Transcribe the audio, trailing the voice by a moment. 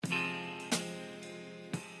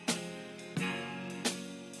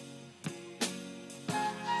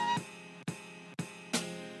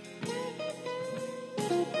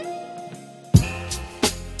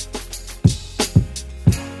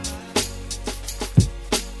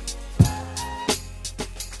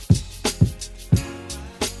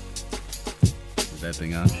that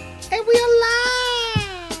thing on. And we are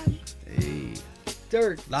live. Hey.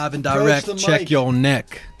 Dirt. Live and Approach direct, the check mic. your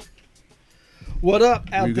neck. What up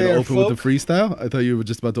out Were you there, going to open folk? with a freestyle? I thought you were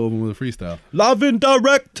just about to open with a freestyle. Live and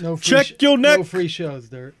direct, No free check your neck. No free shows,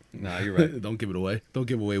 Dirt. Nah, you're right. Don't give it away. Don't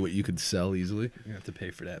give away what you could sell easily. You have to pay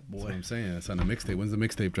for that, That's what boy. I'm saying. It's on the mixtape. When's the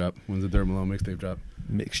mixtape drop? When's the Dirt Malone mixtape drop?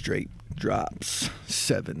 Mixtape drops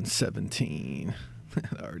 7/17.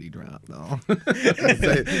 That already dropped, though. I was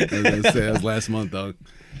gonna say that was last month, dog.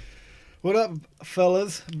 What up,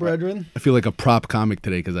 fellas, brethren? I feel like a prop comic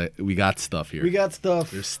today because we got stuff here. We got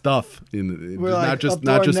stuff. There's stuff in We're not like just up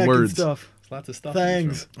to our not just neck and words. stuff. There's lots of stuff. in this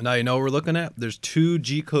Thangs. room. Now you know what we're looking at? There's 2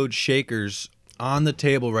 G-code shakers on the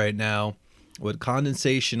table right now with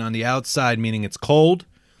condensation on the outside, meaning it's cold,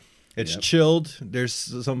 it's Yep. chilled, there's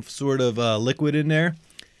some sort of liquid in there.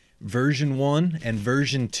 Version 1 and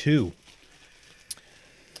version 2.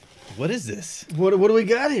 What is this? What do we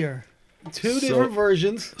got here? 2 So- different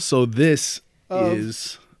versions. So this Of-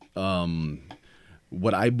 is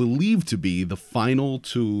what I believe to be the final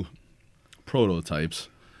 2 prototypes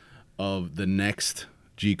of the next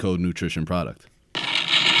G-Code nutrition product.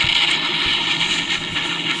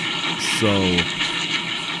 So,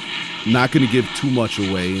 not going to give too much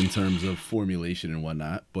away in terms of formulation and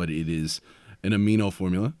whatnot, but it is an amino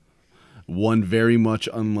formula. One very much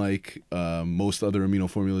unlike most other amino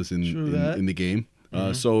formulas True in that. the game.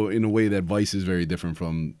 So in a way that Vice is very different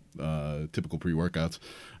from typical pre-workouts,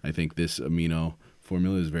 I think this amino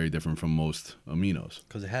formula is very different from most aminos.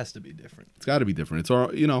 Because it has to be different. It's got to be different.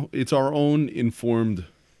 It's our own informed,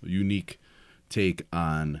 unique take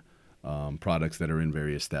on products that are in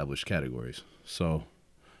very established categories. So,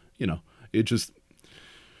 it just,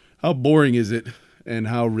 how boring is it and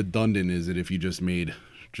how redundant is it if you just made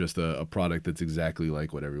just a product that's exactly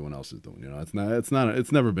like what everyone else is doing?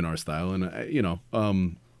 It's never been our style, and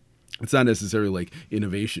it's not necessarily like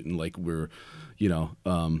innovation, like we're,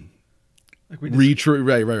 Like we just,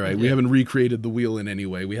 right. We haven't recreated the wheel in any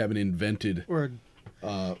way. We haven't invented.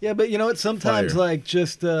 yeah, but you know what? Sometimes, fire. like,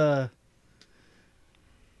 just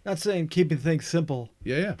not saying keeping things simple,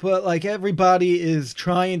 Yeah. but like everybody is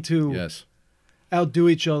trying to Yes. outdo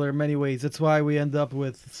each other in many ways. That's why we end up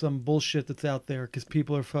with some bullshit that's out there because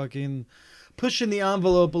people are fucking pushing the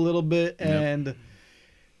envelope a little bit and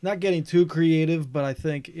not getting too creative. But I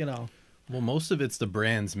think, Well, most of it's the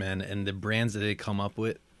brands, man, and the brands that they come up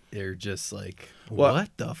with, they're just like, Well, what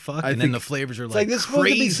the fuck? I And then think the flavors are it's like like this crazy.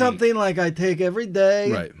 supposed to be something like I take every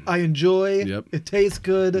day. Right. I enjoy. Yep. It tastes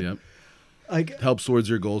good. Yep. Like, Helps towards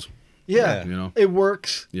your goals. yeah, Yeah. it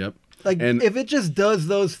works. Yep. Like, And- if it just does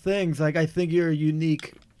those things, like, I think you're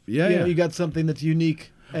unique. Yeah. You got something that's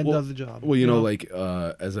unique and Well- does the job. Well, like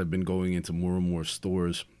as I've been going into more and more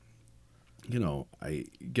stores, I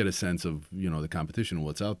get a sense of the competition and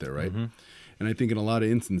what's out there, right? Mm-hmm. And I think in a lot of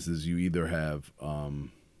instances, you either have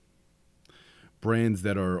brands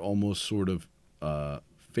that are almost sort of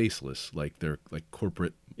faceless, like they're like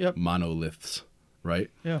corporate Yep. monoliths, right?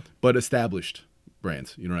 Yeah. But established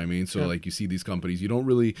brands, you know what I mean? So Yeah. like you see these companies, you don't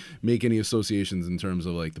really make any associations in terms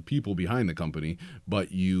of like the people behind the company,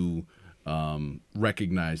 but you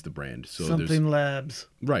recognize the brand. So Something Labs.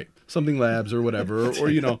 right, something labs or whatever,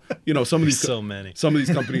 or some of these so many. some of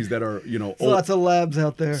these companies that are There's lots of labs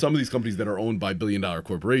out there. some of these companies that are owned by billion-dollar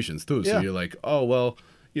corporations too. So Yeah. you're like, oh well,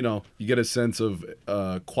 you get a sense of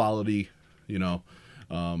quality,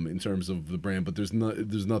 in terms of the brand, but there's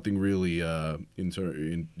nothing really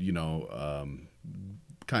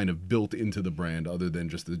kind of built into the brand other than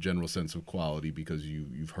just the general sense of quality because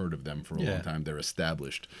you've heard of them for a long Yeah. time. They're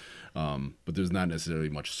established, but there's not necessarily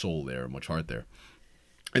much soul there, much heart there.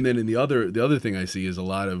 And then the other thing I see is a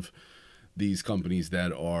lot of these companies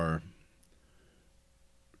that are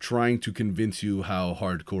trying to convince you how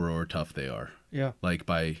hardcore or tough they are. Yeah. Like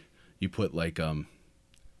you put a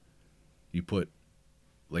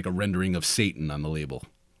rendering of Satan on the label,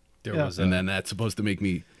 There Yeah. was and then that's supposed to make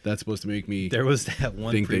me there was that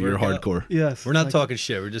one think that you're pre-workout. hardcore. Yes. We're not like- talking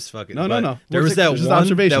shit. We're just fucking. No. but There What's was it- that just one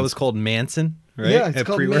observations. that was called Manson, right? Yeah, it's At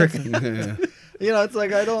called pre-work. Manson. It's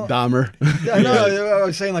like I don't. Dahmer. I know. I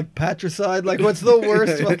was saying like patricide. Like, what's the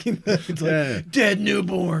worst fucking thing? It's like Yeah. dead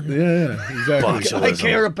newborn. Yeah, exactly. I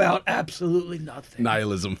care about absolutely nothing.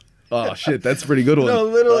 Nihilism. Oh shit, that's a pretty good one. No,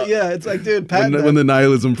 literally, yeah. It's like, dude, patent when the that.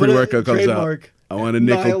 nihilism Put a pre-workout comes trademark. out, I want a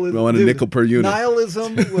nickel. Nihilism. I want a Dude, nickel per unit.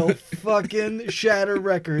 Nihilism will fucking shatter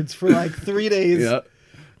records for like 3 days. Yeah.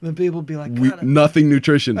 Then people be like, God, Nothing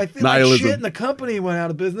nutrition. I feel like Nihilism. shit and the company went out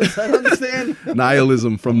of business. I don't understand.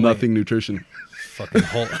 Nihilism from nothing nutrition. Fucking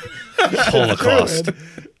Holocaust.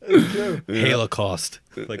 It's true. Holocaust.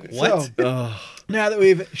 Like what? So, now that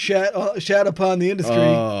we've shat upon the industry,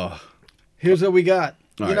 Here's what we got.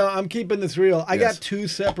 All You right. know, I'm keeping this real. I Yes. got 2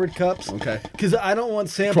 separate cups. Okay. Because I don't want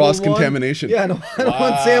sample Cross-contamination. one. Yeah, I don't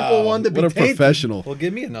want sample one to be What a tainted. professional. Well,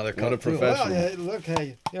 give me another cup. What a too. professional. Well, yeah, look,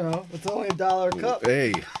 hey, you know, it's only $1 a cup.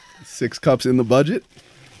 Hey, 6 cups in the budget.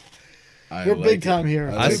 We're big time here.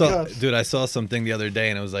 I Big saw, cups. dude. I saw something the other day,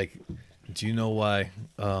 and it was like, do you know why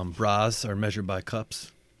bras are measured by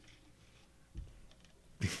cups?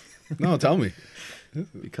 No, tell me.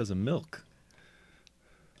 Because of milk.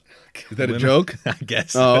 Is that a Women- joke? I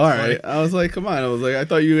guess. Oh, all That's right. funny. I was like, come on. I was like, I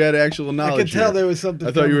thought you had actual I knowledge. could tell here. there was something.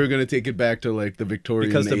 I thought you coming. were going to take it back to like the Victorian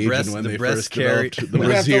Because the age breast- and when the they breast first carry- developed the We're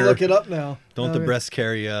gonna have to brassiere. look it up now. Don't the breast? breasts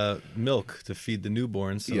carry milk to feed the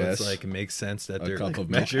newborns? So Yes. it's like it makes sense that A they're cup of milk.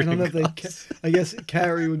 measured. I don't know in if they. cups. I guess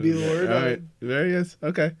carry would be the word. All right. There he is.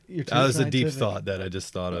 Okay. You're too That was a deep scientific. thought that I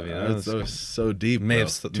just thought of. You know, That's so deep. May bro.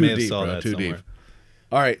 have- Too may have deep, saw bro. that Too somewhere. deep.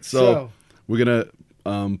 All right. So we're going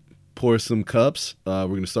to pour some cups. We're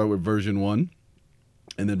going to start with version 1.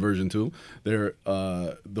 And then version 2,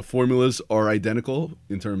 the formulas are identical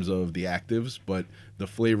in terms of the actives, but the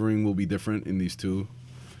flavoring will be different in these 2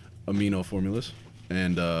 amino formulas.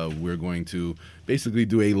 And we're going to basically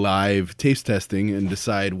do a live taste testing and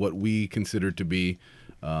decide what we consider to be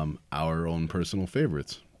our own personal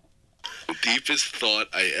favorites. Deepest thought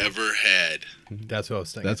I ever had. That's what I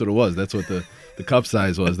was thinking. That's what it was. That's what the cup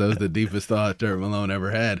size was. That was the deepest thought Derek Malone ever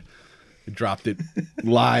had. He dropped it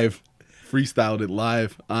live. Freestyled it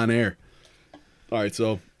live on air. All right,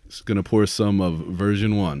 so just gonna pour some of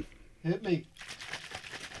version 1. Hit me.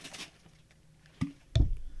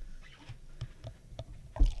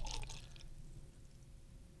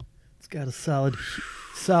 It's got a solid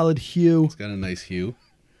hue. It's got a nice hue.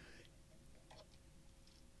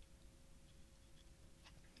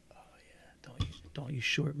 Don't you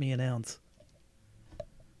short me an ounce.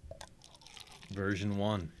 Version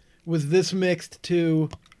 1. Was this mixed to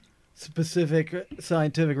specific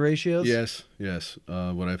scientific ratios? Yes.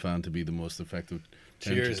 What I found to be the most effective.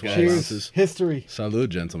 10 Cheers, to 12 guys. ounces. History. Salud,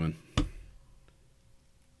 gentlemen.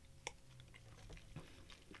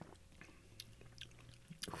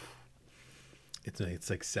 It's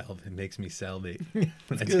like it makes me salivate. When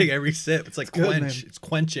I take every sip, it's like good, quench. man. It's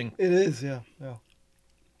quenching. It is, yeah.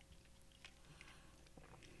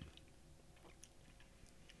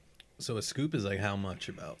 So a scoop is like how much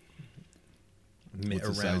about? What's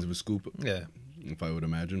the size of a scoop? Yeah. If I would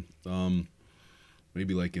imagine.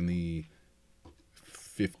 Maybe like in the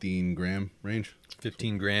 15 gram range.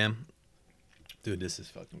 15 gram. Dude, this is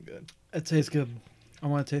fucking good. It tastes good. I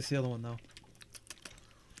want to taste the other one though.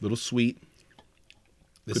 Little sweet.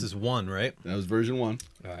 This is 1, right? That was version 1.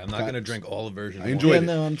 All right, I'm not going to drink all of version I 1. enjoyed Yeah, it.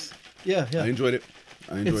 no, yeah. I enjoyed it.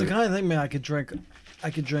 It's the kind of thing, man. I could drink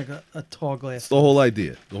a tall glass. It's the whole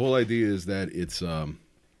idea. The whole idea is that it's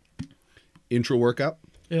intra workout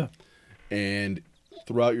Yeah. and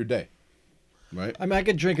throughout your day, right? I mean, I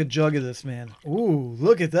could drink a jug of this, man. Ooh,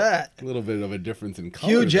 look at that. A little bit of a difference in color.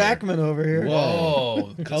 Hugh there. Jackman over here.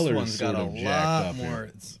 Whoa, this Color is one's got a sort of jacked lot up here. more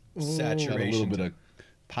Got a saturation. little bit of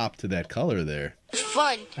pop to that color there. It's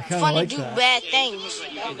fun. kinda Fun like to do that. bad things.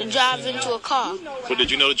 To drive into a car. Well,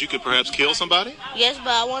 did you know that you could perhaps kill somebody? Yes, but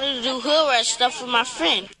I wanted to do hood rat stuff with my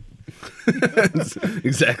friend. That's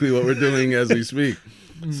exactly what we're doing as we speak.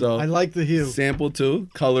 So I like the hue. sample 2.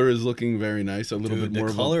 Color is looking very nice. A little Dude, bit more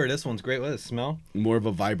the color of this one's great. What does it smell? more of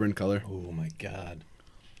a vibrant color. Oh my god.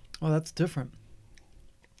 Oh, that's different.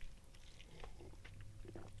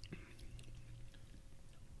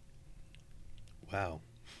 Wow.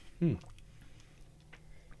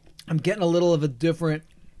 I'm getting a little of a different.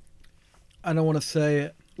 I don't want to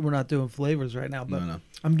say we're not doing flavors right now, but No.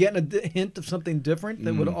 I'm getting a hint of something different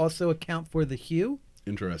that would also account for the hue.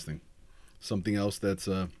 Interesting. Something else that's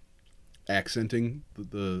accenting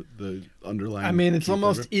the underlying. I mean, it's key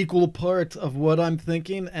almost flavor. equal parts of what I'm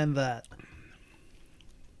thinking and that.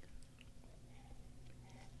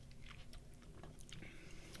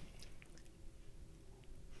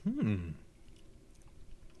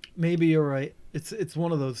 Maybe you're right. It's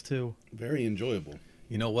one of those two. very enjoyable.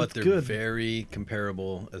 You know what? It's They're good. very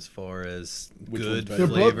comparable as far as Which good one's better? They're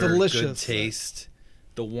both flavor, good delicious. taste.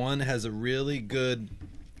 The one has a really good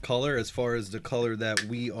color as far as the color that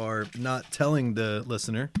we are not telling the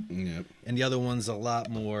listener, Yeah. and the other one's a lot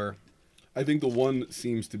more. I think the one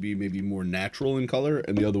seems to be maybe more natural in color,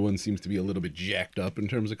 and the other one seems to be a little bit jacked up in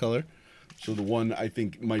terms of color. So the one I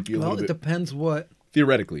think might be a Well, little it bit depends what.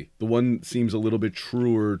 theoretically. The one seems a little bit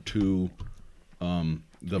truer to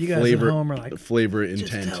the You guys at flavor, home are like, the flavor Just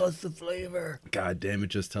intent. tell us the flavor. God damn it!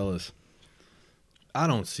 Just tell us. I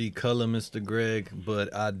don't see color, Mr. Greg,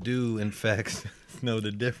 but I do, in fact, know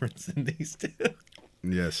the difference in these two.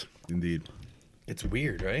 Yes, indeed. It's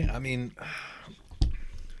weird, right? I mean,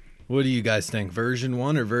 what do you guys think? Version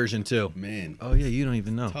 1 or version 2? Man, Oh yeah, you don't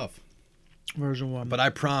even know. tough. Version 1. But I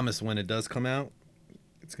promise when it does come out,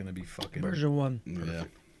 it's gonna be fucking. Version 1. Yeah.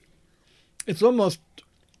 It's almost.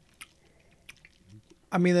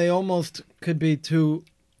 I mean, they almost could be two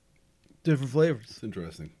different flavors. It's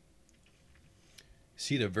interesting.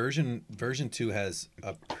 See, the version 2 has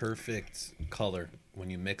a perfect color when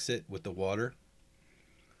you mix it with the water.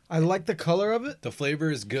 I like the color of it. The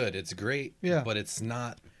flavor is good. It's great. Yeah. But it's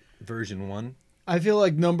not version 1. I feel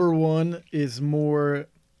like number 1 is more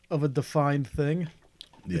of a defined thing.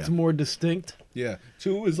 Yeah. It's more distinct. Yeah.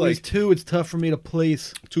 2 is Whereas like 2, it's tough for me to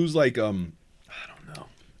place. 2's like I don't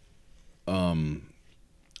know.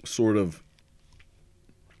 sort of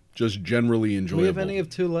just generally Do enjoyable. we have any of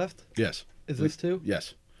 2 left? Yes. Is this 2?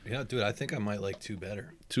 Yes. Yeah, dude, I think I might like 2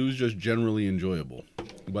 better. 2's just generally enjoyable,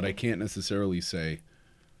 but I can't necessarily say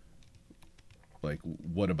like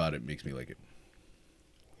what about it makes me like it.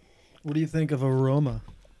 What do you think of aroma?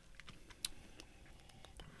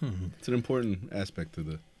 It's an important aspect to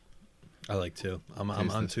the. I like 2. I'm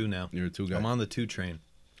Taste on this. 2 now. You're a 2 guy. I'm on the 2 train.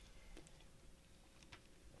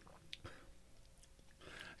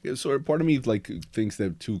 Yeah, so part of me like thinks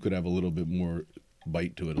that 2 could have a little bit more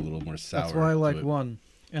bite to it, a little more sour. That's why I to like it. 1.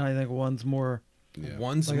 And I think 1's more. Yeah.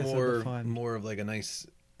 One's Like I said, more defined. more of like a nice.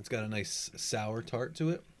 It's got a nice sour tart to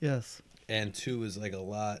it, Yes. and 2 is like a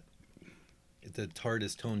lot. The tart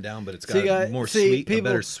is toned down, but it's got See, guys- more see, sweet, a people-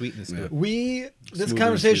 better sweetness to Yeah. it. This Smoother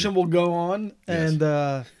conversation and will go on, and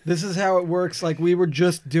this is how it works. Like, we were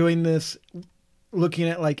just doing this, looking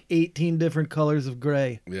at like 18 different colors of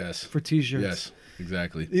gray Yes. for t-shirts. Yes.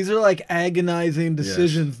 Exactly. These are like agonizing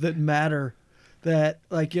decisions that matter. That,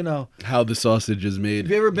 like, you know, How the sausage is made.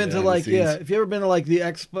 if you ever been to behind like, the scenes. if you ever been to like the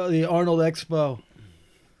expo, the Arnold Expo,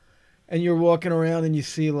 and you're walking around and you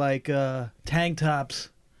see like tank tops,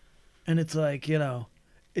 and it's like, you know,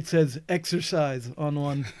 it says exercise on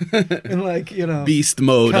one, and like, you know, Beast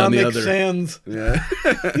mode on the Comic other. Sans, Yeah.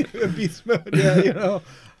 Beast Mode, yeah, you know,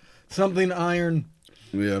 something iron.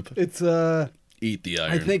 Yep. It's Eat the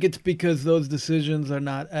iron. I think it's because those decisions are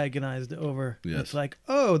not agonized over. Yes. It's like,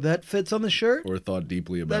 oh, that fits on the shirt. Or thought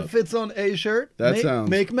deeply about. That fits on a shirt. That make, sounds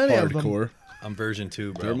make many of them. hardcore. I'm version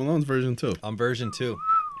 2, bro. Jared Malone's version 2. I'm version 2.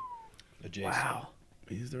 Adjacent. Wow.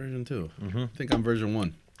 He's the version 2. I think I'm version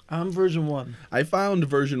 1. I'm version 1. I found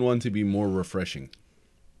version 1 to be more refreshing.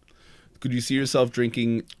 Could you see yourself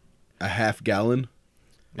drinking a half gallon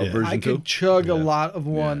of Yeah. version I 2? could chug Yeah. a lot of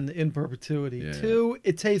 1 in perpetuity. Yeah. 2,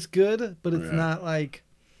 it tastes good, but it's Yeah. not like.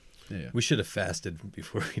 Yeah. We should have fasted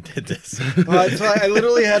before we did this. So I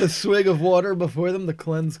literally had a swig of water before them to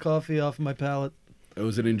cleanse coffee off my palate. It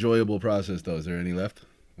was an enjoyable process, though. Is there any left?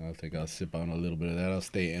 I'll sip on a little bit of that. I'll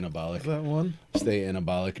stay Is anabolic. that one? Stay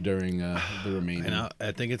anabolic during the remaining. And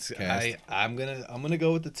I think it's. Cast. I'm gonna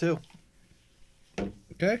go with the 2.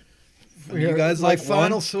 Okay. You guys my like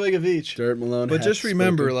final one? swig of each. Jared Malone. But has just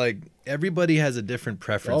remember, spoken. like everybody has a different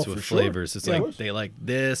preference Oh, with for sure. flavors. It's Yeah, of like course. they like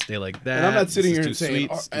this, they like that. And I'm not sitting this here is and too saying,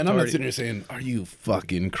 sweet, it's too and I'm not tarty. sitting here saying, "Are you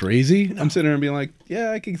fucking crazy?" I'm sitting there and being like,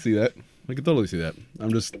 "Yeah, I can see that. I can totally see that."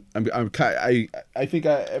 I think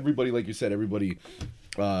everybody, like you said, everybody,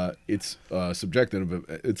 it's subjective.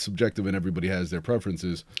 It's subjective, and everybody has their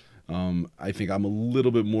preferences. I think I'm a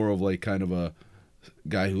little bit more of like kind of a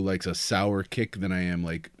guy who likes a sour kick than I am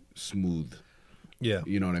like smooth. Yeah.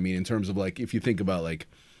 You know what I mean? In terms of like, if you think about like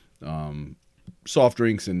soft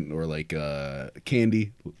drinks or like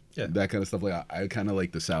candy, Yeah. that kind of stuff. Like I kind of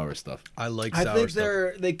like the sour stuff. I like I sour think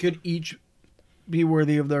stuff. they could each be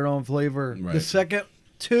worthy of their own flavor. Right. The second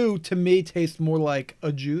 2 to me taste more like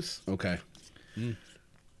a juice, Okay,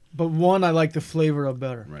 but 1 I like the flavor of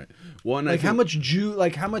better. right. One, I Like how think- much juice,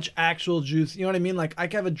 like how much actual juice. You know what I mean? Like I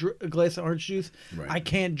can have a glass of orange juice. Right. I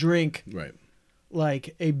can't drink Right.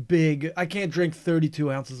 like a big. I can't drink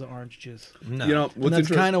 32 ounces of orange juice. No. You know And what's that's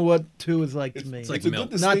interesting? kind of what 2 is like to me. it's like It's a milk.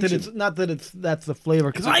 good not that distinction. that's the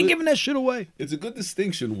flavor because It's a I ain't good- giving that shit away. It's a good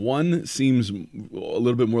distinction. One seems a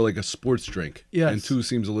little bit more like a sports drink, Yes. and 2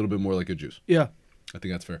 seems a little bit more like a juice. Yeah. I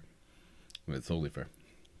think that's fair. It's totally fair.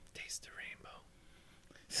 Taste the rainbow.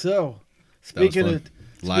 So That was speaking fun. of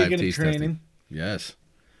Live speaking of taste training, testing. Yes.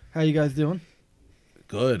 how you guys doing?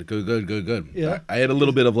 Good. Yeah. I had a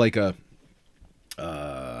little bit of like a.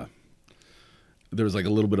 There was like a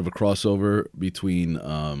little bit of a crossover between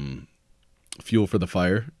Fuel for the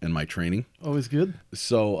Fire and my training. Always good.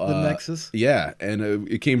 So The Nexus. Yeah, and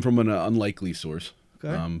it came from an unlikely source.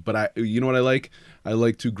 Okay. But you know what I like? I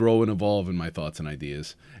like to grow and evolve in my thoughts and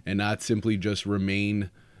ideas, and not simply just remain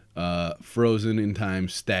frozen in time,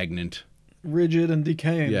 stagnant rigid and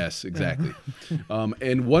decaying. Yes, exactly.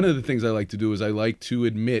 And one of the things I like to do is I like to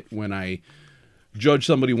admit when I judge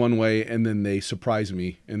somebody one way and then they surprise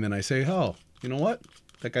me, and then I say, oh, you know what?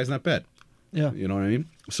 That guy's not bad. Yeah. You know what I mean?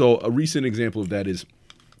 So a recent example of that is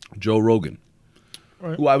Joe Rogan,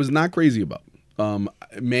 Right. who I was not crazy about.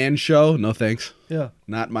 Man show, no thanks. Yeah.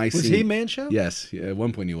 Not my Was scene. he Man Show? Yes. Yeah, at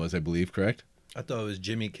one point he was, I believe, correct? I thought it was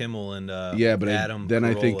Jimmy Kimmel and Yeah, but Adam. then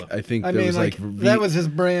I Carolla. think I there mean, was like, like that was his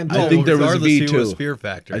brand. I too. think there was a Regardless, he V2. was Fear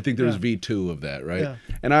Factor. I think there was Yeah. V2 of that, right? Yeah.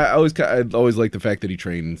 And I always liked the fact that he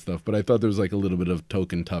trained and stuff, but I thought there was like a little bit of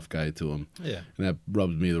token tough guy to him. Yeah. And that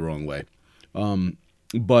rubs me the wrong way.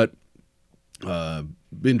 But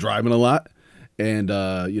been driving a lot, and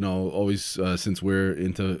always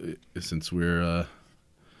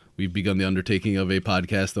we've begun the undertaking of a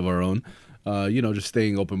podcast of our own. Just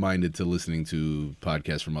staying open-minded to listening to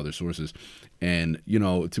podcasts from other sources. And,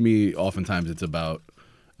 to me, oftentimes it's about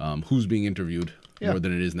who's being interviewed Yeah. more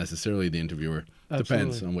than it is necessarily the interviewer.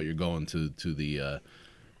 Depends Absolutely. on what you're going to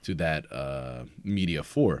that media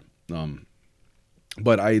for.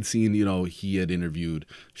 But I had seen, he had interviewed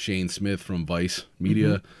Shane Smith from Vice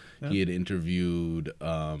Media. Mm-hmm. Yeah. He had interviewed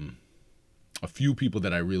a few people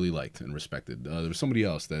that I really liked and respected. There was somebody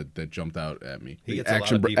else that jumped out at me. He gets a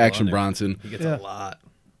lot of people Action on there. Bronson. He gets Yeah. a lot.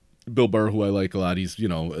 Bill Burr, who I like a lot. He's,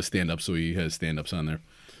 a stand-up, so he has stand-ups on there.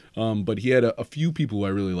 But he had a few people who I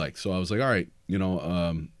really liked. So I was like, all right,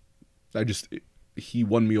 he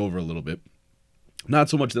won me over a little bit. Not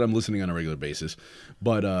so much that I'm listening on a regular basis,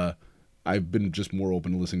 but I've been just more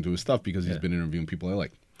open to listening to his stuff because he's been interviewing people I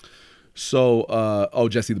like. So,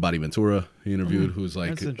 Jesse the Body Ventura, he interviewed, who's like,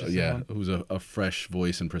 That's an interesting one. who's a fresh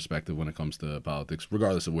voice and perspective when it comes to politics,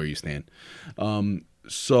 regardless of where you stand.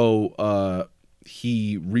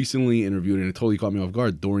 He recently interviewed, and it totally caught me off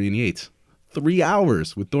guard, Dorian Yates. 3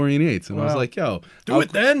 hours with Dorian Yates. And I was Wow. like, yo, Do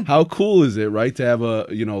it then. How cool is it, right? To have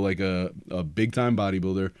a big time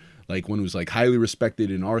bodybuilder, like one who's like highly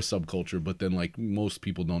respected in our subculture, but then like most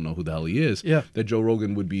people don't know who the hell he is. Yeah. That Joe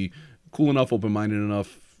Rogan would be cool enough, open-minded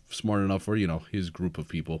enough, smart enough for, his group of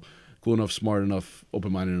people. Cool enough, smart enough,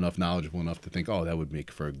 open-minded enough, knowledgeable enough to think, oh, that would make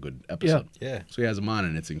for a good episode. Yeah. So he has him on,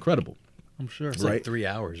 and it's incredible. I'm sure. It's Right. like 3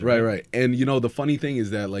 hours. Right. And, the funny thing is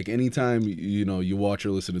that, like, anytime, you watch or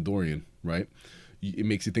listen to Dorian, right, it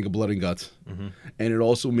makes you think of Blood and Guts. Mm-hmm. And it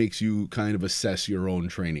also makes you kind of assess your own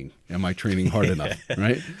training. Am I training hard enough,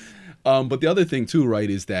 right? But the other thing, too, right,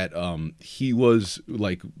 is that he was,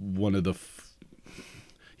 like, one of the...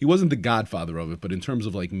 he wasn't the godfather of it, but in terms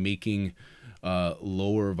of, like, making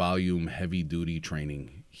lower volume, heavy-duty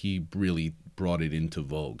training, he really brought it into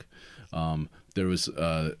vogue. There was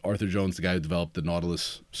Arthur Jones, the guy who developed the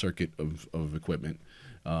Nautilus circuit of equipment,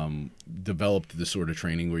 developed this sort of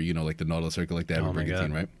training where, like the Nautilus circuit, like the Oh my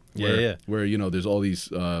brigantine, God. right? Yeah. Where, there's all these,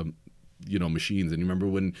 machines. And you remember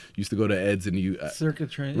when you used to go to Ed's and you...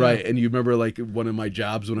 Circuit training. right, and you remember, like, one of my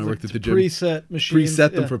jobs when I worked at the gym... Preset machines.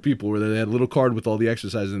 Preset them yeah. for people where they had a little card with all the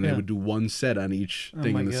exercises and they Yeah. would do one set on each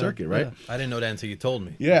thing my in the God. circuit, right? Yeah. I didn't know that until you told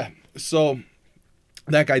me. Yeah. So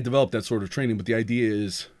that guy developed that sort of training, but the idea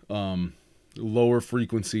is lower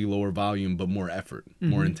frequency, lower volume, but more effort,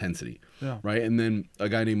 more intensity. Yeah. Right. And then a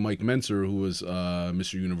guy named Mike Menser, who was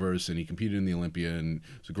Mr. Universe, and he competed in the Olympia and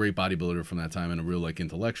was a great bodybuilder from that time and a real like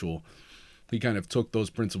intellectual. He kind of took those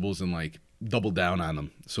principles and like doubled down on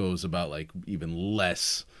them. So it was about like even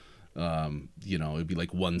less, it'd be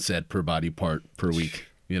like one set per body part per week.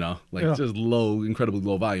 Yeah. Just low, incredibly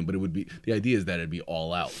low volume, but it would be, the idea is that it'd be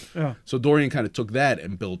all out. Yeah. So Dorian kind of took that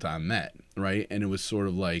and built on that, right? And it was sort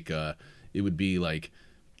of like, it would be like,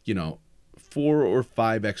 4 or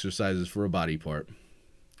 5 exercises for a body part,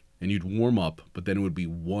 and you'd warm up, but then it would be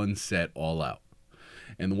one set all out.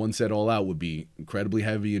 And the one set all out would be incredibly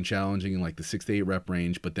heavy and challenging in like the 6 to 8 rep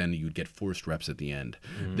range, but then you'd get forced reps at the end.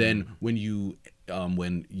 Then when you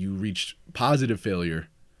reached positive failure,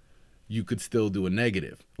 you could still do a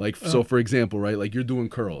negative. Like, so for example, right, like you're doing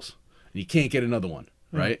curls and you can't get another one,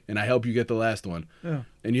 right? And I help you get the last one. Yeah.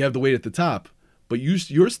 And you have the weight at the top, but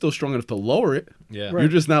you're still strong enough to lower it. Yeah. Right. You're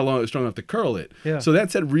just not strong enough to curl it. Yeah. So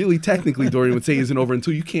that said, really technically, Dorian would say isn't over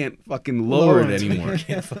until you can't fucking lower it anymore.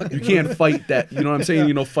 You can't fight that. You know what I'm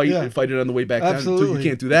saying? Fight Yeah. fight it on the way back down until you Absolutely.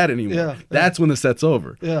 can't do that anymore. Yeah. That's when the set's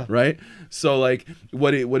over. Yeah. Right? So like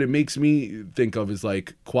what it makes me think of is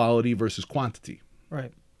like quality versus quantity.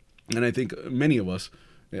 Right. And I think many of us,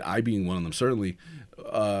 I being one of them certainly,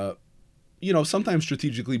 sometimes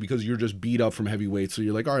strategically because you're just beat up from heavy weights. So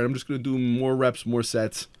you're like, all right, I'm just going to do more reps, more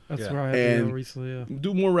sets. That's Yeah. where I had to go And recently. Yeah.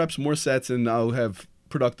 do more reps, more sets, and I'll have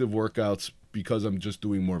productive workouts because I'm just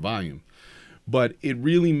doing more volume. But it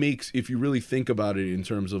really makes, if you really think about it in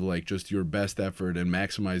terms of like just your best effort and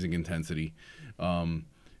maximizing intensity,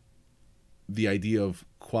 the idea of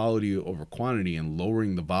quality over quantity and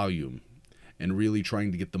lowering the volume and really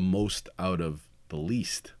trying to get the most out of the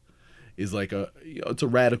least is like it's a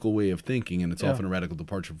radical way of thinking, and it's often a radical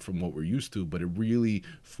departure from what we're used to, but it really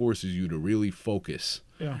forces you to really focus.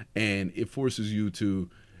 Yeah. And it forces you to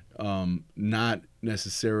not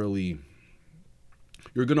necessarily,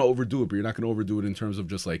 you're going to overdo it, but you're not going to overdo it in terms of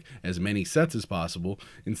just like as many sets as possible.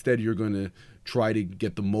 Instead, you're going to try to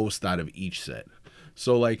get the most out of each set.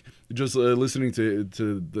 So like just listening to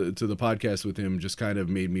the podcast with him just kind of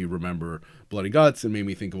made me remember Bloody Guts and made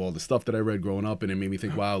me think of all the stuff that I read growing up, and it made me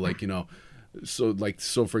think, wow, like, you know, so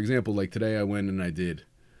for example, like today I went and I did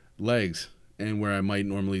legs, and where I might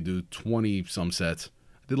normally do 20 some sets,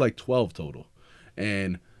 I did like 12 total.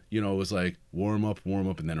 And you know, it was like warm up,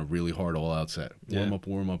 and then a really hard all out set.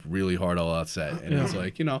 Warm up, really hard all out set. And it's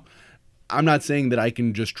like, you know, I'm not saying that I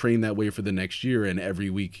can just train that way for the next year and every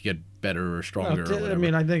week get better or stronger or whatever. I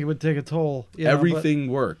mean, I think it would take a toll. Everything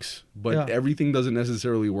works, but everything doesn't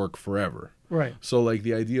necessarily work forever. Right. So like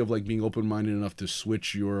the idea of like being open-minded enough to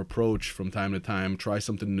switch your approach from time to time, try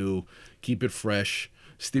something new, keep it fresh,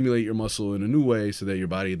 stimulate your muscle in a new way so that your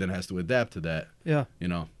body then has to adapt to that. Yeah. You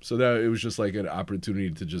know, so that it was just like an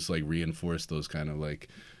opportunity to just like reinforce those kind of like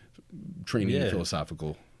training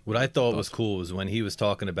philosophical. What I thought was cool was when he was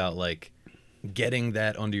talking about like getting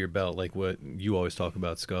that under your belt, like what you always talk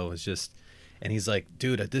about, Sco, is just, and he's like,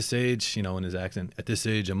 dude, at this age, you know, in his accent, at this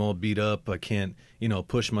age, I'm all beat up. I can't, you know,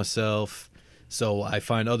 push myself. So I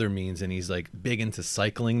find other means, and he's like big into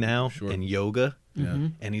cycling now and yoga. Yeah.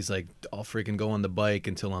 And he's like, I'll freaking go on the bike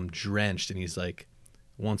until I'm drenched. And he's like,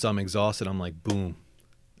 once I'm exhausted, I'm like, boom,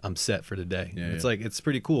 I'm set for the day. Yeah, it's like, it's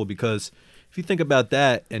pretty cool because if you think about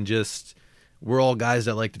that and just, we're all guys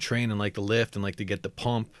that like to train and like to lift and like to get the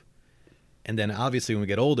pump. And then obviously when we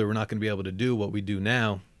get older, we're not going to be able to do what we do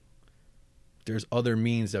now. There's other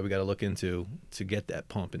means that we got to look into to get that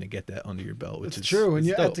pump and to get that under your belt, which is true. And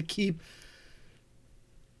you dope. have to keep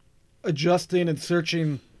adjusting and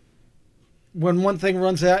searching. When one thing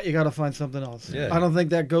runs out, you got to find something else. Yeah. I don't think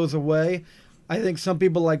that goes away. I think some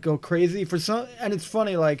people like go crazy for some, and it's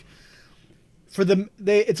funny, like for them,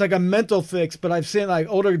 it's like a mental fix. But I've seen like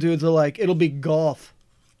older dudes are like, it'll be golf.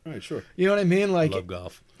 All right, sure. You know what I mean? Like I love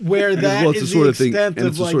golf. where that well, it's is the sort the of thing, extent and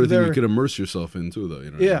of it's the like sort of thing their you could immerse yourself in too, though.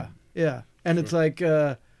 You know what I mean? yeah. And it's like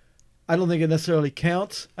I don't think it necessarily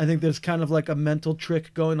counts. I think there's kind of like a mental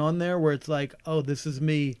trick going on there where it's like, oh, this is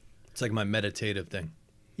me. It's like my meditative thing.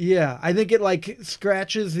 Yeah, I think it like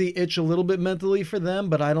scratches the itch a little bit mentally for them,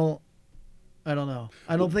 but I don't know.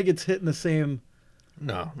 I don't think it's hitting the same.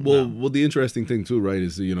 No. Well, the interesting thing too, right,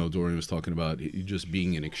 is you know Dorian was talking about you just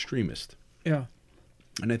being an extremist. Yeah.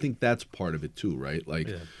 And I think that's part of it too, right? Like,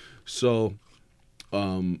 so,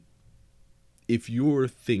 if you're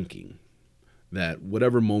thinking that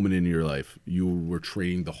whatever moment in your life you were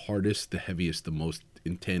training the hardest, the heaviest, the most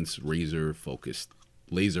intense, razor's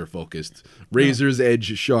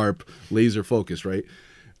edge sharp, laser focused, right?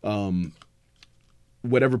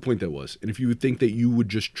 Whatever point that was. And if you would think that you would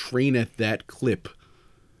just train at that clip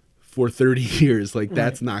for 30 years, like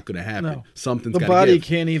that's not going to happen. No. Something's The got to body give.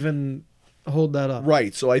 can't even hold that up.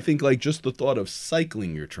 Right. So I think like just the thought of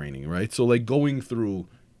cycling your training, right? So like going through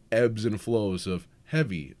ebbs and flows of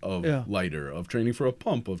heavy, of lighter, of training for a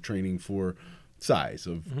pump, of training for size,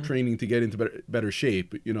 of training to get into better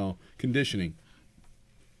shape, you know, conditioning.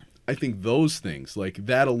 I think those things, like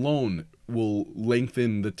that alone will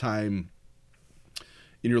lengthen the time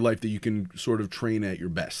in your life that you can sort of train at your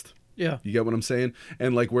best. Yeah. You get what I'm saying?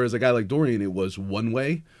 And like, whereas a guy like Dorian, it was one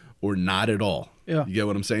way or not at all. Yeah. You get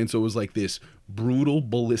what I'm saying? So it was like this brutal,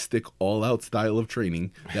 ballistic, all-out style of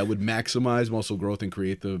training that would maximize muscle growth and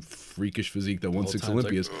create the freakish physique that won 6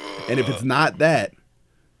 Olympias. Like, and if it's not that,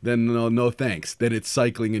 then no thanks. Then it's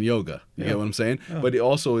cycling and yoga. You get what I'm saying? Yeah. But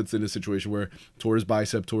it's in a situation where tore his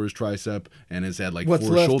bicep, tore his tricep, and has had like four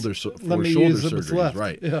shoulder surgeries.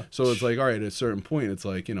 Right. Yeah. So it's like, all right, at a certain point, it's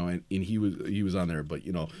like, you know, and he was on there, but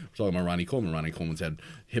you know, we're talking about Ronnie Coleman. Ronnie Coleman's had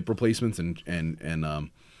hip replacements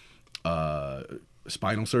and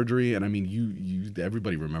spinal surgery, and I mean, you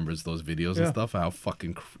everybody remembers those videos and stuff, how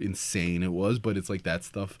fucking insane it was. But it's like that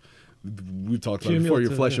stuff. We talked about it before. You're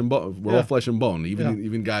flesh and bone. We're all flesh and bone.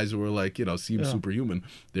 Even guys who are like, you know, seem superhuman.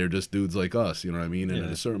 They're just dudes like us. You know what I mean? And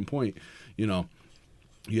at a certain point, you know,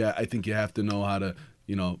 I think you have to know how to,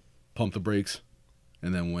 you know, pump the brakes,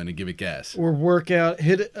 and then when to give it gas. Or work out,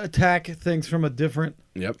 attack things from a different.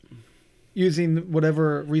 Yep. Using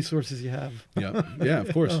whatever resources you have. Yeah. Yeah.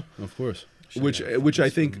 Of course. Of course. Which I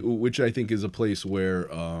think is a place where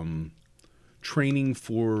training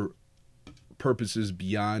for purposes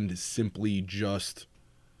beyond simply just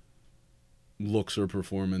looks or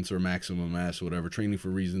performance or maximum mass or whatever, training for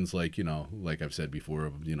reasons like, like I've said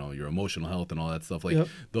before, your emotional health and all that stuff, like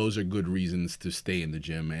those are good reasons to stay in the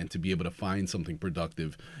gym and to be able to find something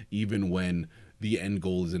productive even when the end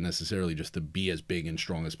goal isn't necessarily just to be as big and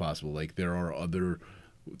strong as possible. Like there are other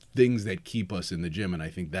things that keep us in the gym, and I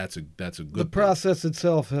think that's a good the process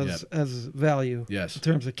itself has value. Yes, in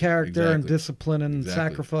terms of character and discipline and Exactly.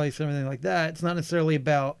 sacrifice and everything like that. It's not necessarily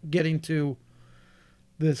about getting to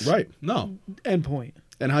this end point.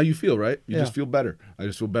 And how you feel, right? You Yeah. just feel better. I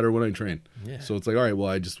just feel better when I train. Yeah. So it's like, all right, well,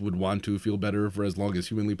 I just would want to feel better for as long as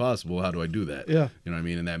humanly possible. How do I do that? Yeah. You know what I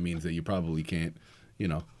mean? And that means that you probably can't,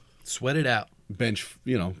 Sweat it out. bench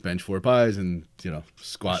 4 pies and,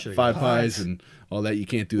 squat Sure, 5 pies. pies and all that. You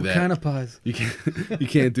can't do What that. kind of pies? You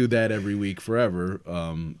can't do that every week forever.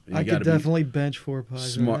 You I gotta could definitely bench 4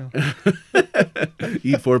 pies. smart. Right now.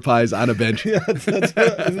 Eat 4 pies on a bench. Yeah, isn't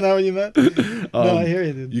that what you meant? No, I hear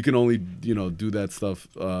you, dude. You can only, do that stuff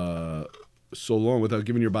so long without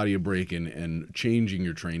giving your body a break and changing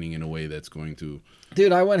your training in a way that's going to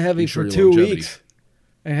Dude, I went heavy ensure for your 2 longevity. weeks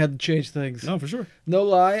and had to change things. No, for sure. No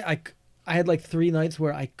lie, I had like 3 nights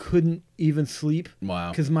where I couldn't even sleep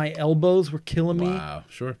Wow. because my elbows were killing me. Wow.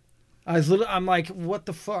 Sure. I'm like, what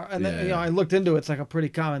the fuck? And then Yeah. I looked into it. It's like a pretty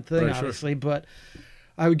common thing, Right, sure. obviously, but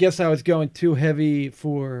I would guess I was going too heavy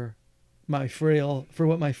for what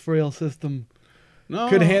my frail system No.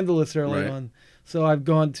 could handle this early Right. on. So I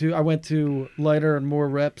went to lighter and more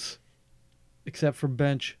reps, except for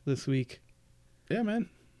bench this week. Yeah, man.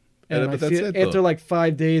 And but I that's feel, it, after though. like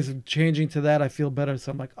 5 days of changing to that, I feel better.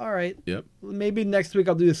 So I'm like, all right, Yep. maybe next week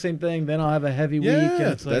I'll do the same thing. Then I'll have a heavy week. And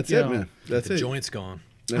Yeah, it's like, that's you it, know, man. That's The it. joint's gone.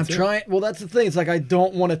 I'm That's it. trying. Well, that's the thing. It's like I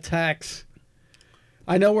don't want to tax.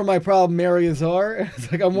 I know where my problem areas are. It's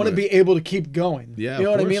like I want to be able to keep going. Yeah, you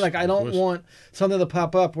know of what I mean. course, Like I of don't course. want something to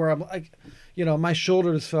pop up where I'm like, my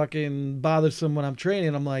shoulder is fucking bothersome when I'm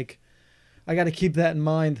training. I'm like, I got to keep that in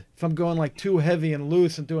mind. If I'm going like too heavy and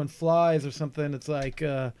loose and doing flies or something, it's like,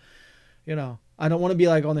 I don't want to be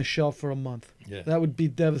like on the shelf for a month. Yeah. That would be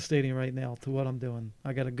devastating right now to what I'm doing.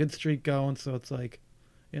 I got a good streak going, so it's like,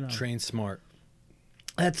 Train smart.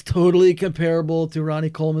 that's totally comparable to Ronnie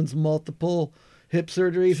Coleman's multiple hip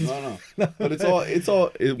surgeries. No. But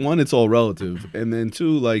it's all relative, and then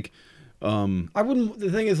two, like, I wouldn't.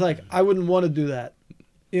 The thing is, like, I wouldn't want to do that.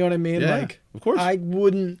 You know what I mean? Yeah, Like, of course. I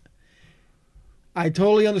wouldn't. I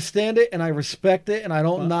totally understand it, and I respect it, and I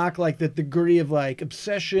don't knock like the degree of like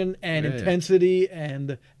obsession and Yeah. intensity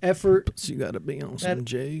and effort. So you got to be on some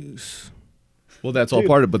juice. well, that's all Dude,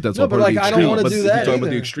 part of it. But that's no, all but, part of like, the I extreme. don't wanna But do you're that talking about either. the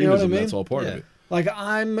You know extremism. what I mean? That's all part of Yeah. it. Like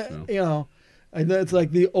I know it's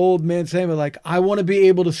like the old man saying, but like I want to be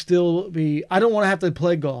able to still be. I don't want to have to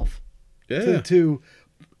play golf. Yeah. To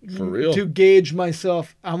For real. to gauge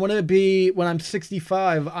myself. I want to be when I'm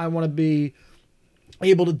 65. I want to be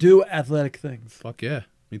able to do athletic things. Fuck yeah.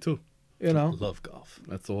 Me too. You know. Love golf.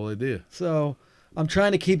 That's the whole idea. So I'm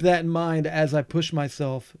trying to keep that in mind as I push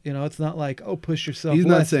myself. It's not like push yourself. He's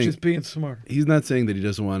not less, saying- just being smart. He's not saying that he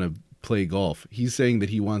doesn't want to play golf. He's saying that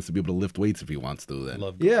he wants to be able to lift weights if he wants to. Then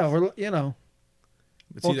Love golf. Yeah,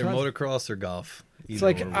 It's all either kinds- motocross or golf. it's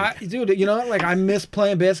Either like or. dude, like I miss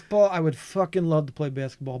playing basketball. I would fucking love to play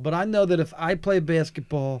basketball, but I know that if I play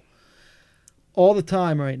basketball all the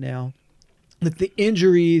time right now, that the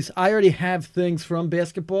injuries, I already have things from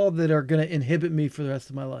basketball that are going to inhibit me for the rest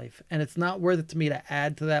of my life. And it's not worth it to me to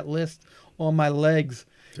add to that list on my legs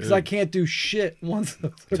because I can't do shit once.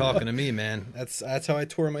 Talking to me, man. That's how I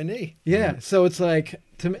tore my knee. Yeah. So it's like,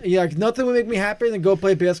 to me, like nothing would make me happier than go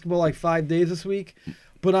play basketball like 5 days this week.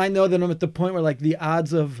 But I know that I'm at the point where like the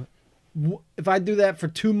odds of, if I do that for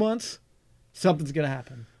 2 months, something's going to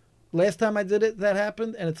happen. Last time I did it, that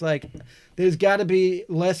happened. And it's like, there's got to be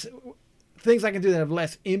less things I can do that have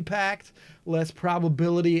less impact, less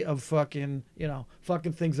probability of fucking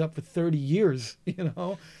things up for 30 years,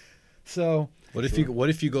 So What if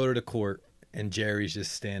you go to the court and Jerry's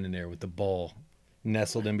just standing there with the ball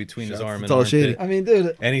nestled in between his arm and It's all armpit, shady. I mean,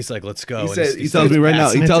 dude, and he's like, "Let's go." He and says, he's he tells me right now.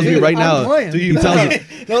 He tells me dude, right I'm now. playing. He tells me.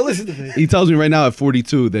 No, listen to me. He tells me right now at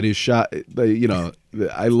 42 that his shot.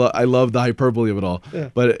 I love the hyperbole of it all. Yeah.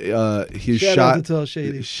 But his Shout shot. out to Tall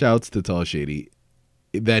Shady. Shouts to Tall Shady.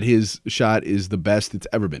 that his shot is the best it's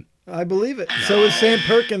ever been. I believe it. So is Sam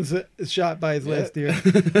Perkins' shot by his last year.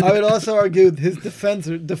 I would also argue his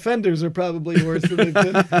defenders are probably worse than they've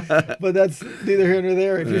been, but that's neither here nor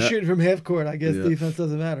there. If you're shooting from half court, I guess defense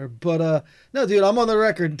doesn't matter. But no, dude, I'm on the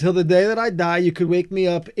record. Until the day that I die, you could wake me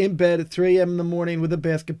up in bed at 3 a.m. in the morning with a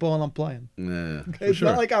basketball and I'm playing. Yeah, Okay? It's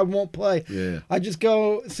not like I won't play. Yeah. I just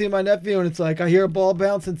go see my nephew and it's like I hear a ball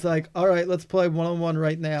bounce. And it's like, all right, let's play one-on-one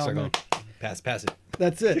right now. Start going, pass it.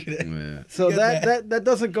 That's it. Yeah. So that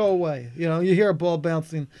doesn't go away. You know, you hear a ball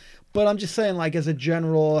bouncing, but I'm just saying, like, as a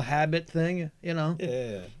general habit thing, you know.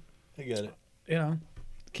 Yeah, I get it. You know,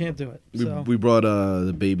 can't do it. We brought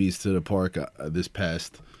the babies to the park this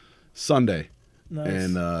past Sunday, Nice.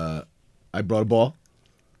 and I brought a ball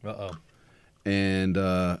and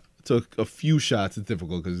took a few shots. It's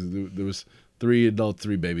difficult because there was 3 adults,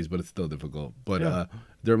 3 babies, but it's still difficult. But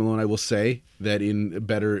Dermot Malone, I will say that in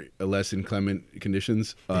better, less inclement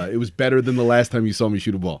conditions, it was better than the last time you saw me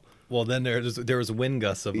shoot a ball. Well, then there was wind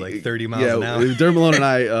gusts of like 30 miles an hour. Dermot Malone and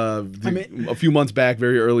I, a few months back,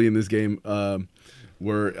 very early in this game,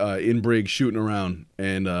 were in Brig shooting around,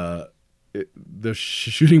 and the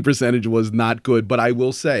shooting percentage was not good. But I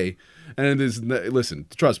will say, and listen,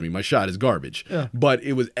 trust me, my shot is garbage. Yeah. But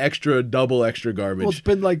it was double extra garbage. Well, it's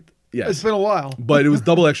been like, it's been a while. But it was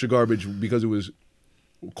double extra garbage because it was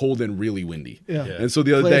cold and really windy. Yeah. And so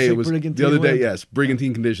the other day it was Brigantine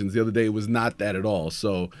brigantine conditions. The other day it was not that at all.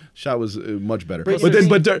 So shot was much better. Plus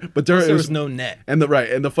But there was no net. And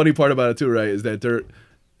the funny part about it too, right, is that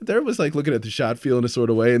Derek was like looking at the shot, feeling a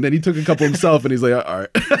sort of way, and then he took a couple himself, and he's like, "All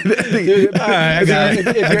right, Dude, all right, I got it.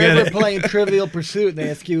 If you're ever playing Trivial Pursuit and they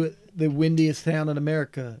ask you the windiest town in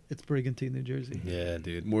America, it's Brigantine, New Jersey. Yeah,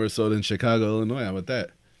 dude. More so than Chicago, Illinois. How about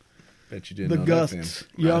that? Bet you didn't The know gusts,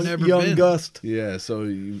 that, fam. young gust. Yeah, so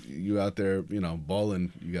you out there,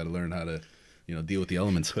 balling. You got to learn how to, deal with the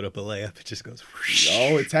elements. Put up a layup, it just goes.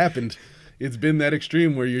 Oh, it's happened. It's been that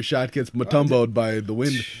extreme where your shot gets matumboed by the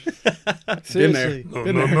wind. Seriously.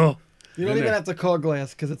 Been there. You don't even have to call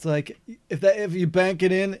glass because it's like if you bank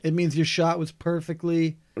it in, it means your shot was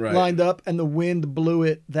perfectly lined up and the wind blew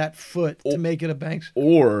it that foot to make it a bank.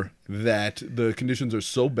 Or that the conditions are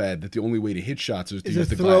so bad that the only way to hit shots is to use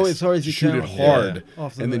the throw glass. as hard as you shoot can. it hard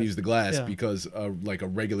and then right. use the glass because like a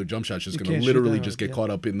regular jump shot's just going to literally just get caught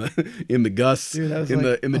up in the gusts, Dude, in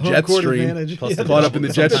like the jet stream. Plus caught up in the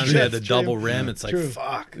jet stream. Yeah, the double rim. It's like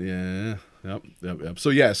fuck. Yeah. Yep.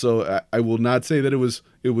 So I will not say that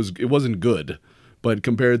it wasn't good. But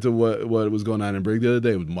compared to what was going on in Brig the other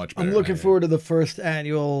day, it was much better. I'm looking forward to the first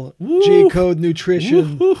annual G-Code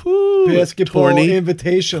Nutrition Basketball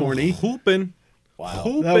Invitational. Hooping. Wow.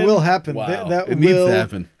 Hooping. That will happen. Wow. That It will needs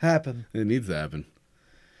to happen. It needs to happen.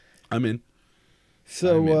 I'm in.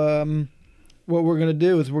 So what we're going to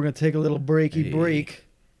do is we're going to take a little break, and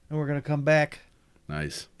we're going to come back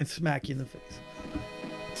Nice. and smack you in the face.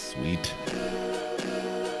 Sweet.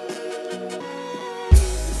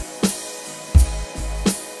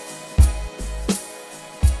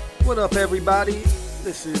 What up, everybody?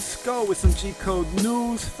 This is Skull with some G-Code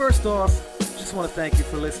news. First off, just want to thank you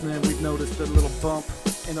for listening. We've noticed a little bump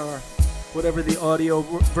in our, whatever the audio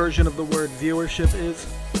version of the word viewership is,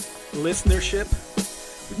 listenership.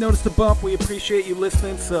 We've noticed a bump. We appreciate you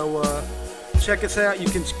listening, so check us out. You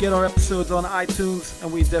can get our episodes on iTunes,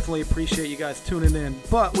 and we definitely appreciate you guys tuning in.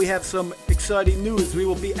 But we have some exciting news. We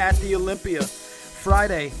will be at the Olympia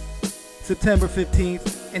Friday, September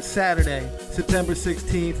 15th, and Saturday, September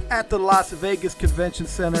 16th, at the Las Vegas Convention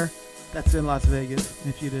Center. That's in Las Vegas.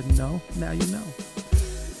 If you didn't know, now you know.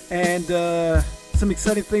 And some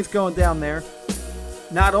exciting things going down there.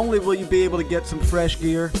 Not only will you be able to get some fresh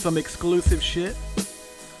gear, some exclusive shit,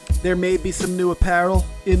 there may be some new apparel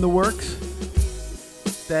in the works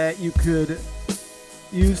that you could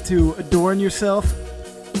use to adorn yourself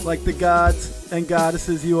like the gods and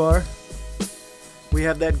goddesses you are. We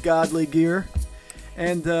have that godly gear.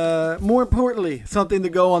 And more importantly, something to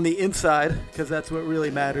go on the inside, because that's what really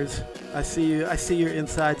matters. I see your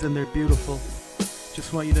insides and they're beautiful.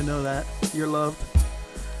 Just want you to know that. You're loved.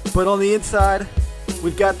 But on the inside,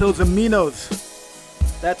 we've got those aminos.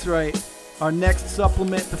 That's right. Our next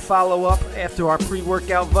supplement to follow up after our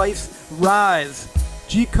pre-workout vice, Rise.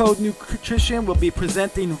 G-Code Nutrition will be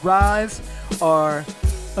presenting Rise, our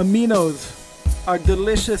aminos, our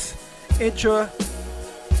delicious intra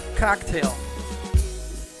cocktail.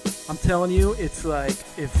 I'm telling you, it's like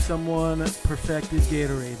if someone perfected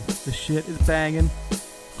Gatorade. The shit is banging.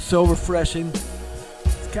 So refreshing.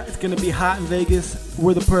 It's going to be hot in Vegas.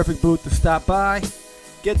 We're the perfect booth to stop by.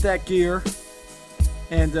 Get that gear.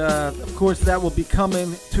 And, of course, that will be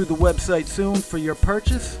coming to the website soon for your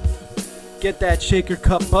purchase. Get that Shaker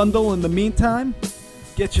Cup bundle in the meantime.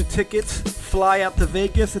 Get your tickets. Fly out to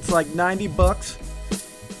Vegas. It's like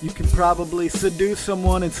 $90. You can probably seduce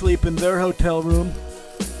someone and sleep in their hotel room.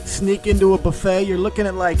 Sneak into a buffet. You're looking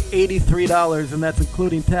at like $83, and that's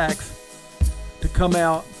including tax, to come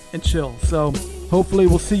out and chill. So hopefully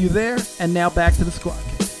we'll see you there. And now back to the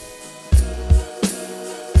Squadkast.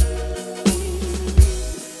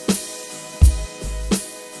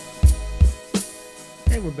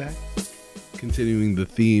 Hey, we're back. Continuing the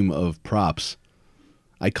theme of props,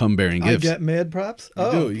 I come bearing gifts. I get mad props?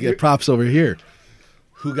 You do. You get props over here.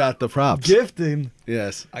 Who got the props? Gifting.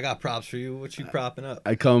 Yes. I got props for you. What you propping up?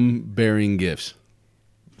 I come bearing gifts.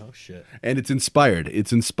 Oh, shit. And it's inspired.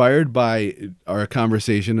 It's inspired by our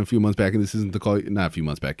conversation a few months back, and this isn't to call, not a few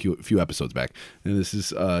months back, a few episodes back. And this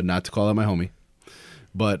is not to call out my homie,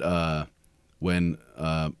 but when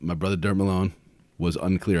my brother Dirt Malone was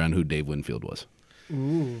unclear on who Dave Winfield was.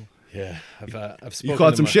 Ooh. Yeah, I've spoken. You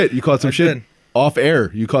caught some shit. You caught some shit did. off air.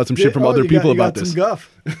 You caught some shit from other people about this. Some guff.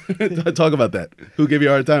 Talk about that. Who gave you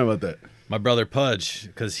a hard time about that? My brother Pudge,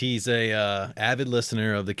 because he's a avid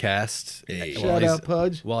listener of the cast. Hey. While Shout he's- out,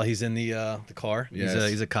 Pudge. While he's in the car, Yes.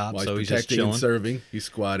 he's a cop, While so he's just protecting and chilling. serving. He's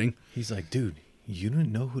squatting. He's like, dude, you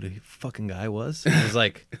didn't know who the fucking guy was? I was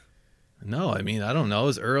like, no, I mean, I don't know. It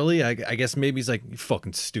was early. I guess maybe he's like, you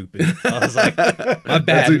fucking stupid. I was like, my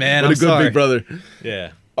bad, man. What I'm a good sorry. big brother.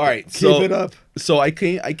 Yeah. All right, Keep it up. So I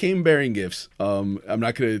came bearing gifts. I'm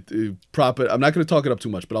not gonna prop it. I'm not gonna talk it up too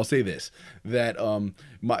much, but I'll say this: that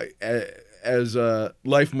as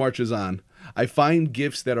life marches on, I find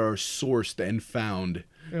gifts that are sourced and found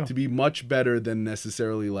to be much better than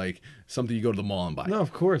necessarily like something you go to the mall and buy. No,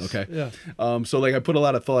 of course. Okay. Yeah. So like I put a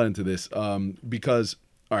lot of thought into this because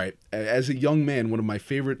all right, as a young man, one of my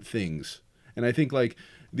favorite things, and I think like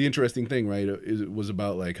the interesting thing, right, was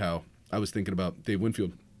about like how I was thinking about Dave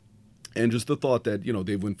Winfield. And just the thought that, you know,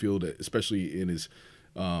 Dave Winfield, especially in his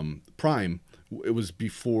prime, it was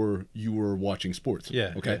before you were watching sports.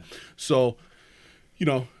 Yeah. Okay. Yeah. So, you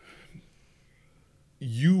know,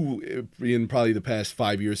 you in probably the past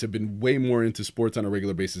 5 years have been way more into sports on a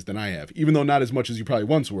regular basis than I have, even though not as much as you probably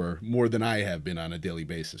once were, more than I have been on a daily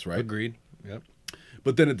basis, right? Agreed. Yep.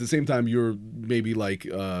 But then at the same time, you're maybe like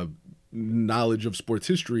knowledge of sports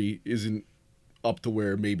history isn't up to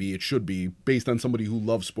where maybe it should be based on somebody who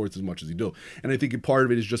loves sports as much as you do. And I think part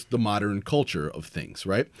of it is just the modern culture of things,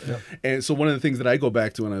 right? Yeah. And so one of the things that I go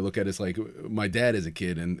back to when I look at it is like my dad as a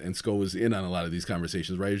kid, and Sco was in on a lot of these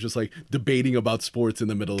conversations, right? It's just like debating about sports in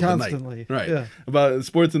the middle of the night. Right. Yeah. About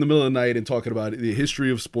sports in the middle of the night and talking about the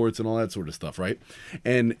history of sports and all that sort of stuff, right?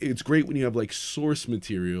 And it's great when you have like source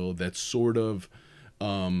material that sort of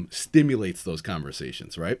stimulates those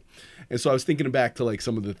conversations, right? And so I was thinking back to like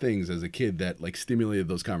some of the things as a kid that like stimulated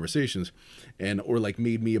those conversations, and or like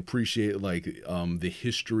made me appreciate like the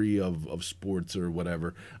history of sports or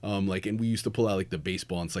whatever. Like, and we used to pull out like the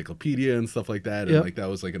baseball encyclopedia and stuff like that, and like that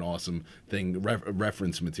was like an awesome thing,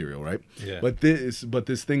 reference material, right? Yeah. But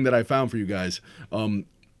this thing that I found for you guys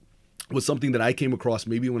was something that I came across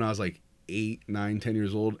maybe when I was like 8, 9, 10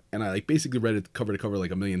 years old, and I like basically read it cover to cover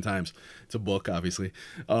like a million times. It's a book, obviously,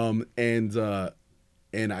 and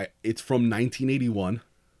it's from 1981.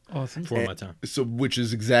 Awesome. Before my time. So, which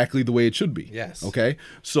is exactly the way it should be. Yes. Okay.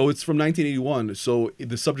 So it's from 1981. So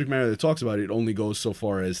the subject matter that talks about it only goes so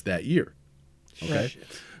far as that year. Okay.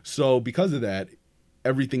 Shit. So because of that,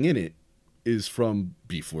 everything in it is from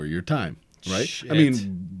before your time. Right? Shit. I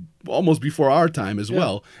mean, almost before our time as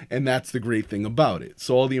well. And that's the great thing about it.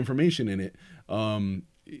 So all the information in it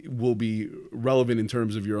will be relevant in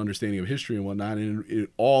terms of your understanding of history and whatnot. And it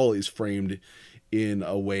all is framed in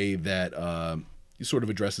a way that sort of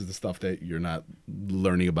addresses the stuff that you're not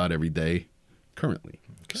learning about every day currently.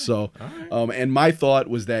 Okay. So, and my thought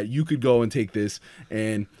was that you could go and take this,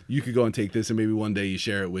 and maybe one day you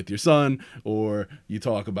share it with your son, or you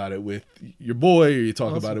talk about it with your boy, or you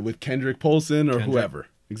talk about it with Kendrick Polson or whoever.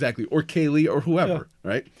 Exactly. Or Kaylee or whoever,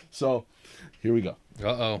 right? So, here we go.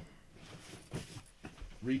 Uh-oh.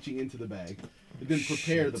 Reaching into the bag. It didn't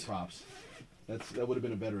prepare the props. That would have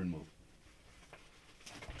been a veteran move.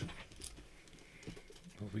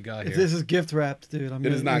 What we got here? If this is gift wrapped, dude,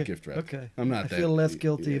 It is not gift wrapped. Okay. I'm not I that. feel less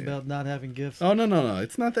guilty about not having gifts. Oh, no.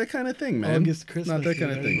 It's not that kind of thing, man. August It's Christmas. not that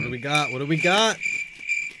kind of dude. thing. What do we got? What do we got?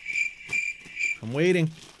 I'm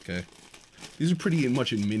waiting. Okay. These are pretty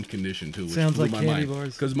much in mint condition too. Which Sounds blew like my candy mind,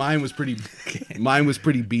 bars. because mine was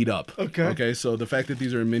pretty beat up. Okay. Okay. So the fact that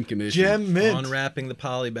these are in mint condition. Gem mint. Unwrapping the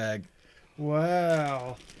poly bag.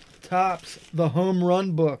 Wow. Tops the home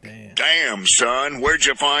run book. Damn, son, where'd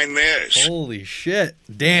you find this? Holy shit.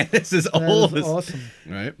 Damn, this is That old. is awesome.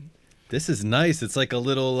 Right. This is nice. It's like a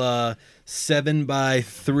little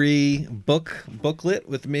 7x3 booklet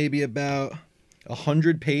with maybe about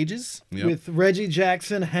 100 pages. Yep. With Reggie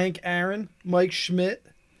Jackson, Hank Aaron, Mike Schmidt,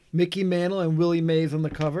 Mickey Mantle, and Willie Mays on the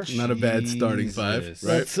cover. Not a bad starting five, Jesus.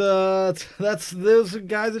 right? That's those are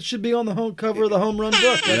guys that should be on the home cover of the home run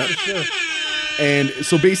book. That's for sure. And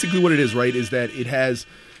so basically what it is, right, is that it has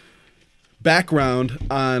background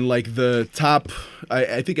on like the top,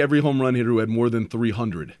 I think every home run hitter who had more than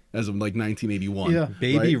 300 as of like 1981. Yeah.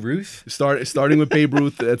 Baby right? Ruth? Starting with Babe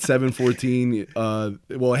Ruth at 714.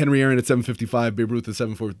 Well, Henry Aaron at 755, Babe Ruth at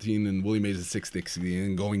 714, and Willie Mays at 660,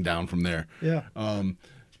 and going down from there. Yeah.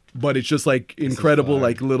 But it's just like incredible,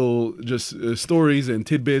 like little just stories and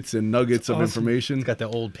tidbits and nuggets of information. It's got the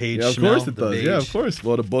old page Yeah, of smell. course it the does. beige. Yeah, of course.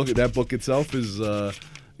 Well, that book itself is,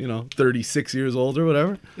 36 years old or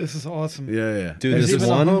whatever. This is awesome. Yeah. Dude, There's this is even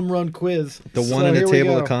one. a home run quiz. The So one in the here we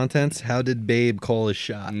table go. of contents. How did Babe call his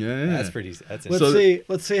shot? Yeah. That's pretty. That's Let's interesting. see.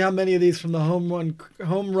 Let's see how many of these from the home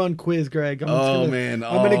run quiz, Greg. I'm Man.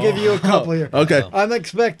 going to give you a couple here. Okay. I'm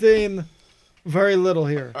expecting very little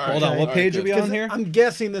here. Hold on. okay? What page are we 'Cause on here? I'm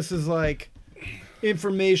guessing this is like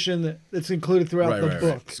information that's included throughout the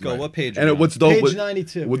book. Skull, what page? And are we what's on? dope? Page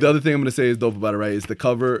 92. Well, the other thing I'm going to say is dope about it, right? Is the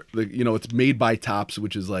cover. It's made by Topps,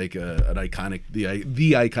 which is like an iconic, the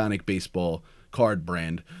iconic baseball card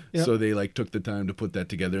brand. Yep. So they like took the time to put that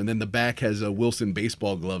together, and then the back has a Wilson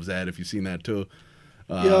baseball gloves ad. If you've seen that too.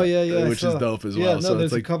 Yeah. Which is dope as well. Yeah, no, So there's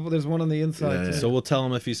it's like, a couple. There's one on the inside. Yeah. too. So we'll tell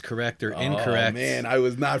him if he's correct or incorrect. Oh man, I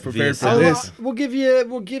was not prepared for I'll- this. We'll give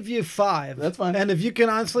you 5. That's fine. And if you can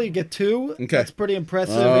honestly get 2, Okay. that's pretty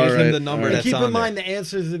impressive. All Give right. him the number And that's keep on in mind there. the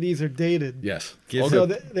answers to these are dated. Yes. Give Okay. So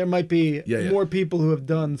there might be Yeah. more people who have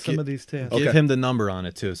done some of these tasks. Okay. Give him the number on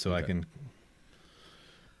it too, so I can.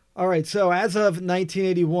 All right, so as of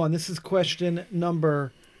 1981, this is question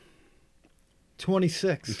number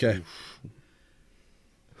 26. Okay.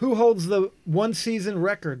 Who holds the one-season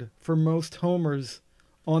record for most homers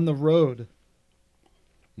on the road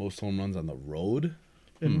Most home runs on the road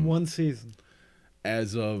in one season?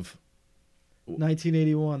 as of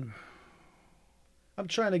 1981. I'm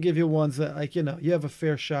trying to give you ones that, you have a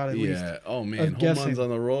fair shot at least. yeah. Oh man, of home guessing. runs on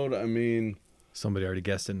the road. I mean, Somebody already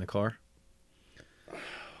guessed it in the car.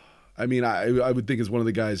 I would think it's one of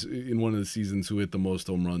the guys in one of the seasons who hit the most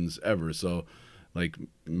home runs ever. So, like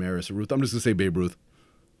Maris or Ruth. I'm just gonna say Babe Ruth.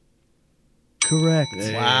 Correct.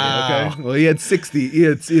 Wow. Okay. Well, he had 60. He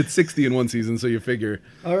had 60 in one season, so you figure.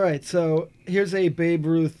 All right, so here's a Babe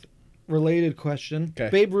Ruth related question. Okay.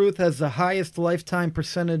 Babe Ruth has the highest lifetime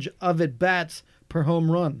percentage of at-bats per home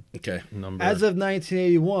run. Okay. Number. As of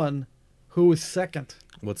 1981, who was second?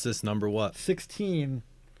 What's this number? What? 16.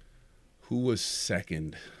 Who was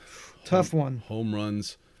second? Tough one. Home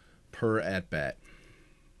runs per at bat.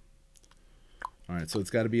 All right, so it's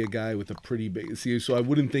got to be a guy with a pretty big. See, so I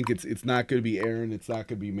wouldn't think it's not going to be Aaron. It's not going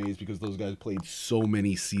to be Mays because those guys played so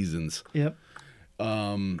many seasons. Yep.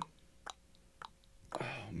 Oh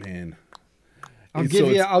man. I'll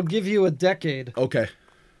It's- I'll give you a decade. Okay.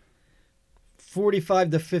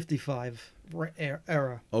 45 to 55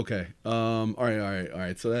 era. Okay. All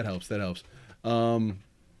right. So that helps.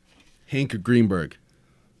 Hank Greenberg.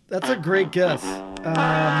 That's a great guess.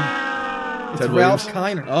 It's Ted Ralph Williams?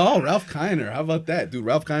 Kiner. Oh, Ralph Kiner. How about that, dude?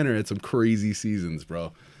 Ralph Kiner had some crazy seasons,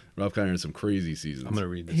 bro. Ralph Kiner had some crazy seasons. I'm gonna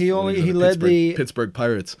read this. He led Pittsburgh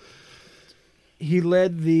Pirates.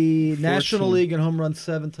 the National League in home runs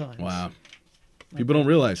 7 times. Wow. People don't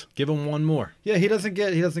realize Give him one more. Yeah, he doesn't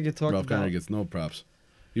get talked Ralph about. Kiner gets no props.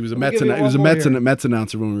 He was a We'll Mets give you one more here. Mets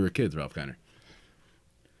announcer when we were kids. Ralph Kiner.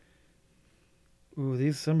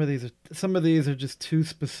 Ooh, some of these are just too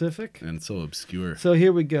specific. And it's so obscure. So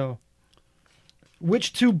here we go.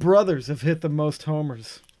 Which 2 brothers have hit the most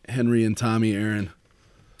homers? Henry and Tommy Aaron.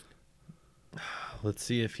 Let's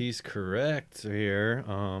see if he's correct here.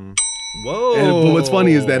 Whoa. But what's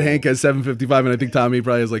funny is that Hank has 755, and I think Tommy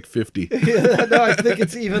probably has like 50. No, I think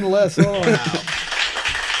it's even less. Hold on.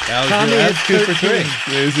 Tommy That's hit 2 for 3.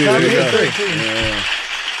 13. Yeah, see, Tommy there you hit go. 13. Yeah.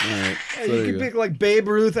 All right. Yeah, So you there could go. pick like Babe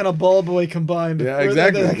Ruth and a ball boy combined. Yeah, Or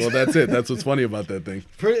exactly. that- Well, that's it. That's what's funny about that thing.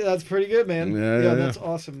 that's pretty good, man. Yeah. That's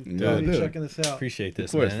awesome. Yeah, I'll be dude. checking this out. Appreciate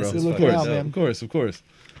this, Of course, man. bro. This is Good fucking looking out, dope. man. Of course.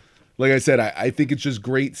 Like I said, I think it's just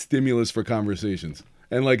great stimulus for conversations.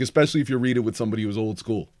 And like, especially if you read it with somebody who's old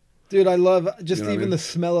school. Dude, I love just You know what I even mean? the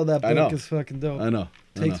smell of that I know. book is fucking dope. I know.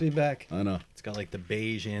 Takes me back. I know. It's got like the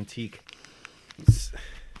beige antique.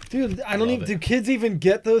 Dude, I don't love even. it. Do kids even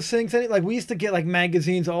get those things? Like we used to get like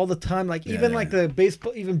magazines all the time. Like even like the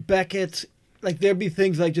baseball, even Beckett's. Like there'd be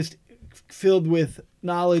things like just filled with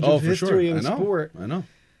knowledge Oh, of for history sure. of the I know. sport. I know.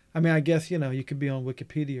 I mean, I guess, you could be on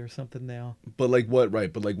Wikipedia or something now. But like what,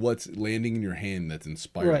 right? But like what's landing in your hand that's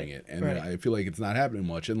inspiring Right, it, and right. I feel like it's not happening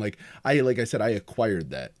much. And like I said, I acquired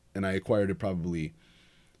that, and I acquired it probably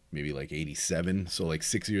maybe like 87, so like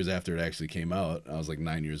 6 years after it actually came out. I was like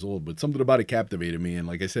 9 years old, but something about it captivated me, and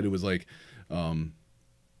like I said, it was like,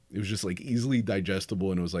 it was just like easily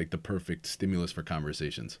digestible, and it was like the perfect stimulus for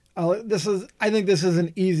conversations. I think this is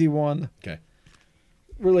an easy one Okay.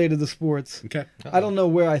 related to sports. Okay. I don't know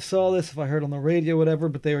where I saw this, if I heard on the radio, whatever,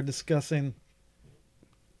 but they were discussing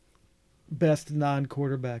best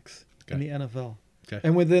non-quarterbacks in the NFL. Okay.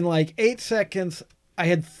 And within like 8 seconds, I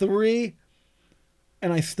had 3,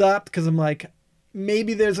 and I stopped because I'm like,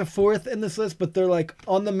 maybe there's a 4th in this list, but they're like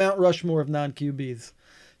on the Mount Rushmore of non-QBs.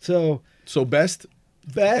 So best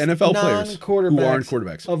NFL players who aren't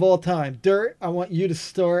quarterbacks of all time. Dirt, I want you to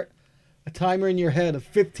start a timer in your head of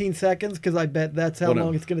 15 seconds because I bet that's how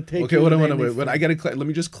long it's going to take. Okay, hold on. But I got to let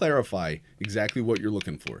me just clarify exactly what you're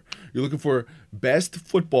looking for. You're looking for best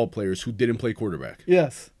football players who didn't play quarterback.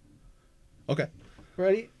 Yes. Okay.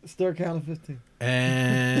 Ready? Start counting 15.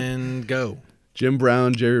 And go. Jim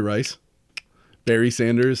Brown, Jerry Rice, Barry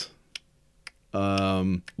Sanders,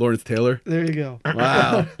 Lawrence Taylor. There you go.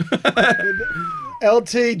 Wow.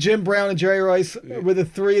 LT, Jim Brown, and Jerry Rice were the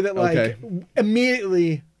 3 that like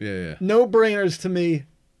immediately Yeah. no brainers to me.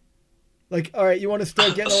 Like, all right, you want to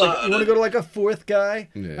start getting you want to go to like a 4th guy?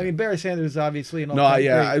 Yeah. I mean, Barry Sanders is obviously an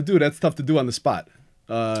Dude, that's tough to do on the spot.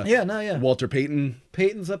 Walter Payton.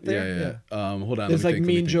 Payton's up there. Yeah. Hold on. There's like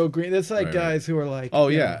Mean Joe Green. There's like guys who are like. Oh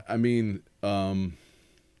yeah, I mean,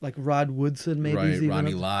 like Rod Woodson, maybe. Right,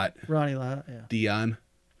 Ronnie Lott. Yeah. Dion.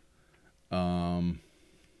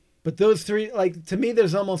 But those 3, like to me,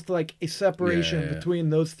 there's almost like a separation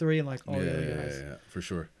between those 3 and like all the other guys. Yeah, for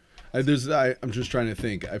sure. I'm just trying to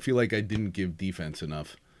think. I feel like I didn't give defense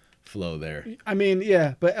enough flow there. I mean,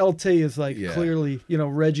 yeah, but LT is like clearly,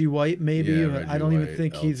 Reggie White, maybe. Yeah, but Reggie I don't White, even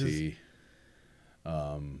think LT, he's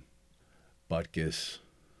Butkus.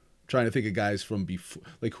 Trying to think of guys from before,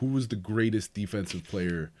 like who was the greatest defensive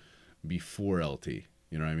player before LT?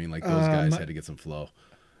 You know what I mean? Like those guys had to get some flow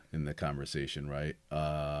in the conversation, right?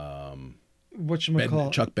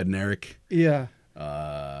 Whatchamacallit? Chuck Bednarik. Yeah.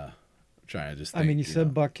 Trying to just think, you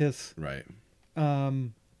said Butkus. Right.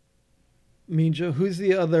 Mean Joe. Who's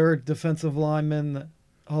the other defensive lineman,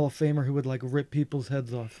 Hall of Famer, who would like rip people's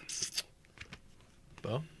heads off?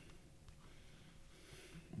 Bo?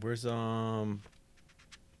 Where's Well,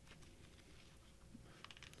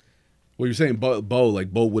 you're saying Bo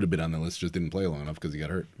would have been on the list, just didn't play long enough because he got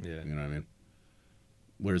hurt. Yeah. You know what I mean?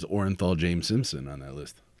 Where's Orenthal James Simpson on that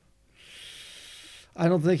list? I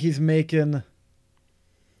don't think he's making.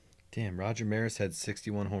 Damn, Roger Maris had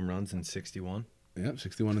 61 home runs in 61. Yep,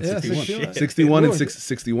 61 and 61. 61.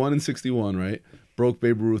 61 and 61, right? Broke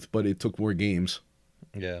Babe Ruth, but it took more games.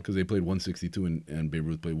 Yeah. Because they played 162 and Babe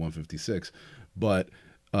Ruth played 156. But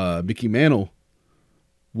Mickey Mantle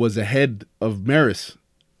was ahead of Maris,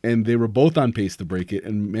 and they were both on pace to break it,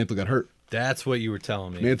 and Mantle got hurt. That's what you were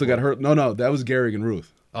telling me. Mantle got hurt. No, that was Gehrig and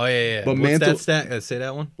Ruth. Oh, yeah. But What's Mantle, that stat? Say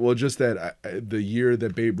that one? Well, just that the year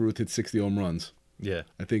that Babe Ruth hit 60 home runs. Yeah.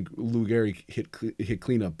 I think Lou Gehrig hit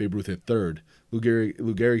cleanup. Babe Ruth hit third. Lou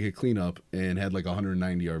Gehrig hit cleanup and had like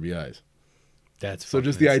 190 RBIs. That's so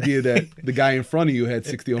just the idea that the guy in front of you had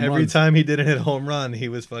 60 home runs. Every time he didn't hit a home run, he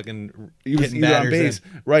was fucking he was either on base,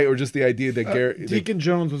 right? Or just the idea that Deacon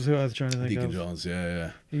Jones was who I was trying to think Deacon of. Jones,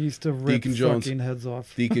 yeah. He used to rip fucking heads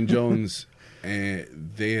off. Deacon Jones, and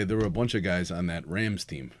there were a bunch of guys on that Rams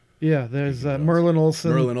team. Yeah, there's Merlin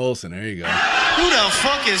Olsen. Merlin Olsen, there you go. Who the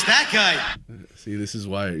fuck is that guy? See, this is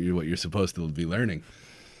what you're supposed to be learning.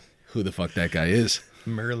 Who the fuck that guy is?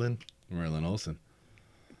 Merlin Olsen.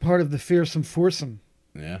 Part of the fearsome foursome.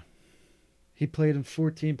 Yeah. He played in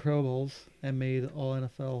 14 Pro Bowls and made All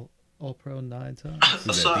NFL, All Pro 9 times.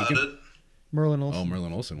 Who's that, Deacon? Merlin Olsen. Oh,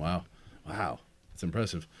 Merlin Olsen. Wow. That's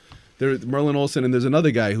impressive. There's Merlin Olsen, and there's another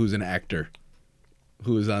guy who's an actor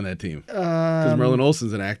who is on that team. Because Merlin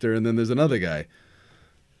Olsen's an actor, and then there's another guy.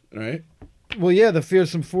 Right? Well, yeah, the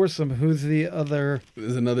fearsome foursome. Who's the other?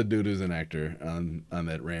 There's another dude who's an actor on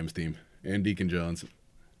that Rams team. And Deacon Jones.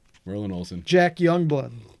 Merlin Olsen. Jack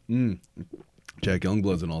Youngblood. Jack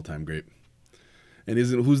Youngblood's an all-time great. And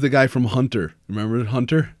who's the guy from Hunter? Remember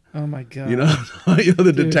Hunter? Oh my God! You know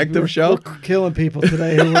the detective show. We're killing people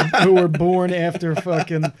today who were born after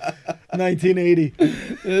fucking 1980.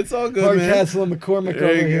 It's all good, man. Hardcastle and McCormick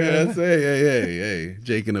over here. Hey,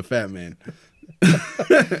 Jake and the Fat Man.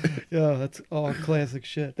 Yeah, that's all classic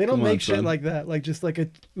shit. They don't make shit like that. Like just like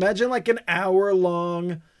imagine like an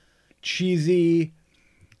hour-long, cheesy,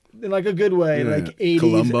 in like a good way, like 80s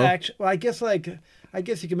Columbo. action. Well, I guess like I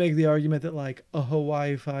guess you can make the argument that like a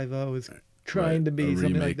Hawaii 5-0 is trying to be a something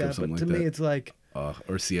like remake of that, something but to like me that. it's like Or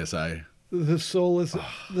CSI. the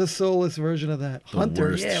soulless version of that. The Hunter,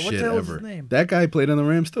 worst yeah, what shit the hell is ever. his name? That guy played on the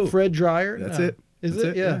Rams too. Fred Dreyer. That's No. it. Is That's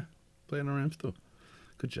it? Yeah. Played on the Rams too.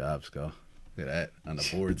 Good job, Skull. Look at that on the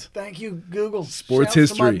boards. Thank you, Google. Sports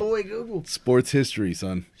Shouts to my history. boy Google. Sports history,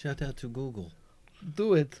 son. Shout out to Google.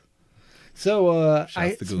 Do it. So,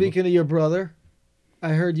 Shouts to Google. speaking of your brother, I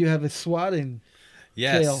heard you have a swatting.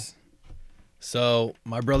 Yes. Tail. So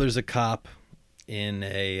my brother's a cop in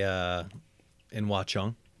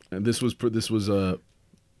Watchung. And this was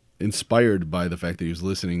inspired by the fact that he was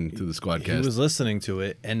listening to the Squadcast. He was listening to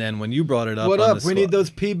it, and then when you brought it up, What on up? the We need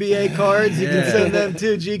those PBA cards. You can Yeah. send them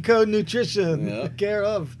to G Code Nutrition. Yeah. Care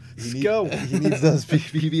of. Sco. He needs those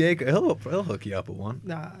PBA. He'll hook you up with one.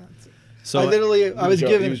 Nah. So I literally, I was he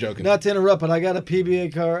given, was joking. not to interrupt, but I got a PBA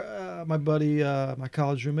card. My buddy, my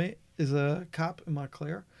college roommate, is a cop in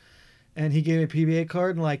Montclair. And he gave me a PBA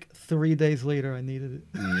card, and like 3 days later, I needed it.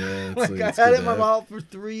 Yeah, Like, I it's had good it in my to have. mouth for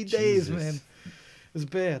 3 days, Jesus. man. It was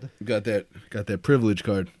bad. Got that privilege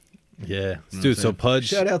card. yeah, dude. So Pudge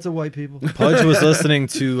Shout out to white people. Pudge was listening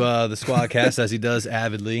to the Squadcast as he does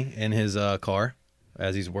avidly in his car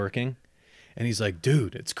as he's working, and he's like,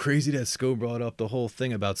 "Dude, it's crazy that Sco brought up the whole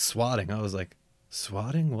thing about swatting." I was like,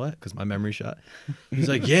 "Swatting? What?" Because my memory shot. He's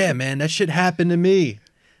like, "Yeah, man, that shit happened to me."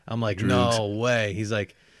 I'm like, Drugs. "No way." He's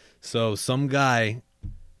like, "So some guy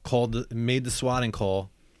made the swatting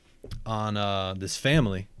call on this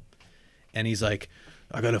family, and he's like."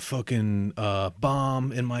 I got a fucking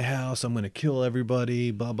bomb in my house. I'm gonna kill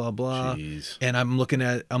everybody. Blah blah blah. Jeez. And I'm looking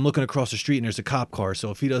across the street, and there's a cop car.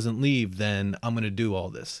 So if he doesn't leave, then I'm gonna do all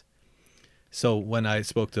this. So when I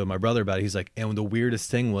spoke to my brother about it, he's like, and the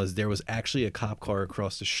weirdest thing was there was actually a cop car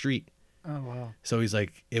across the street. Oh, wow. So he's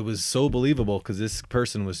like, it was so believable because this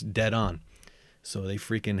person was dead on. So they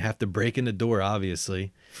freaking have to break in the door.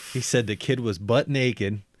 Obviously, he said the kid was butt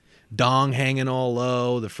naked. Dong hanging all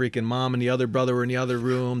low. The freaking mom and the other brother were in the other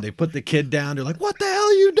room. They put the kid down. They're like, "What the hell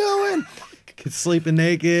are you doing?" Kid's sleeping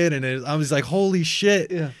naked, and I was like, "Holy shit!"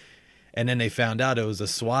 Yeah. And then they found out it was a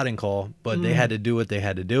swatting call, but they had to do what they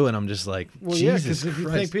had to do, and I'm just like, Well, yeah, Jesus because if you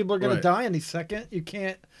Christ. think people are going Right. to die any second, you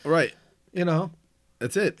can't, Right. you know.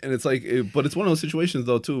 That's it. And it's like, but it's one of those situations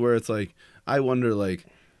though too, where it's like, I wonder like,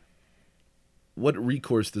 what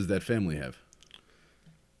recourse does that family have?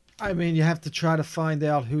 I mean, you have to try to find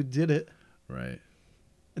out who did it. Right.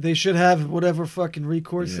 They should have whatever fucking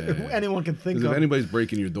recourse Yeah. anyone can think Because if of. anybody's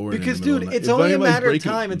breaking your door, Because, in the middle dude, of the it's night- if only a anybody's matter of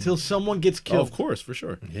breaking- time until someone gets Oh, killed. of course, for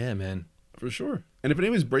sure. Yeah, man. For sure. And if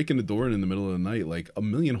anybody's breaking the door in the middle of the night, like a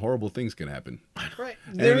million horrible things can happen. Right.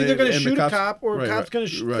 They're either going to and the shoot cops- a cop or right, a cop's right, going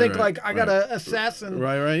to right, think, right, like, I got right. an assassin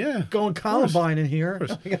Right, yeah. going Columbine in here.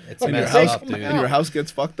 It's And your messed house, up, dude. and your house gets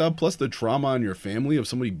fucked up, plus the trauma on your family of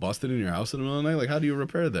somebody busted in your house in the middle of the night. Like, how do you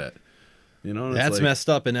repair that? You know, and it's That's like, messed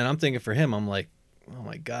up. And then I'm thinking for him, I'm like, oh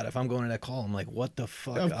my God, if I'm going to that call, I'm like, what the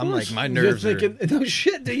fuck? Of I'm like, course. my You're nerves are. thinking, no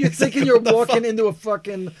shit, dude. You're thinking you're walking into a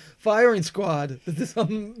fucking firing squad. Is this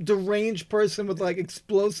some deranged person with like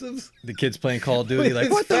explosives? The kids playing Call of Duty, like,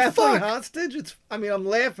 It's what the baffling fuck? hostage? I mean, I'm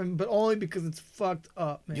laughing, but only because it's fucked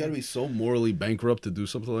up, man. You gotta be so morally bankrupt to do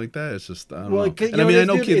something like that. It's just, I don't Well, know. 'cause, you And know, I mean, this I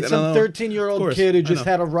know dude, kids. it's and I some know- 13-year-old of course, kid who I just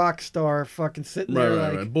know. had a rock star fucking sitting Right, there, right,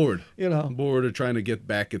 like, right. Bored. you know. Bored or trying to get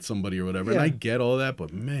back at somebody or whatever. And Yeah. I get all that,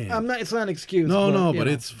 but man. I'm not. It's not an excuse. no, you but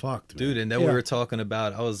know. it's fucked, man. Dude, and then Yeah. we were talking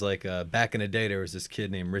about, I was like, back in the day, there was this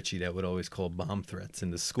kid named Richie that would always call bomb threats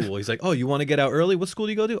in the school. He's like, oh, you want to get out early? What school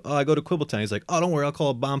do you go to? Oh, I go to Quibbletown. He's like, oh, don't worry, I'll call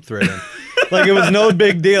a bomb threat in. Like, it was no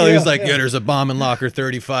big deal. He was like, yeah, there's a bomb in locker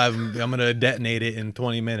 35. I'm going to detonate it in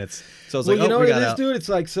 20 minutes. So I was Well, like, you know oh, what we it got is, out. dude? It's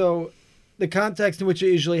like, so the context in which it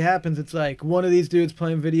usually happens, it's like one of these dudes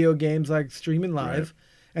playing video games, like streaming live,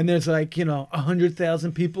 Right. and there's like,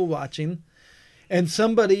 100,000 people watching, and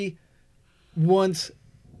somebody wants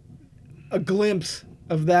a glimpse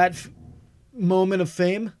of that moment of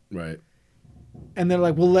fame, Right, and they're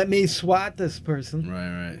like, well, let me swat this person.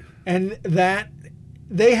 right. And that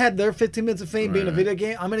they had their 15 minutes of fame being a Right. video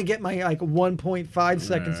game. I'm going to get my like 1.5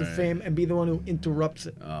 seconds of Right. fame and be the one who interrupts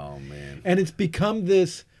it. Oh, man. And it's become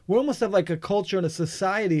this, we almost have like a culture and a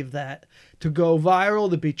society of that to go viral,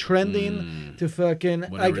 to be trending, to fucking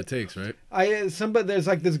Whatever like it takes, right? there's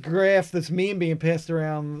like this graph, this meme being passed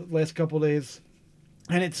around the last couple of days,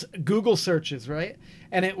 and it's Google searches, right?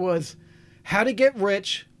 And it was how to get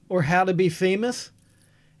rich or how to be famous,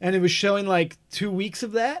 and it was showing like 2 weeks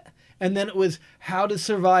of that. And then it was how to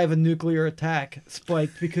survive a nuclear attack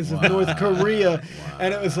spiked because of North Korea.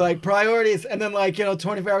 And it was like priorities. And then like,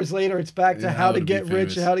 24 hours later, it's back to Yeah, how to be get rich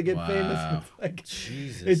famous. and how to get Wow. famous. It's like,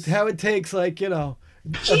 Jesus. it's how it takes like,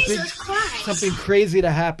 Jesus Christ. something crazy to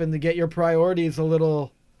happen to get your priorities a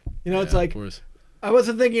little. You know, it's like of course. I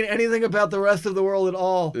wasn't thinking anything about the rest of the world at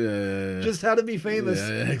all. Yeah. Just how to be famous.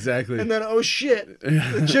 Yeah, exactly. And then, oh shit,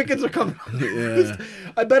 the chickens are coming. Yeah.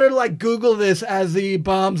 I better like Google this as the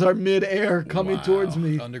bombs are mid-air coming Wow. towards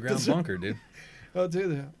me. Underground bunker, dude. Oh,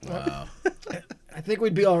 dude. Wow. I think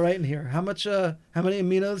we'd be all right in here. How many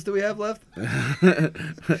aminos do we have left?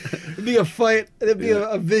 It'd be a fight. It'd be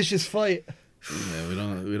a vicious fight. Yeah,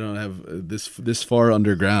 we don't have this far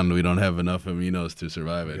underground. We don't have enough aminos to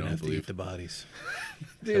survive. I We're gonna don't have to eat believe. the bodies.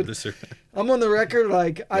 Dude, This are- I'm on the record.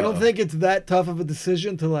 Like, I don't Uh-oh. think it's that tough of a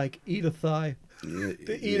decision to like eat a thigh.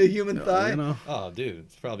 To eat a human thigh. You know, Oh, dude,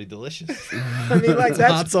 it's probably delicious. I mean, like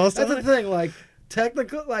that's Hot sauce that's on the thing. Like,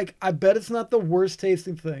 technically, like I bet it's not the worst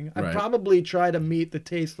tasting thing. I'd Right. probably try to meet the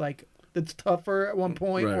taste like that's tougher at one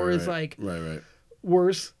point, right, or right, is like right,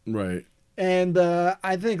 worse. right. And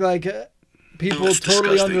I think like people That's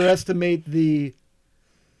totally disgusting. underestimate the.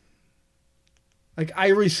 Like, I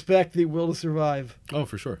respect the will to survive, Oh,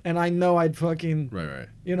 for sure. and I know I'd fucking, Right.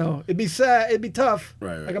 you know, it'd be sad, it'd be tough.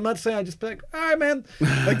 Right. Like, I'm not saying I just be like, all right, man.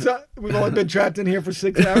 Like, so, we've only been trapped in here for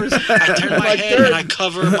 6 hours. I turn my Like, head Dirk, and I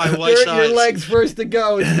cover my wife's Dirk, your eyes. leg's first to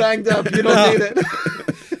go. It's banged up. You don't need it.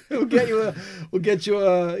 We'll get you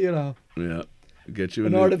a, you know, Yeah. Get you a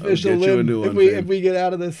an new, artificial I'll get you a limb new if one, we babe. if we get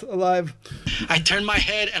out of this alive. I turn my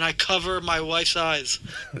head and I cover my wife's eyes.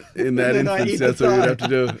 In that and then I instance, eat the that's what you'd thigh. have to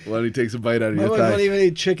do. Why don't you take some bite out of My your wife thigh? won't even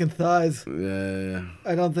eat chicken thighs. Yeah.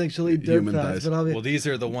 I don't think she'll eat dirt Human thighs, thighs. but I'll be. Well, these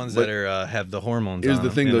are the ones But that are have the hormones. Here's on the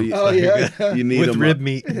them, thing, you though. know? Oh yeah. You need With them, rib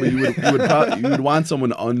meat. But you would want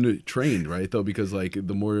someone untrained, right? Though, because like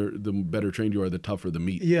the better trained you are, the tougher the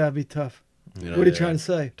meat. Yeah, it'd be tough. You know? What are you trying to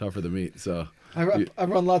say? Tougher the meat. So I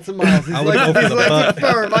run lots of miles. He's I would like, go for he's the like butt.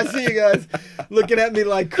 firm. I see you guys looking at me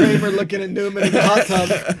like Kramer looking at Newman in the hot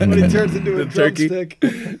tub when he turns into a The turkey. drumstick.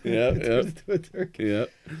 yeah, Turns into a turkey. yeah.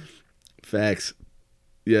 Facts.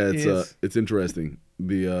 Yeah, Yes. it's interesting.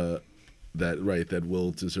 The that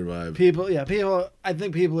will to survive. People. I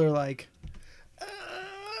think people are like,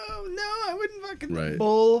 oh no, I wouldn't fucking Right.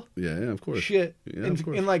 bull Yeah, of course. shit. Yeah, and, of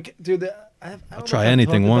course. and like, dude, I don't know try if I've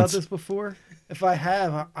anything talked once. About this before. If I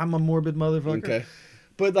have, I'm a morbid motherfucker. Okay.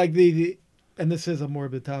 But like the and this is a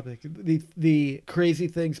morbid topic. The crazy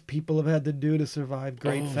things people have had to do to survive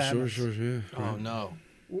great famines. Sure. Yeah. Oh no.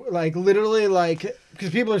 Like literally, like because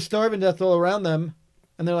people are starving to death all around them,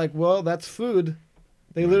 and they're like, well, that's food.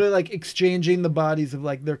 They literally like exchanging the bodies of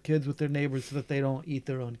like their kids with their neighbors so that they don't eat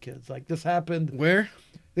their own kids. Like this happened. Where?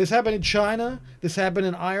 This happened in China. This happened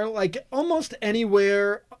in Ireland. Like almost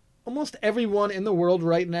anywhere, almost everyone in the world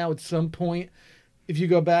right now at some point, if you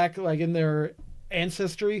go back like in their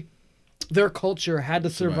ancestry, their culture had to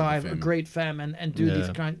survive a famine. great famine and do these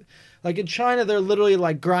Yeah. kind. Like in China, they're literally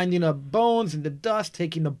like grinding up bones into dust,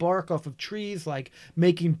 taking the bark off of trees, like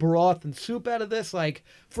making broth and soup out of this, like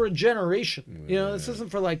for a generation. You know, this isn't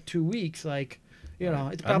for like 2 weeks. Like, you know,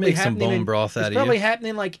 it's I'd probably make some happening. bone broth out It's of probably you.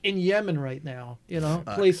 happening like in Yemen right now. You know,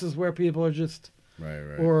 places where people are just. Right.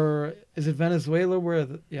 Or is it Venezuela?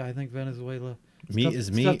 Yeah, I think Venezuela. Meat is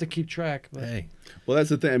It's meat. tough to keep track. But Hey, Well, that's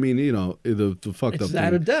the thing. I mean, you know, the fucked it's up that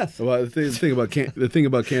thing. or death. Well, the thing about the thing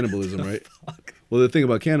about cannibalism, right? Well, the thing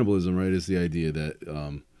about cannibalism, right, is the idea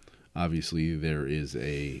that obviously there is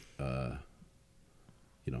a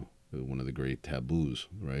you know, one of the great taboos,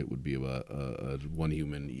 right, would be about one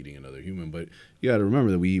human eating another human. But you got to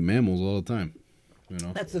remember that we eat mammals all the time. You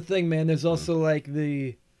know. That's the thing, man. There's also like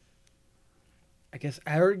the, I guess,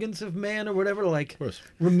 arrogance of man or whatever. Like, Of course.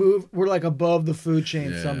 we're like above the food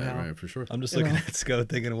chain Yeah, somehow. right, for sure. I'm just You looking know. at Sco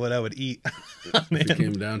thinking of what I would eat. If it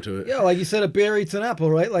came down to it. Yeah, like you said, a bear eats an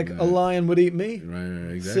apple, right? Like a lion would eat me.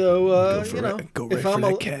 Right, exactly. So you know, Go right if for I'm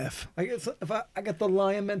that a calf. I guess if I got the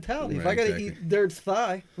lion mentality. If Right, I gotta exactly. eat Dirt's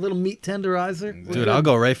thigh, a little meat tenderizer, we're Dude, good. I'll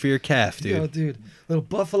go right for your calf, dude. Yo, dude, little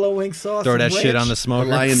buffalo wing sauce. Throw and that shit ranch. on the The smoker.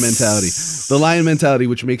 lion mentality. The lion mentality,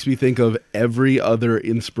 which makes me think of every other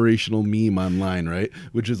inspirational meme online, right?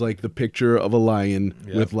 Which is like the picture of a lion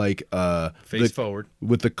Yep. with like Face forward.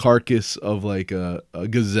 with the carcass of like a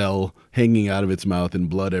gazelle hanging out of its mouth and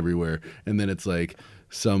blood everywhere, and then it's like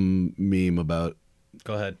some meme about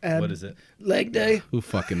Go ahead. Ab- What is it? Leg day. who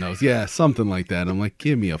fucking knows? Yeah, something like that. I'm like,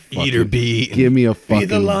 give me a fucking Eat or be eaten. Give me a fucking Be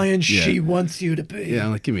the lion yeah. she wants you to be. Yeah,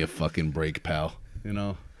 I'm like, give me a fucking break, pal. You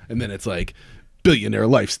know? And then it's like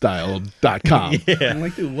billionairelifestyle.com. Yeah. I'm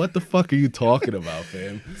like, dude, what the fuck are you talking about,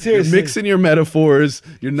 fam? Seriously. You're mixing your metaphors.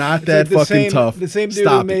 You're not that Like fucking tough. The same dude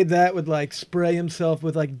Stop who it. made that would like spray himself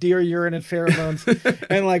with like deer urine and pheromones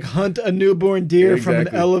and like hunt a newborn deer from an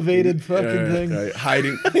Exactly. elevated fucking Right, thing. right.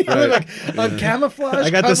 Hiding. I'm right. like, I'm camouflaged, I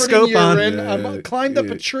got the covered scope in on. urine. Yeah, I'm climbed up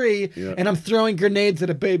yeah, a tree yeah. and I'm throwing grenades at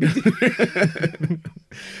a baby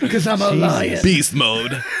because I'm a lion. Beast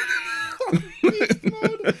mode.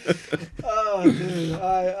 Oh, dude,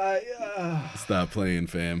 Stop playing,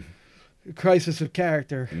 fam. crisis of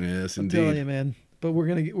character. Yes, I'm telling you, indeed. man. But we're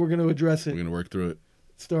gonna address it, We're gonna work through it.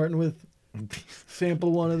 starting with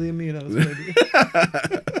sample one of the aminos. Baby.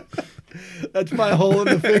 That's my hole in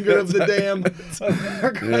the finger of the dam. Of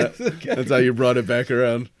our crisis of character. That's how you brought it back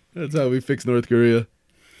around. That's how we fixed North Korea.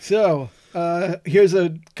 So here's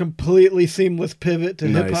a completely seamless pivot to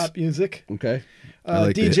Nice. hip hop music. Okay. DJ I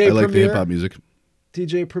like the Premier. hip hop music.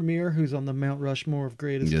 DJ Premier, who's on the Mount Rushmore of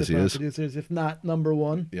greatest Yes, he hip hop is. producers, if not number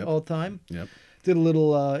one Yep. all time. Yep. Did a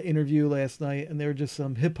little interview last night, and they were just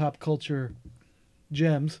some hip hop culture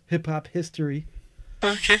gems, hip hop history.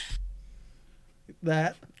 Okay.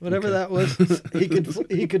 That whatever that was, he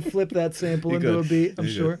could flip that sample He into a could. beat. I'm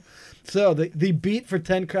He sure. So the beat for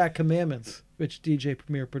 10 Crack Commandments, which DJ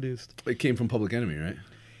Premier produced. It came from Public Enemy, right?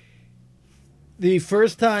 The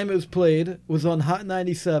first time it was played was on Hot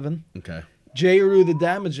 97. Okay. J. Rue the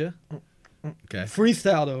Damager Okay.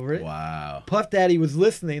 freestyled over it. Wow. Puff Daddy was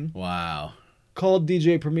listening, Wow. called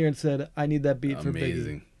DJ Premier and said, "I need that beat for Biggie."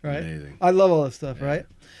 Amazing. Right? Amazing. I love all this stuff, right?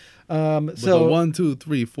 But So the 1, 2,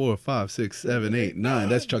 3, 4, 5, 6, 7, 8, 9.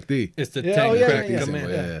 That's Chuck D. It's the Yeah, 10 oh, yeah, crack yeah, yeah.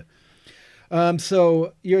 command. Yeah.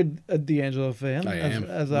 so you're a D'Angelo fan, I am.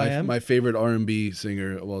 as I am. My favorite R&B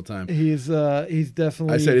singer of all time. He's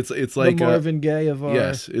definitely. I said it's like the Marvin Gaye of our.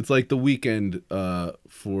 yes, it's like The Weeknd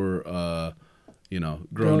for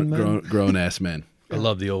Grown men. grown ass men. I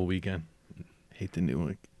love the old Weekend. Hate the new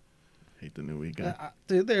Weekend.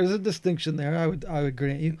 Dude, there's a distinction there. I would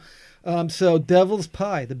grant you. So Devil's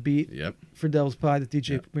Pie, the beat Yep. for Devil's Pie that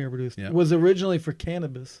DJ Premier produced, Yep. was originally for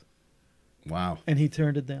Cannabis, Wow. and he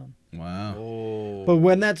turned it down. Wow. Oh. But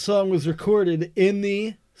when that song was recorded in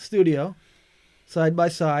the studio, side by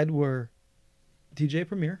side were DJ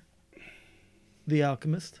Premier, The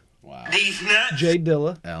Alchemist, Wow. Jay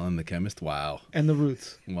Dilla, Alan the Chemist. Wow. and The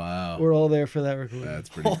Roots. Wow. We're all there for that recording. That's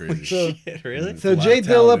pretty crazy. So, Really? It's so a lot Jay of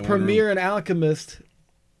talent Dilla, in one Premier, room. and Alchemist,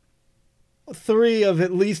 three of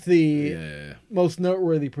at least the Yeah. most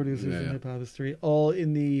noteworthy producers in Yeah. hip hop history, all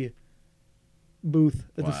in the booth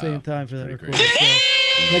at the Wow. same time for that Pretty recording.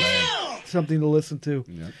 So, Man. something to listen to.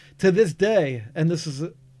 Yep. To this day, and this is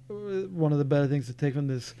one of the better things to take from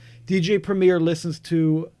this, DJ Premier listens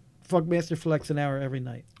to Funkmaster Flex an hour every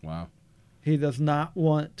night. Wow. He does not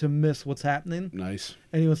want to miss what's happening, Nice.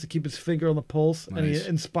 and he wants to keep his finger on the pulse, and Nice. he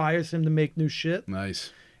inspires him to make new shit,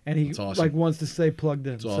 Nice. and he That's awesome. like wants to stay plugged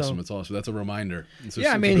in. It's awesome. So, It's awesome. That's a reminder. It's yeah,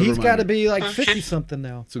 I it's a mean, good he's got to reminder. be like 50 something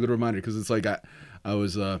now. It's a good reminder because it's like I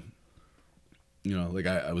was I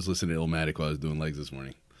was listening to Illmatic while I was doing legs this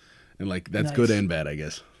morning, and like that's Nice. good and bad, I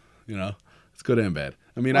guess. It's good and bad.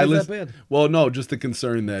 I mean, Why I is that listen. bad? Well, no, just the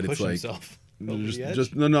concern that Push it's like himself. Over the edge?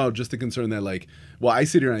 just the concern that like, well, I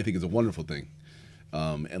sit here and I think it's a wonderful thing,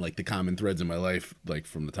 and like the common threads in my life, like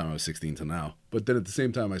from the time I was 16 to now. But then at the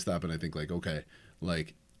same time, I stop and I think like, okay,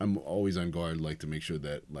 like I'm always on guard, like to make sure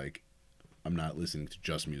that like I'm not listening to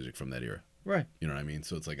just music from that era. Right. You know what I mean?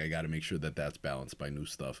 So it's like I got to make sure that that's balanced by new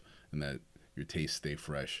stuff and that your tastes stay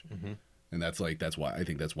fresh. Mm-hmm. And that's why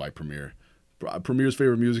Premier's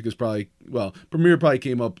favorite music is probably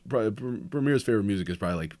Premier's favorite music is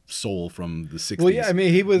probably like soul from the 60s. Well, yeah, I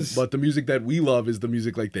mean, he was. But the music that we love is the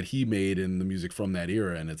music like that he made and the music from that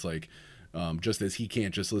era. And it's like, just as he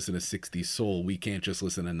can't just listen to 60s soul, we can't just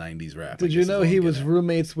listen to 90s rap. I Did guess you is know all I'm he was getting at.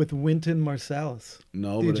 roommates with Wynton Marsalis?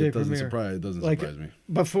 No, but DJ it doesn't Premier. surprise. It doesn't Like, surprise me.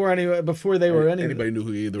 Before they were any. Anybody knew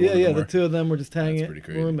who either Yeah, one of yeah, them the were. two of them were just hanging That's pretty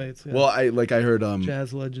crazy. roommates. Yeah. Well, I heard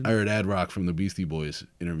Jazz legends. I heard Ad Rock from the Beastie Boys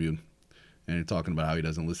interviewed, and talking about how he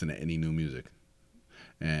doesn't listen to any new music,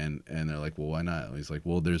 and they're like, well, why not? And he's like,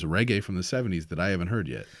 well, there's a reggae from the '70s that I haven't heard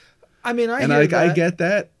yet, I mean, I and hear I that. get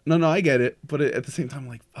that. No, I get it, but at the same time, I'm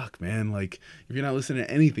like, fuck, man, like if you're not listening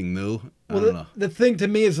to anything new, I Well, don't know. the thing to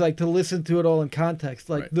me is like to listen to it all in context.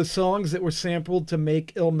 Like Right. the songs that were sampled to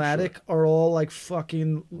make Illmatic are all like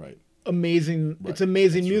fucking Right. amazing. Right. It's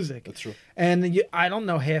amazing That's true. music. That's true. And I don't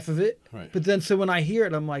know half of it. Right. But then so when I hear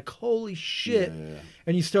it, I'm like, holy shit. Yeah.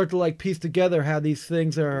 And you start to like piece together how these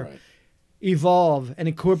things are Right. evolve and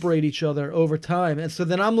incorporate each other over time. And so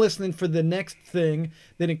then I'm listening for the next thing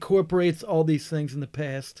that incorporates all these things in the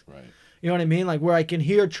past. Right. You know what I mean? Like where I can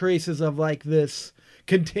hear traces of like this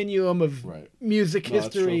continuum of Right. music No,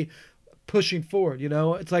 that's history pushing forward.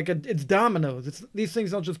 It's like it's dominoes. These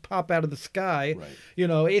things don't just pop out of the sky. Right.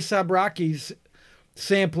 A$AP Rocky's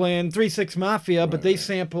sampling 3-6 Mafia, but they right.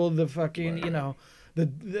 sampled the fucking Right.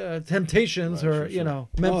 the Temptations Right, or sure.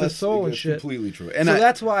 Memphis Soul and shit. Completely true. And So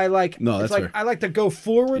that's why I like. No, it's that's like fair. I like to go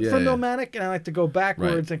forward Yeah, from yeah. Nomadic, and I like to go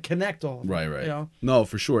backwards and connect all. Of them, Right. No,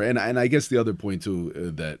 for sure. And I guess the other point too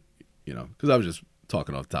that because I was just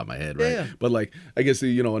talking off the top of my head, right? Yeah. But like, I guess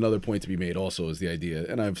another point to be made also is the idea,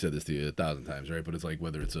 and I've said this to you 1,000 times, right? But it's like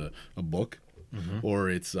whether it's a book or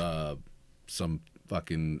it's some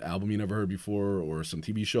fucking album you never heard before or some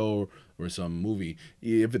TV show or some movie.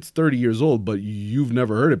 If it's 30 years old but you've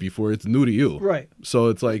never heard it before, it's new to you. Right. So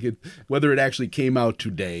it's like whether it actually came out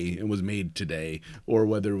today and was made today or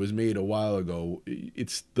whether it was made a while ago,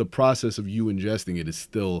 it's the process of you ingesting it is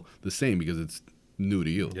still the same because it's new to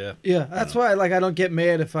you. Yeah. Yeah, that's why I don't get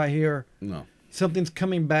mad if I hear No. something's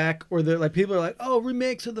coming back or they're like people are like, oh,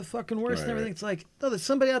 remakes are the fucking worst and Right, everything. right. It's like, no, there's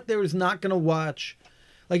somebody out there who's not gonna watch.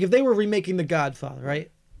 Like if they were remaking The Godfather, right?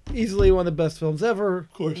 Easily one of the best films ever.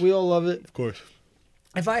 Of course. We all love it. Of course.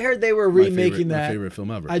 If I heard they were My remaking my that, favorite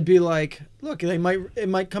film ever. I'd be like, look, it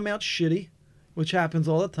might come out shitty, which happens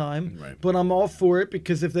all the time. Right. But I'm all for it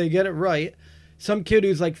because if they get it right, some kid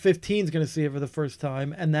who's like 15 is gonna see it for the first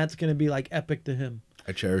time, and that's gonna be like epic to him.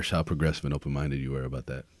 I cherish how progressive and open-minded you were about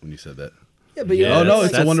that when you said that. Yeah, but Yeah, Oh no, that's-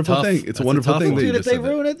 it's a that's wonderful tough. thing. It's That's a a wonderful tough thing one. that you Dude, if just they said that.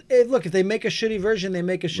 ruin it, look, if they make a shitty version, they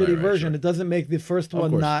make a shitty right, version. sure. It doesn't make the first Of one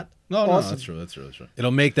course. not No, awesome. that's true. That's true.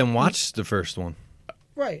 It'll make them watch the first one.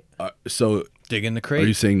 Right. So, Dig in the are crate.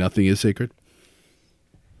 you saying nothing is sacred?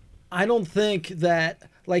 I don't think that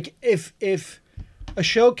like if a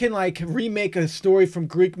show can like remake a story from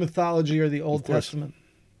Greek mythology or the Old course. Testament,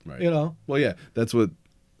 Right. Well, yeah, that's what.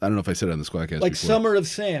 I don't know if I said it on the Squadkast like before. Summer of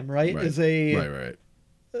Sam, right? Right. Is a Right.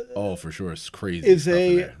 Oh, for sure, it's crazy. is stuff in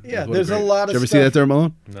a there. yeah. What There's a great- lot of Did you ever stuff. see that there,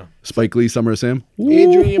 Malone? No. Spike Lee, Summer of Sam.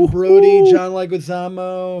 Adrian Brody, John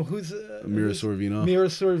Leguizamo, who's Mira Sorvino. Mira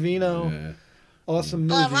Sorvino, Yeah. awesome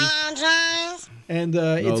movie, LeBron James. and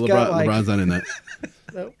No, it's LeBron, got like LeBron's not in that.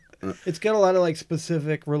 no, it's got a lot of like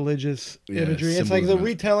specific religious Yeah, imagery. It's like the symbolism.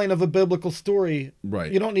 retelling of a biblical story. Right.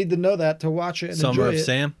 You don't need to know that to watch it and Summer enjoy of it.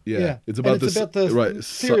 Sam. Yeah, Yeah. it's And about it's about the right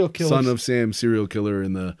serial killers. Son of Sam, serial killer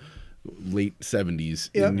in the late 70s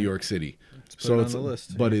Yep. in New York City. put it on the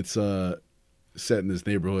list, but yeah. it's set in this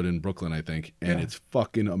neighborhood in Brooklyn, I think, and Yeah. it's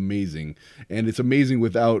fucking amazing. And it's amazing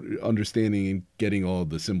without understanding and getting all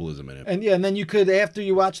the symbolism in it. And yeah, and then you could after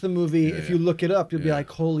you watch the movie, Yeah, if yeah. you look it up, you'll be Yeah. like,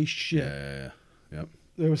 holy shit. Yeah. Yep.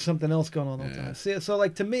 There was something else going on all the Yeah. time. See, so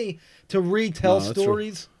like to me, to retell No, that's true.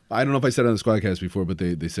 stories. I don't know if I said it on the Squadcast before, but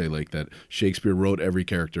they say like that Shakespeare wrote every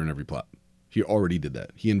character and every plot. He already did that.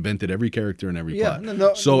 He invented every character and every Yeah,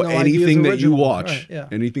 plot. So no idea anything is that you original. watch, Right, yeah.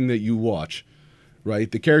 anything that you watch,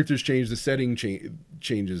 right? The characters change, the setting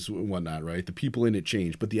changes and whatnot, right? The people in it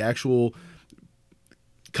change, but the actual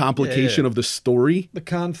complication Yeah. of the story, The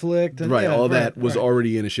conflict, and right? yeah, All right, that was right.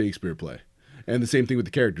 already in a Shakespeare play. And the same thing with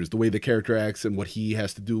the characters, the way the character acts and what he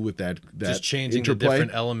has to do with that Just changing the interplay.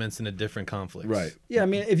 different elements and the different conflicts. Right, Yeah, I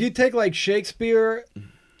mean, if you take like Shakespeare,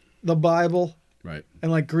 the Bible, right.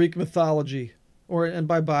 and like Greek mythology, and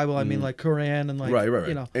by Bible I mean like Quran and like Right.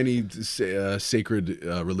 you know, Any sacred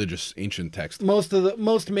religious ancient text.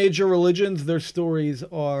 most major religions, their stories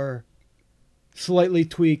are slightly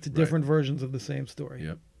tweaked, different versions of the same story.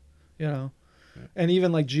 Yep. You know, and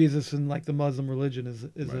even like Jesus and like the Muslim religion is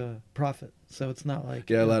Right. a prophet, so it's not like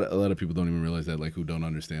Yeah, a lot of people don't even realize that, like, who don't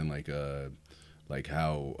understand like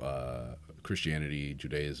how Christianity,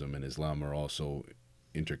 Judaism, and Islam are also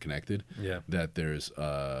interconnected. Yeah. That there's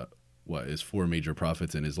 4 major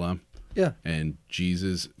prophets in Islam, yeah. and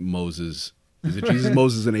Jesus, Moses. Is it Jesus,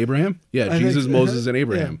 Moses, and Abraham? Yeah, I think Jesus, so. Moses, and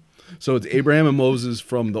Abraham. So it's Abraham and Moses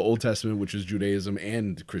from the Old Testament, which is Judaism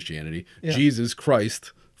and Christianity. Yeah. Jesus,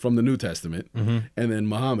 Christ from the New Testament, Mm-hmm. and then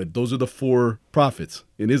Muhammad. Those are the 4 prophets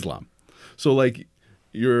in Islam. So like,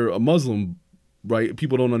 you're a Muslim, right?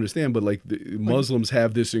 People don't understand, but like the Muslims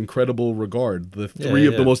have this incredible regard. The 3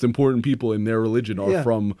 of the yeah. most important people in their religion are Yeah.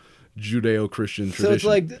 from Judeo-Christian tradition. So it's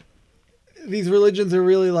like these religions are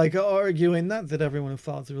really like arguing. Not that everyone who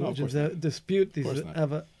follows the of religions course dispute these, course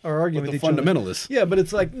not. are arguing But with the each other. fundamentalists. Yeah, but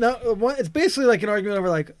it's like no, it's basically like an argument over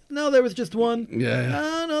like no, there was just one.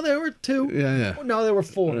 Yeah. No, there were 2. Yeah. No, there were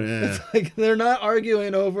 4. Yeah. It's like they're not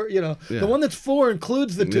arguing over. Yeah. The one that's 4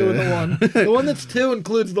 includes the 2 and the Yeah. 1. The one that's 2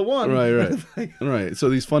 includes the 1. Right. Right. So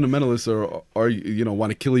these fundamentalists are want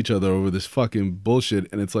to kill each other over this fucking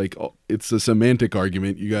bullshit, and it's like it's a semantic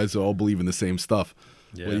argument. You guys all believe in the same stuff.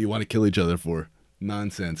 Yeah. What do you want to kill each other for?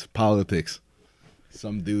 Nonsense. Politics.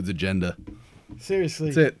 Some dude's agenda.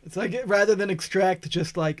 Seriously. That's it. It's like rather than extract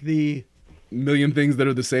just like the Million things that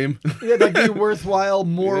are the same. like the worthwhile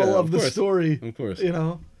moral Yeah, of of the course. story. Of course. You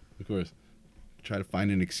know? Of course. Try to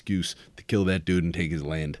find an excuse to kill that dude and take his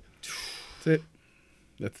land. That's it.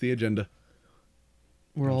 That's the agenda.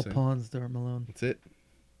 We're all saying? pawns, Dirt Malone. That's it.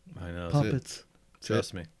 I know. Puppets.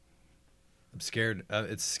 Trust me. I'm scared.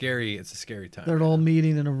 It's scary. It's a scary time. They're all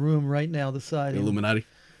meeting in a room right now deciding. Illuminati.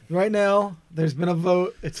 Right now, there's been a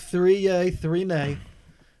vote. It's 3 yay, 3 nay,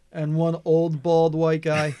 and one old, bald, white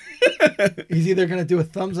guy. He's either going to do a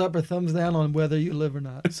thumbs up or thumbs down on whether you live or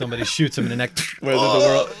not. Somebody shoots him in the neck.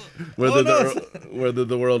 Whether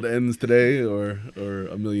the world ends today or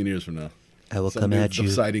a million years from now. I will Some come dude's at you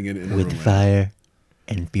deciding it in a with room right fire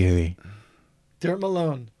and fury. Dirt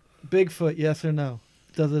Malone, Bigfoot, yes or no?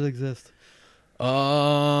 Does it exist?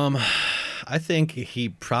 I think he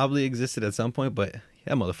probably existed at some point, but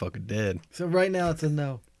that motherfucker dead. So right now it's a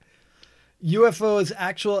no. UFO is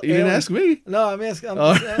actual. You didn't alien- ask me. No, I'm asking. All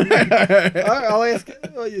right, I'll ask.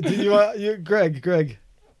 You, Greg.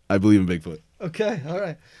 I believe in Bigfoot. Okay, all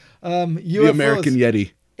right. UFOs, The American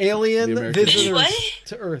Yeti. alien The American- visitors What?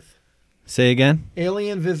 to Earth. Say again?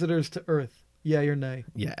 Alien visitors to Earth. Yeah or nay?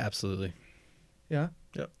 Yeah, absolutely. Yeah.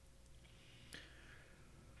 Yep.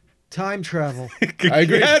 Time travel. I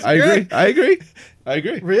agree. Yes, I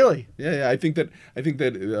agree. Really? Yeah. I think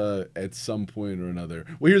that at some point or another.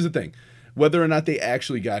 Well, here's the thing: whether or not they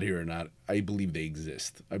actually got here or not, I believe they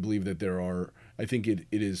exist. I believe that there are. I think it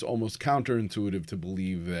is almost counterintuitive to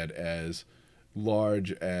believe that as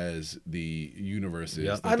large as the universe is.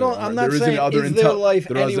 Yep. that I don't. there are- I'm not there isn't saying other is there intel- life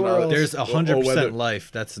there isn't anywhere other- else. There's or 100% whether- life.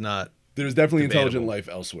 That's not. There's definitely Debatable. intelligent life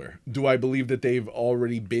elsewhere. Do I believe that they've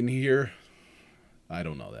already been here? I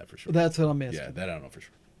don't know that for sure. That's what I'm asking. Yeah, that I don't know for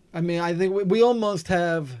sure. I mean, I think we almost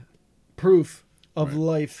have proof of Right.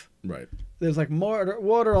 life. Right. There's like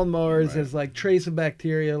water on Mars. Right. there's like trace of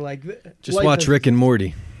bacteria. Like Just life watch has- Rick and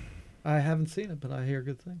Morty. I haven't seen it, but I hear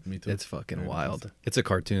good things. Me too. It's fucking I hear good wild. stuff. It's a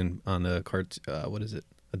cartoon on the what is it?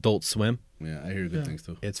 Adult Swim. Yeah, I hear good Yeah. things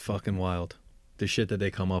too. It's fucking wild. The shit that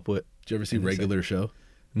they come up with. Did you ever see And it's Regular Show?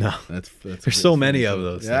 No. That's There's so many of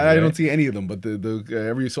those Yeah, things, I don't right? see any of them, but the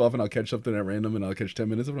every so often I'll catch something at random and I'll catch 10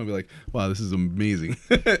 minutes of it and I'll be like, wow, this is amazing.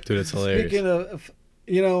 Dude, it's hilarious. Speaking of,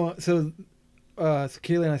 so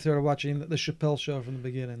Keely and I started watching the Chappelle Show from the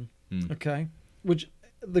beginning. Okay, which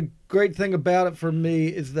the great thing about it for me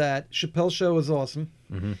is that Chappelle Show was awesome,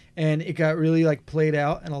 and it got really like played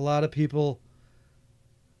out, and a lot of people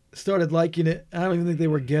started liking it. I don't even think they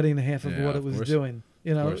were getting half of Yeah, what it of was course. doing.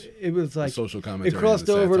 You know, course. it was like social it commentary. crossed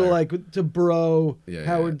and the over to satire. like to bro Yeah,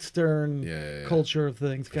 Howard Stern Yeah. culture of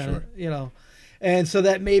things, For kind of, sure. And so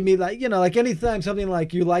that made me like, like anytime something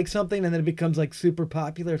like you like something and then it becomes like super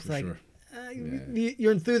popular, it's For like sure.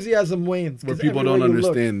 your enthusiasm wanes. Where 'cause people don't everywhere you look-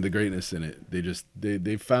 understand the greatness in it. They just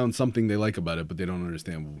they found something they like about it, but they don't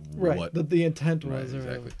understand right? what. The intent Right, was or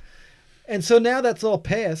whatever. exactly. And so now that's all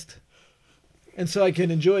past, and so I can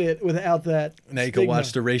enjoy it without that. Now you can stigma.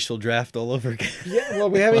 watch the racial draft all over again. Yeah, well,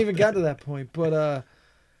 we haven't even got to that point, but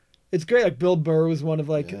it's great. Like Bill Burr was one of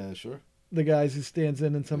like Yeah, sure. the guys who stands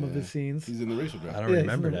in some of Yeah. his scenes. He's in the racial draft. I don't Yeah,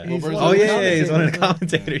 remember he's that. he's Well, one Oh of the yeah, he's one of the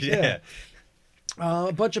commentators. commentators. Yeah.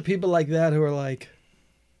 A bunch of people like that who are like,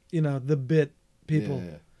 the bit people.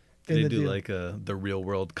 Yeah. Did in they the do deal. like the real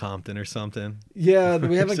world Compton or something? Yeah,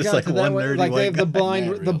 we haven't just got like to that one one. nerdy Like they have the white guy. blind,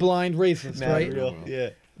 Mad the real. blind racist, Mad right? real. Yeah.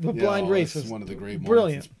 The Yeah, blind that's racist. one of the great moments.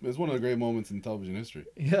 Brilliant. It's one of the great moments in television history,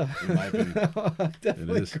 Yeah, in my opinion.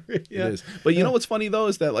 definitely It is. agree. Yeah. It is. But you know what's funny though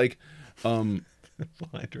is that like, Blind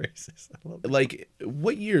racist. I love that. like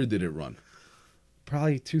what year did it run?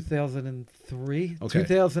 Probably 2003, Okay.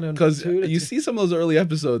 2002. Because you see some of those early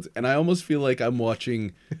episodes, and I almost feel like I'm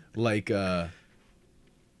watching like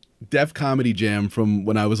Def Comedy Jam from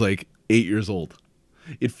when I was like 8 years old.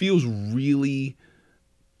 It feels really,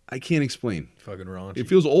 I can't explain. Fucking raunchy. It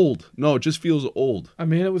feels old. No, it just feels old. I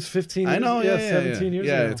mean, it was 15. I years, know, yeah, yeah, 17 years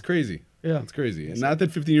ago. Yeah, it's crazy. Yeah. It's crazy. And not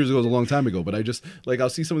that 15 years ago was a long time ago, but I just like I'll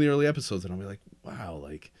see some of the early episodes and I'll be like, wow,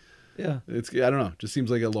 like Yeah. it's I don't know, it just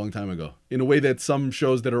seems like a long time ago. In a way that some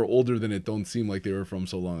shows that are older than it don't seem like they were from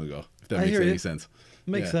so long ago. If that I makes hear any you. sense.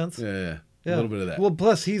 Makes Yeah. sense. Yeah. Yeah. A little bit of that. Well,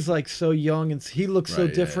 plus he's like so young and he looks so Right,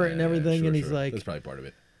 yeah, different and yeah, everything, sure, and he's sure. like, that's probably part of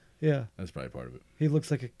it. yeah, That's probably part of it. he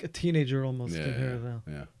looks like a teenager almost Yeah, compared to now.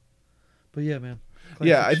 yeah. But yeah, man.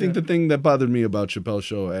 Yeah, Classic I think shit. the thing that bothered me about Chappelle's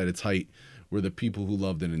show at its height were the people who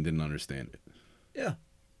loved it and didn't understand it. Yeah.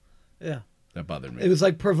 Yeah. That bothered me. It was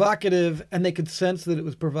like provocative, and they could sense that it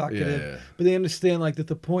was provocative, Yeah. but they understand like that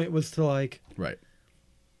the point was to like right.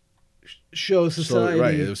 show society.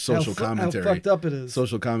 Right, it was social commentary. How fucked up it is.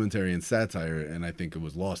 Social commentary and satire, and I think it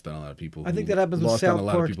was lost on a lot of people. I think that happens with lost South on a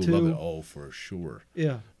lot Park, of people who love too. it. Oh, for sure.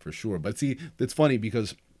 Yeah. For sure. But see, it's funny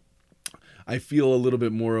because I feel a little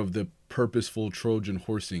bit more of the purposeful Trojan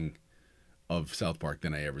horsing of South Park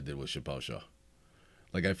than I ever did with Chappelle's Show.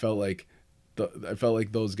 Like I felt like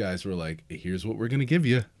those guys were like, here's what we're gonna give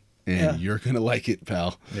you, and you're gonna like it,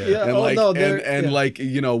 pal. Yeah. And Oh, like, no, and like,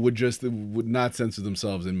 you know, would not censor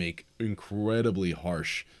themselves and make incredibly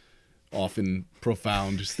harsh, often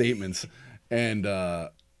profound statements, and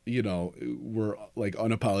you know, were like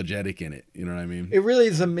unapologetic in it. You know what I mean? It really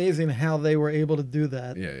is amazing how they were able to do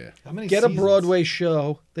that. Yeah. How many Get seasons? a Broadway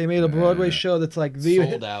show. They made a Broadway show that's like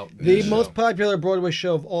Sold out. the Yeah. most popular Broadway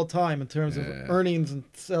show of all time in terms of Yeah. earnings and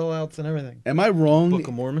sellouts and everything. Am I wrong? Book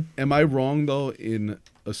of Mormon. Am I wrong though in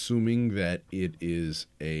assuming that it is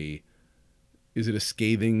a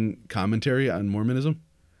scathing commentary on Mormonism,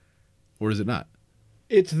 or is it not?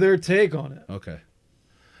 It's their take on it. Okay.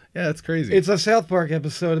 Yeah, that's crazy. It's a South Park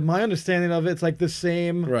episode. My understanding of it's like the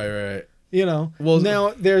same. right. You know. Well,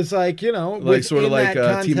 now there's like, you know, Like sort of within like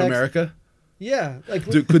that Team context- America. Yeah. Like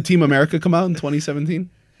Could Team America come out in 2017?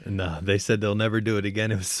 No, they said they'll never do it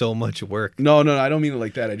again. It was so much work. No, I don't mean it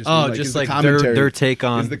like that. I just mean like, just is the like commentary, their take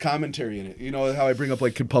on is the commentary in it. You know how I bring up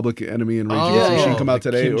like could Public Enemy and Rage Oh, Against the Machine come out the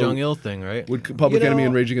today? Kim Or Jong Il thing, right? would Public You know, Enemy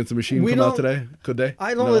and Rage Against the Machine we come out don't- today? Could they?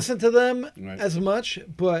 I don't No. listen to them Right. as much,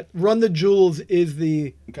 but Run the Jewels is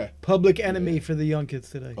the Okay. Public Enemy for the young kids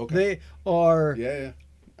today. Okay. They are, Yeah.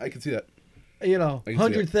 I can see that. you know, I can see it.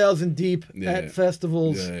 100,000 deep Yeah, at yeah.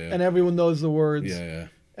 festivals, Yeah. and everyone knows the words, Yeah.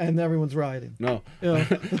 and everyone's riding. No. You know, I love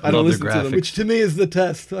don't their listen to them. graphics. which to me is the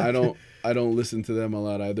test. I don't listen to them a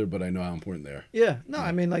lot either, but I know how important they are. Yeah, no,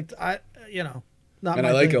 I mean, like you know, not. And my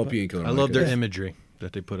I like thing, LP but and Killer I Mike. love their It's- imagery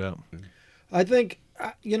that they put out. I think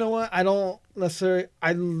you know what? I don't necessarily.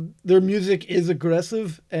 Their music is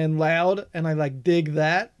aggressive and loud, and I like dig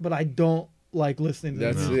that, but I don't like listening to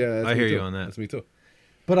That's them. yeah. That's I me hear too. you on that. That's me too.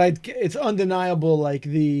 But it's undeniable, like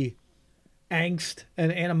the angst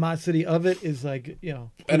and animosity of it is like, you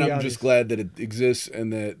know. And pretty I'm obvious. just glad that it exists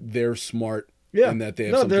and that they're smart. Yeah. And that they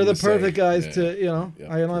have no, something they're the to say. perfect guys Yeah. to, you know.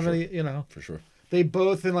 Yeah, I don't for have sure. any, you know. For sure. They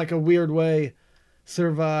both, in like a weird way,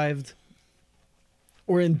 survived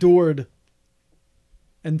or endured,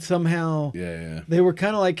 and somehow Yeah. they were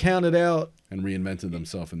kind of like counted out And reinvented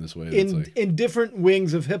themselves in this way. That's like, in different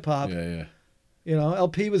wings of hip hop. yeah. You know,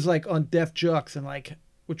 LP was like on Def Jux, and like,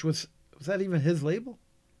 which was that even his label?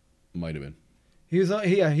 Might have been. He was on,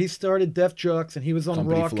 he started Def Jux, and he was on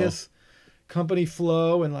Company Raucous, Company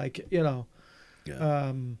Flow, and like, you know,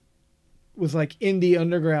 Yeah. was like indie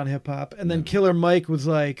underground hip hop, and then Killer Mike was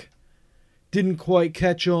like, didn't quite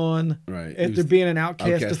catch on Right. He after was being an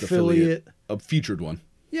Outcast affiliate. A featured one.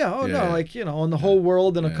 Yeah, oh Yeah. no, like, you know, on the whole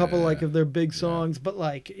world and a Yeah, couple yeah, like yeah. of their big songs, but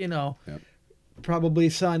like, you know, Yeah. probably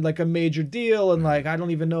signed like a major deal, and like I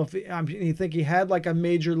don't even know if you think he had like a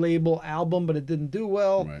major label album, but it didn't do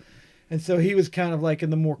well, Right. and so he was kind of like in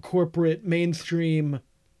the more corporate mainstream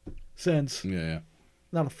sense, Yeah.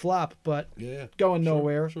 not a flop, but Yeah. going Sure,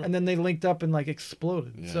 nowhere. sure. And then they linked up and like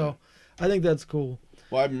exploded. Yeah. So I think that's cool.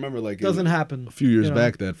 Well, I remember like Doesn't happen. a few years you know?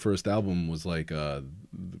 back. That first album was like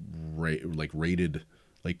rated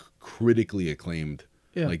like critically acclaimed.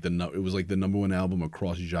 Yeah. Like it was like the number one album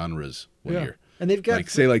across genres one year. And they've got Like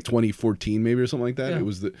say like 2014 maybe or something like that. Yeah. It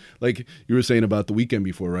was like you were saying about the Weekend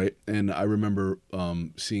before, right? And I remember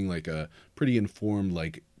seeing like a pretty informed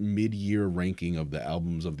like mid-year ranking of the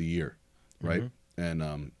albums of the year, right? Mm-hmm.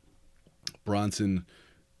 And Bronson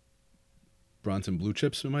Blue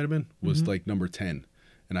Chips, it might have been, was Mm-hmm. like number 10.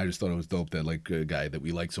 And I just thought it was dope that like a guy that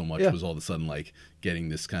we like so much Yeah. was all of a sudden like getting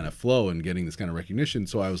this kind of flow and getting this kind of recognition.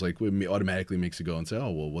 So I was like, it automatically makes you go and say,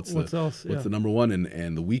 oh well, what's else? Yeah. the number one?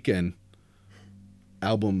 And the Weekend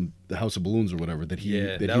album, The House of Balloons or whatever that he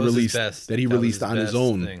Yeah, that that he was his released best. that he That was released his on his best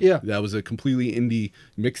own. thing. Yeah. That was a completely indie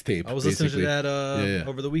mixtape. I was listening basically. to that Yeah.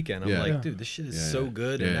 over the weekend. I'm Yeah. like, Yeah. dude, this shit is Yeah, so yeah.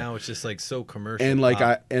 good, and Yeah. now it's just like so commercial. And like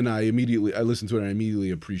pop. I listened to it and I immediately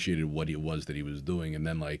appreciated what it was that he was doing, and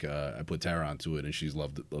then like I put Tara onto it and she's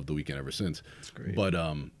loved the Weekend ever since. That's great. But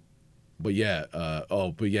yeah,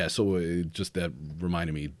 so it just that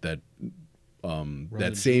reminded me that that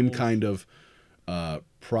the same jewels. kind of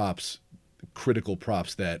critical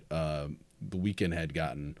props that the Weekend had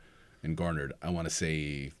gotten and garnered. I want to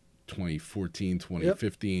say 2014,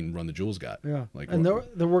 2015, Run the Jewels got. Yeah. Like And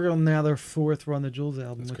they're working on now their fourth Run the Jewels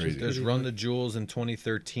album. That's which crazy. Is There's pretty Run good. the Jewels in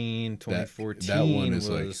 2013, 2014 that one is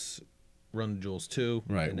was Run the Jewels 2,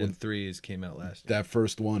 Right, and then well, 3 came out last year. that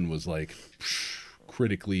first one was like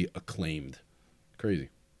critically acclaimed. Crazy.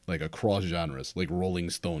 like across genres, like Rolling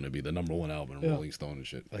Stone. It'd be the number 1 album in Yeah. Rolling Stone and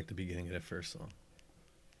shit. Like the beginning of that first song.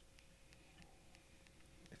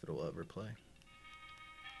 If it'll ever play.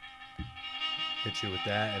 Hit you with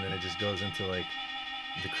that, and then it just goes into like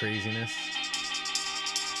the craziness.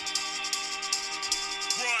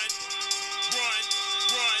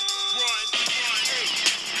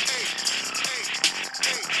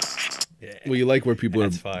 Yeah. Well, you like where people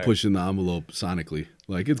That's are fire. pushing the envelope sonically.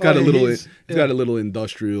 Like it's got a little, it's got a little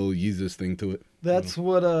industrial Yeezus thing to it. That's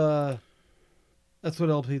what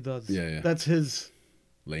LP does. Yeah, yeah. That's his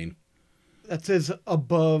Lane,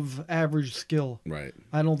 above average skill. right?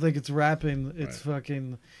 I don't think it's rapping. It's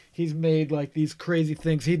fucking. He's made like these crazy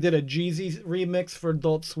things. He did a Jeezy remix for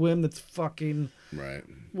Adult Swim. That's fucking Right.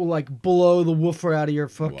 will like blow the woofer out of your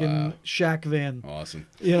fucking Wow. shack van. Awesome.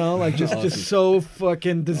 You know, like just Awesome. so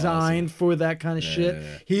fucking designed for that kind of shit.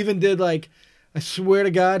 yeah. He even did like, I swear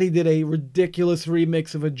to God, he did a ridiculous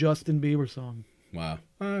remix of a Justin Bieber song. Wow.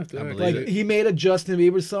 believe Like it. he made a Justin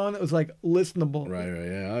Bieber song that was like listenable. Right.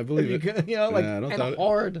 Yeah, I believe it. You know, like Yeah, I don't and doubt it.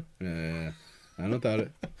 hard. Yeah. I don't doubt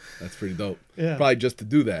it. That's pretty dope. Yeah. Probably just to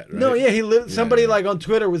do that, right? No, yeah, somebody yeah. like on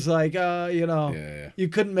Twitter was like, you know, Yeah. you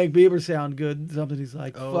couldn't make Bieber sound good. Something he's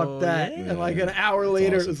like, Oh, fuck that. yeah. And like an hour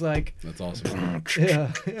later, awesome. it was like, That's awesome.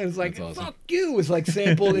 yeah, it was like, That's awesome. fuck you. It was like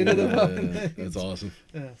sampled into the fucking Yeah, thing. that's awesome.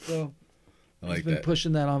 Yeah, so I he's like been that.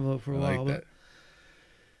 pushing that envelope for a I while. like that.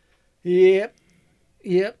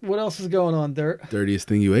 Yep. What else is going on, Dirt? Dirtiest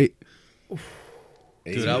thing you ate.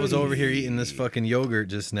 Dude, I was over here eating this fucking yogurt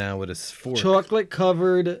just now with a fork. Chocolate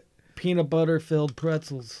covered, peanut butter filled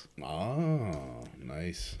pretzels. Oh,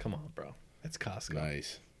 nice. Come on, bro. That's Costco.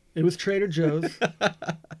 Nice. It was Trader Joe's.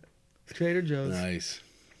 Trader Joe's. Nice.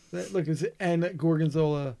 Look, and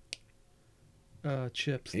Gorgonzola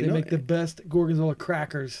chips. You They know- make the best Gorgonzola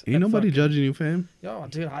crackers. Ain't at nobody fucking- judging you, fam. Yo,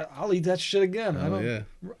 dude, I'll eat that shit again. I Oh, don't. yeah.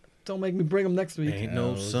 Don't make me bring them next week. Ain't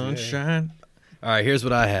no Hells sunshine. All right, here's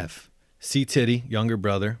what I have. C Titty, younger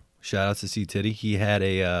brother. Shout out to C Titty. He had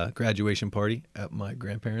a graduation party at my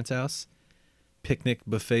grandparents' house, picnic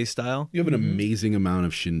buffet style. You have an amazing amount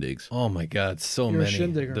of shindigs. Oh my God, so You're a many.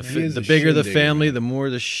 shindigger, The, man. He is the a bigger the shindigger, family, man. the more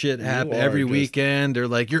the shit happen. are Every just- weekend, they're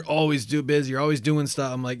like, "You're always too busy. You're always doing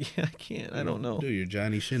stuff." I'm like, "Yeah, I can't. I don't know." Dude, you're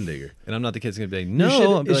Johnny Shindigger. And I'm not the kid's gonna be like, You "No." should-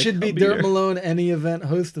 I'll be it like, should be "I'll Dirt here." Malone any event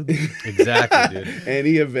hosted. Exactly, dude.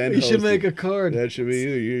 Any event You should hosted. make a card. That should be you.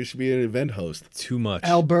 You should be an event host. Too much.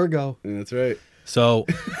 Albergo. And that's right. So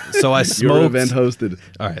I You're smoked. event hosted.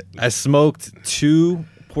 All right. I smoked 2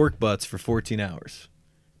 pork butts for 14 hours,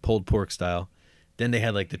 pulled pork style. Then they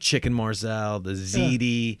had like the chicken marsal, the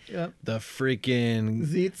ziti, Yeah. the freaking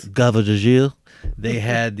Zeets. gavagil. They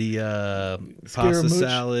had the pasta Scaramouche.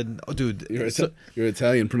 salad. Oh, dude. Your, so- your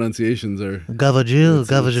Italian pronunciations are. Gavagil, It's-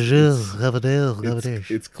 Gavagil, Gavadil,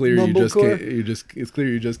 Gavadish. It's clear you just Mumblecore. came. It's clear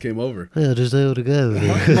you just came over. Yeah, just there to go.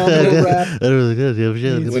 Mumble rap. That's really good. Yeah,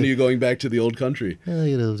 yeah. When are you going back to the old country? Yeah,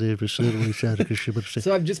 you know, they're certainly trying to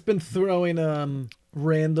So I've just been throwing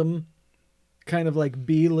random kind of like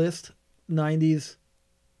B-list 90s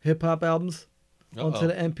hip hop albums onto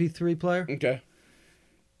the MP3 player. Okay.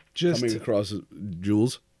 Just Coming across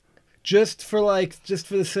Jules. just for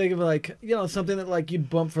the sake of like, you know, something that like you'd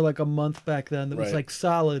bump for like a month back then that was Right. like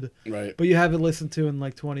solid, Right. but you haven't listened to in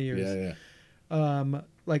like 20 years. Yeah, yeah.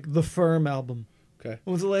 Like the Firm album. Okay.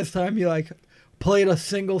 When was the last time you like played a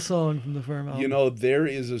single song from the Firm album? You know, there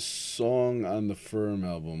is a song on the Firm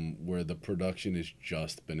album where the production is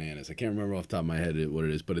just bananas. I can't remember off the top of my head what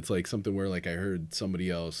it is, but it's like something where like I heard somebody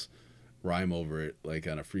else rhyme over it like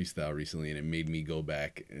on a freestyle recently, and it made me go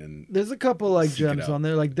back and There's a couple like Seek it gems out. on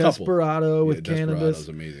there, like Couple. Desperado with Desperado's Cannabis.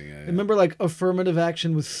 amazing. Yeah, yeah. Remember, like Affirmative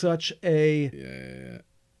Action was such a Yeah.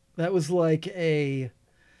 that was like a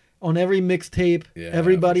on every mixtape. Yeah,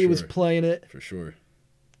 everybody for was sure. playing it, For sure.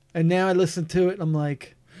 and now I listen to it and I'm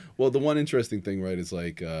like, Well, the one interesting thing, right, is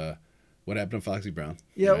like what happened to Foxy Brown?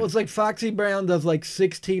 yeah, right? it was like Foxy Brown does like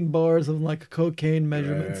 16 bars of like cocaine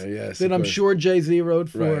measurements. Right, yes, that of I'm course. sure Jay-Z wrote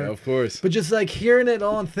for. Right, of course. But just like hearing it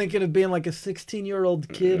all and thinking of being like a 16-year-old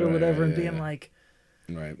kid or Right, whatever, and yeah, being yeah. like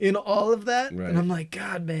Right. in all of that, Right. and I'm like,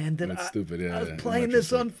 God, man, did That's I? stupid, yeah, I was yeah, in playing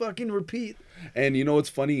this on retrospect. fucking repeat. And you know what's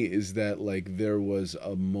funny is that like there was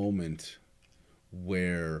a moment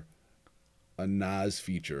where a Nas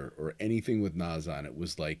feature or anything with Nas on it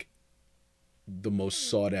was like the most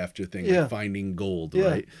sought after thing, Yeah. like finding gold, Yeah.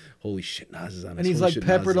 right? Holy shit, Nas is on this. And he's Holy like shit, Nas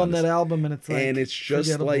peppered is on this. that album, and it's like, And it's just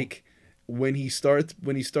forgettable. like when he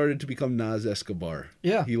started to become Nas Escobar.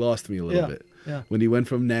 Yeah. He lost me a little Yeah, bit. yeah. When he went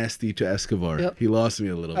from Nasty to Escobar, Yep. he lost me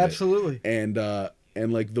a little bit. Absolutely.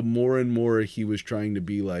 And like the more and more he was trying to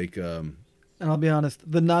be like and I'll be honest,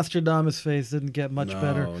 the Nostradamus phase didn't get much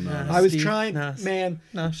better. No. I was Steve, trying, Nas. man.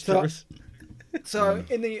 Nostradamus. So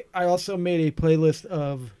I also made a playlist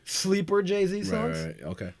of sleeper Jay-Z songs. Right.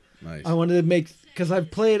 Okay. Nice. I wanted to make because I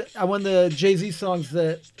wanted the Jay-Z songs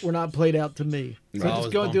that were not played out to me. So I I'm was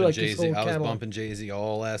just going through like Jay-Z. this whole I was catalog. bumping Jay-Z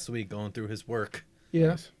all last week, going through his work. Yeah,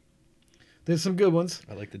 Nice. there's some good ones.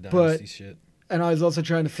 I like the Dynasty shit. And I was also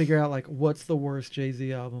trying to figure out like what's the worst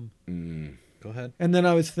Jay-Z album. Go ahead. And then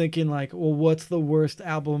I was thinking like, well, what's the worst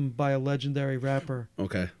album by a legendary rapper?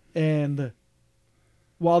 Okay. And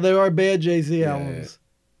while there are bad Jay-Z Yeah, albums,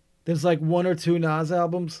 there's like one or two Nas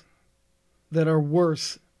albums that are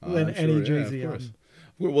worse than I'm any sure, Jay-Z of course.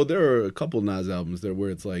 album. Well, there are a couple Nas albums there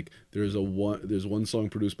where it's like there's one song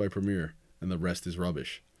produced by Premier and the rest is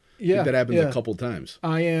rubbish. I Yeah, think that happens yeah. a couple times.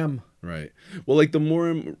 I am. Right. Well, like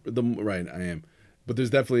right, I am. But there's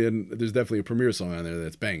definitely a Premier song on there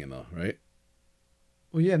that's banging though, right?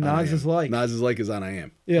 Well, yeah, On I Nas Am. is like. Nas is like is on I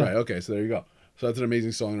Am. Yeah. Right. Okay. So there you go. So that's an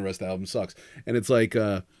amazing song, and the rest of the album sucks. And it's like,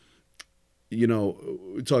 we're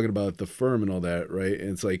talking about the Firm and all that, right? And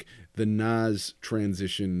it's like the Nas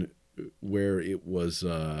transition where it was,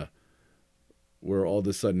 where all of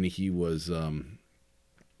a sudden he was,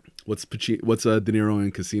 what's De Niro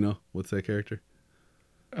in Casino? What's that character?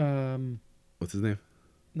 What's his name?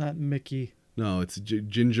 Not Mickey. No, it's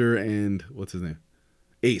Ginger and what's his name?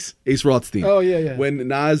 Ace Rothstein. Oh yeah. When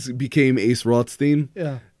Nas became Ace Rothstein,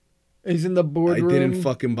 Yeah. He's in the I boardroom. didn't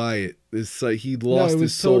fucking buy it. This he lost it was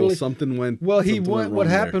his soul. totally- Something went. Well, he something went. went What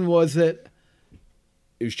wrong happened there. was that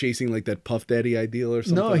He was chasing like that Puff Daddy ideal or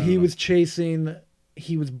something. no, I he don't was chasing.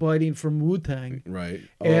 He was biting from Wu-Tang know. Right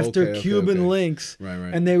after okay, Cuban okay. links, Right.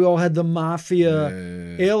 and they all had the mafia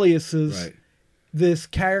Yeah. aliases. Right. This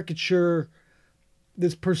caricature,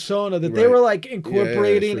 this persona that they Right. were like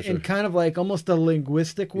incorporating sure. in kind of like almost a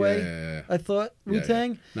linguistic way. Yeah. I thought Yeah,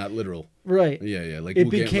 Wu-Tang. yeah. Not literal. Right. Yeah. Like It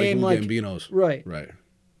Wu- became like like- Wu Gambino's. Right. Right.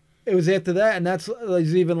 It was after that, and that's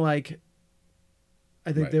was even like.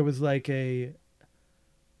 I think Right. there was like a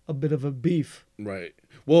bit of a beef. Right.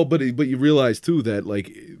 Well, but you realize too that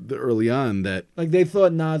like early on that. Like they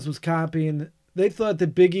thought Nas was copying. They thought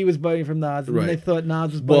that Biggie was biting from Nas, and then they Right. thought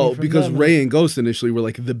Nas was biting Well, from because them. Ray and Ghost initially were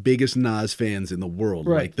like the biggest Nas fans in the world,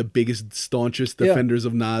 Right. like the biggest, staunchest Yeah. defenders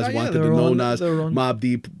of Nas, Oh, yeah, wanted they to were know on- Nas. they were on- Mobb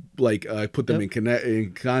Deep, like put them Yep.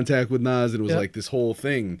 in contact with Nas, and it was Yep. like this whole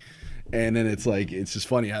thing. And then it's like it's just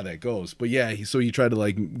funny how that goes. But yeah, so you try to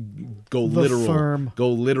like go The literal, Firm.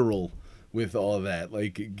 with all of that,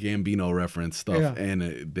 like Gambino reference stuff, Yeah. and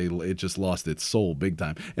it just lost its soul big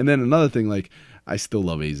time. And then another thing, like I still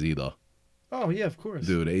love AZ though, Oh yeah, of course.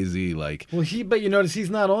 dude. AZ, like Well, but you notice he's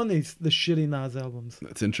not on the shitty Nas albums.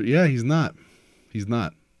 that's interesting. Yeah, he's not, and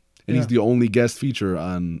he's Yeah. the only guest feature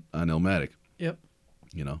on Illmatic. Yep.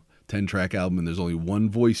 10-track album, and there's only one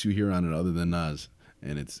voice you hear on it other than Nas,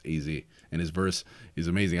 and it's AZ. And his verse is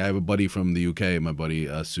amazing. I have a buddy from the UK, my buddy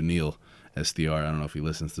Sunil SDR. I don't know if he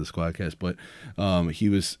listens to the Squadkast, but he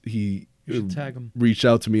You should tag him. reached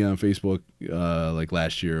out to me on Facebook like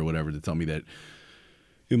last year or whatever to tell me that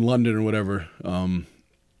in London or whatever,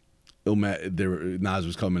 Nas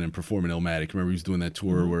was coming and performing Illmatic. Remember he was doing that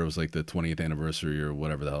tour where it was like the 20th anniversary or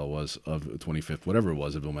whatever the hell it was of 25th, whatever it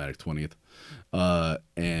was of Illmatic 20th.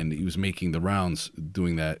 And he was making the rounds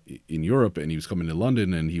doing that in Europe, and he was coming to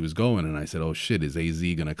London and he was going, and I said, oh shit, is AZ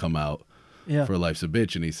gonna come out Yeah. for Life's a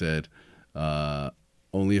Bitch? And he said,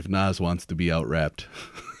 only if Nas wants to be out-rapped.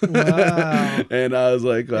 Wow. And I was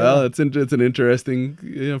like, well, it's an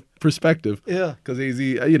interesting perspective. Yeah. Because AZ,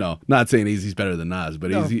 not saying AZ's better than Nas, but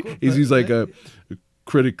No, AZ, of course, AZ's but- like a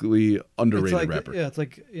critically It's underrated like rapper. yeah, it's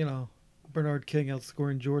like Bernard King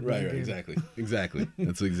outscoring Jordan. in Right, the game. exactly.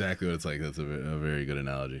 That's exactly what it's like. That's a very good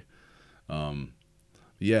analogy.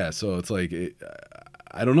 Yeah, so it's like,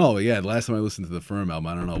 I don't know. Yeah, the last time I listened to the Firm album,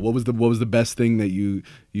 I don't know. What was the best thing that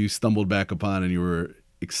you stumbled back upon and you were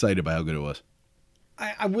excited by how good it was?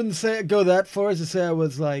 I wouldn't say go that far as to say I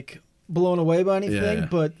was like blown away by anything, Yeah.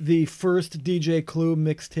 but the first DJ Clue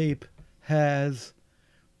mixtape has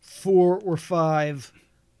 4 or 5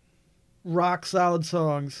 rock solid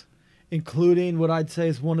songs, including what I'd say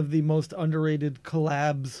is one of the most underrated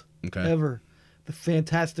collabs ever, the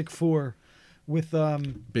Fantastic Four, with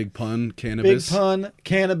Big Pun, Cannabis. Big Pun,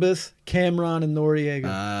 Cannabis, Cameron, and Noriega.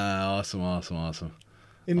 Awesome.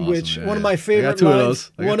 In Awesome, which yeah, one of yeah. my favorite I got 2 of lines,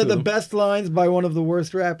 those. I got one 2 of the of them. best lines by one of the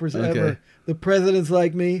worst rappers Okay. ever. The president's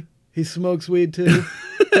like me. He smokes weed too.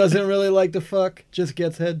 Doesn't really like to fuck. Just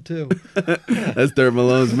gets head too. That's Dirt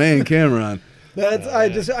Malone's man, Cameron.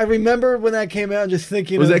 I remember when that came out, just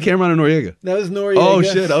thinking. Was that Cameron or Noriega? That was Noriega. Oh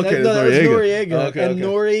shit! Okay, that was Noriega. Okay, and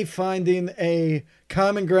Nori finding a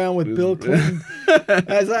common ground with Bill Clinton.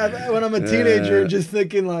 When I'm a teenager, just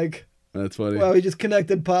thinking like, that's funny. wow, he just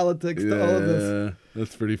connected politics to all of this.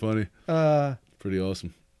 That's pretty funny. Pretty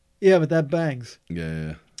awesome. Yeah, but that bangs.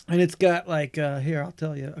 Yeah. And it's got like here, I'll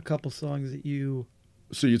tell you a couple songs that you.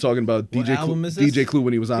 So you're talking about What DJ album is this? DJ Clue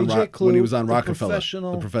when he was on DJ Rockefeller.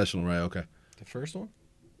 Professional. The Professional, right? Okay. The first one?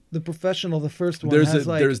 The Professional, the first one.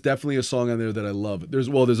 There's definitely a song on there that I love. There's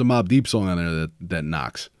a Mobb Deep song on there that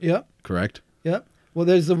knocks. Yep. Correct? Yep. Well,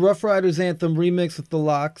 there's the Rough Riders Anthem remix with the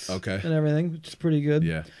Locks. Okay. And everything, which is pretty good.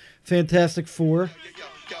 Yeah. Fantastic Four.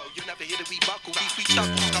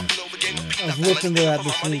 I was listening to that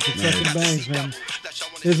this week. It's fucking bangs, man.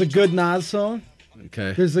 There's a good Nas song.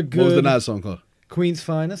 Okay. There's a What was the good Nas song called? Queen's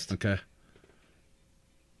Finest. Okay.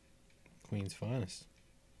 Queen's Finest.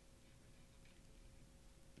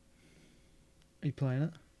 Are you playing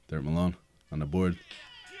it? Derek Malone on the board.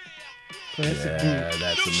 Classic Yeah, beat.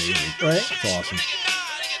 that's amazing. Right? That's awesome.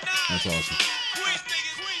 That's awesome.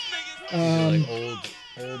 Like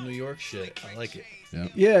old New York shit. I like it.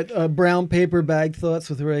 Yeah, Brown Paper Bag Thoughts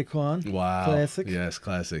with Raekwon. Wow. Classic. Yes,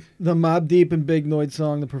 classic. The Mobb Deep and Big Noid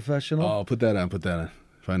song, The Professional. Oh, put that on.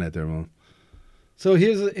 Find that there, Malone. So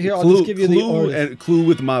here, I'll just give you the artist. And Clue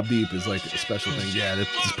with Mobb Deep is like a special thing. Yeah, this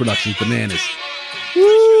production's bananas.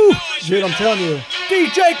 Woo! Dude, I'm telling you.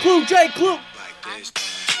 DJ Clue, J. Clue.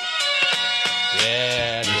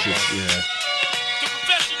 Yeah.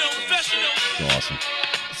 It's awesome.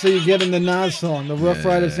 So you're getting the Nas song, the Rough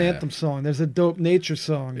Riders Anthem song. There's a dope Nature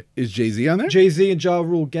song. Is Jay-Z on there? Jay-Z and Ja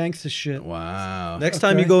Rule, gangsta shit. Wow. Next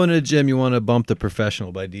time you go into the gym, you want to bump The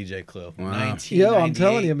Professional by DJ Clue. Wow. Yo, I'm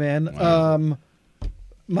telling you, man. Wow.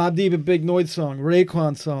 Mobb Deep and Big Noid song,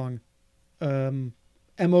 Raekwon song,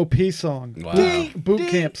 MOP song, Wow. Boot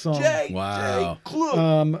Camp song, Wow.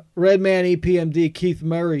 Redman EPMD, Keith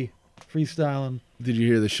Murray freestyling. Did you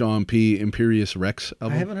hear the Sean P. Imperious Rex I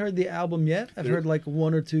album? haven't heard the album yet. I've heard like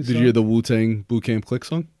one or two songs. Did you hear the Wu-Tang Boot Camp Click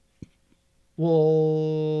song?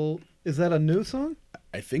 Well, is that a new song?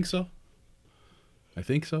 I think so.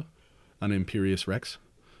 On Imperious Rex.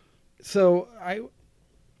 So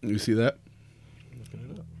You see that?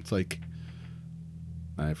 It's like,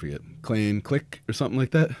 I forget, Clan Click or something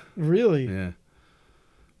like that. Really? Yeah.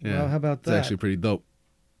 Well, how about that? It's actually pretty dope.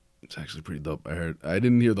 I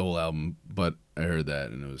didn't hear the whole album, but I heard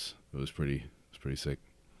that, and it was pretty sick.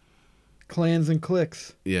 Clans and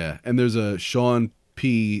Clicks. Yeah, and there's a Sean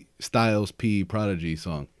P. Styles P. Prodigy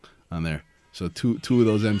song on there. So two of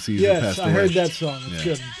those MCs have passed Yes, away. I heard that song. It's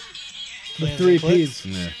Yeah. good. The three Ps.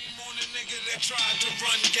 Yeah.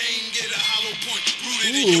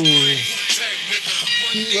 Ooh.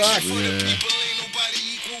 Pete Rock. Yeah.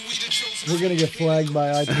 We're going to get flagged by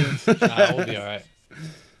iTunes. We'll be all right.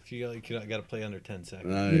 You got to play under 10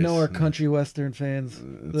 seconds. Nice. You know our country western fans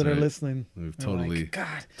that are right. listening. We've They're totally, like,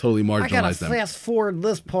 God, totally I gotta marginalized them. fast forward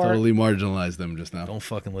this part. Totally marginalized them just now. Don't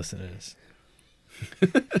fucking listen to this.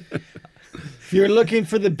 If you're looking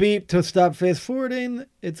for the beep to stop fast forwarding,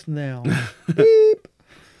 it's now. Beep.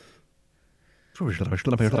 So how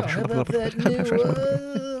about that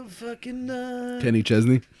new fucking Kenny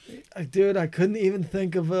Chesney. dude? I couldn't even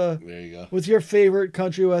think of a. There you go. What's your favorite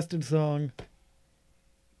country western song?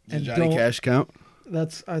 Does Johnny Cash count?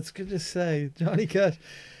 That's I was gonna say Johnny Cash.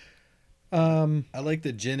 I like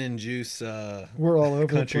the Gin and Juice We're all over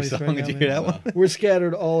the country place song. right now. Did you man. hear that one? We're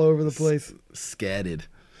scattered all over the place. Scatted.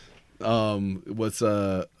 What's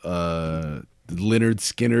Leonard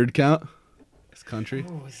Skinner count? It's country.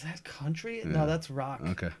 Oh, is that country? Yeah. No, that's rock.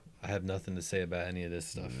 Okay. I have nothing to say about any of this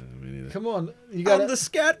stuff. Me neither. Come on, you got I'm the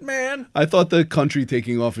scat man. I thought the country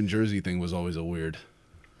taking off in Jersey thing was always a weird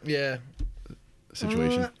Yeah.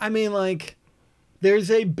 situation. I mean, like, there's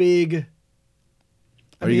a big.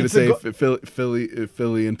 Are you gonna say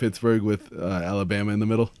Philly and Pittsburgh with Alabama in the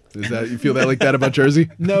middle? Is that you feel that like that about Jersey?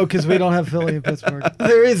 No, because we don't have Philly in Pittsburgh.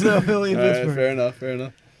 There is no Philly in All right, Pittsburgh. fair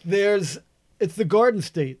enough. It's the Garden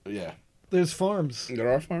State. Yeah. There's farms. There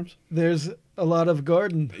are farms. There's a lot of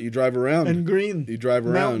garden You drive around and green. You drive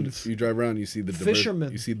around. Mountains. You drive around. You see the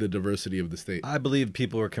Fishermen. You see the diversity of the state. I believe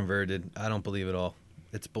people are converted. I don't believe it all.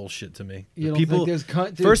 It's bullshit to me. You don't people, think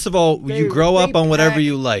there's first of all, you grow up on whatever pack-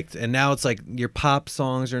 you liked, and now it's like your pop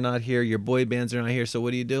songs are not here, your boy bands are not here. So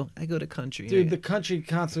what do? I go to country. Dude, the country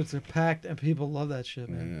concerts are packed and people love that shit,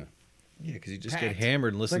 man. yeah, because you just packed. get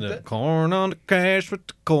hammered and listen Like to that- corn on the cash with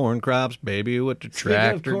the corn crops, baby, with the Speaking of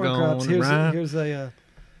tractor corn going crops, around. here's a.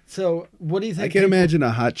 So what do you think? I can't imagine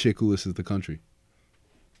a hot chick who listens to country.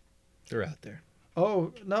 They're out there.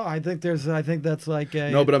 Oh no, I think that's like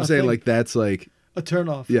a No, but I'm a saying thing, like that's like a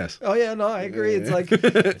turnoff. yes. Oh yeah, no, I agree. It's like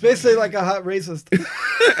it's basically like a hot racist.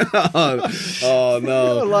 Oh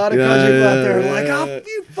no! A lot of country people out there are like, "Oh,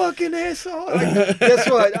 you fucking asshole!" Like, guess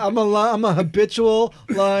what? I'm a habitual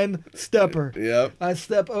line stepper. Yep. I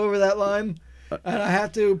step over that line, and I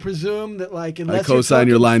have to presume that like unless I co-sign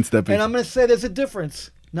your you're talking- line stepping. And I'm gonna say there's a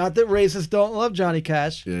difference. Not that racists don't love Johnny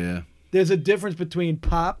Cash. Yeah. There's a difference between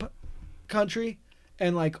pop country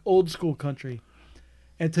and like old school country.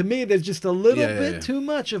 And to me, there's just a little bit too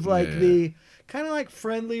much of like the kind of like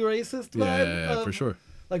friendly racist vibe. Yeah, of, for sure.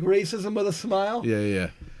 Like racism with a smile. Yeah.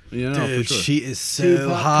 You know, Dude, for sure. she is so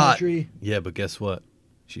Tupac hot. country. Yeah, but guess what?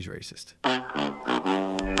 She's racist.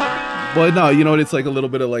 Well, no, you know what? It's like a little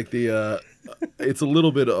bit of like the. It's a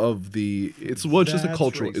little bit of the. It's just a That's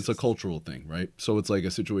cultural. It's a racist. cultural thing, right? So it's like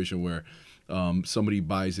a situation where somebody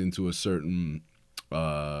buys into a certain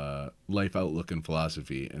life outlook and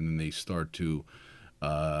philosophy, and then they start to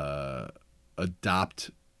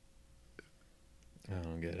adopt I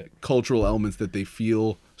don't get it. cultural elements that they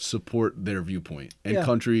feel support their viewpoint and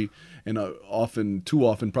country, and too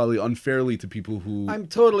often, probably unfairly to people who. I'm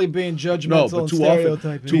totally being judgmental no, but and too often,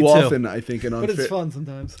 stereotyping. too often, I think, and but it's unfair. fun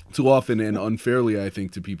sometimes. Too often and unfairly, I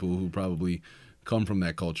think, to people who probably come from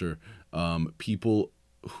that culture, people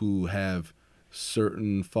who have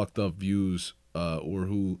certain fucked up views or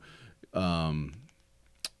who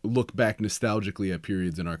look back nostalgically at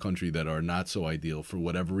periods in our country that are not so ideal for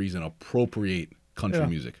whatever reason, appropriate country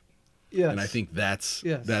music. Yes. And I think that's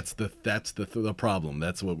the problem.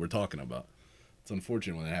 That's what we're talking about. It's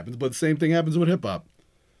unfortunate when that happens, but the same thing happens with hip hop.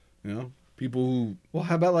 You know, people who Well,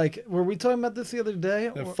 how about like were we talking about this the other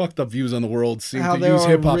day? have fucked up views on the world seem How to there use are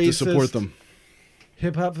hip hop to racist support them.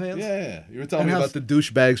 Hip hop fans? Yeah, you were telling And me how- about the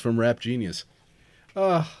douchebags from Rap Genius.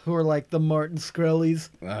 Who are like the Martin Skrellies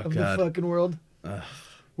Oh, of God. the fucking world.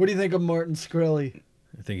 What do you think of Martin Skrelly?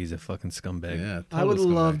 I think he's a fucking scumbag. Yeah, I would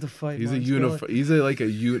total love scumbag. to fight He's Martin a Skrelly. He's a like a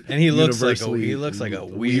And he looks like universally a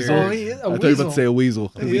weird. weasel. Oh, he is a I thought you were about to say a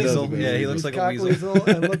weasel. A weasel. He does Yeah, he looks He's like a cock weasel.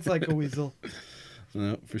 and looks like a weasel.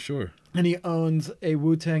 Yeah, for sure. And he owns a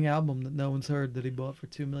Wu-Tang album that no one's heard that he bought for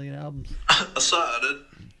 $2 million albums. That's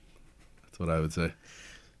what I would say.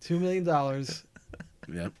 $2 million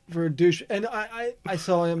Yeah. for a douche. And I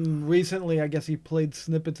saw him recently. I guess he played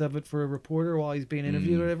snippets of it for a reporter while he's being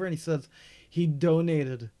interviewed or whatever. And he says he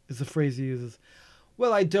donated, is the phrase he uses.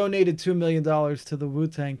 Well, I donated $2 million to the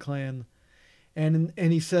Wu-Tang Clan. And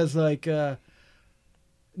he says like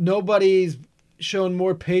nobody's shown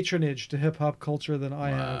more patronage to hip-hop culture than I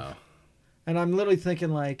have. And I'm literally thinking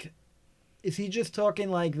like, is he just talking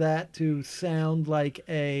like that to sound like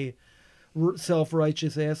a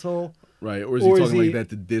self-righteous asshole? Right. Or is he talking like that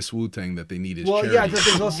to diss Wu-Tang that they need his charity? Yeah, I think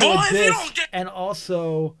there's also a diss, and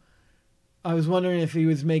also, I was wondering if he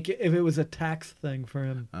was if it was a tax thing for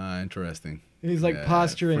him. Interesting. He's like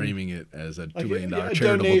posturing, framing it as a $2 like, million a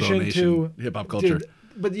charitable donation to hip-hop culture. Dude,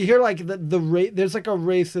 but you hear like there's like a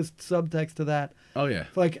racist subtext to that. Oh, yeah.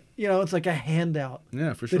 Like, it's like a handout.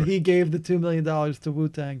 Yeah, for sure. That he gave the $2 million to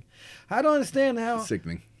Wu-Tang. I don't understand how.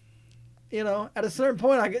 Sickening. At a certain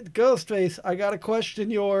point, I get Ghostface. I gotta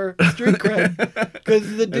question your street cred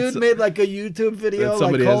because the dude made like a YouTube video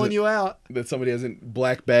like calling you out. That somebody hasn't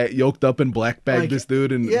yoked up and black bagged Like, this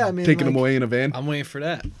dude and yeah, I mean, taken him like- away in a van. I'm waiting for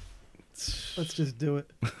that. Let's just do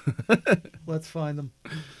it. Let's find him.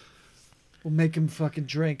 We'll make him fucking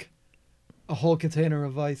drink a whole container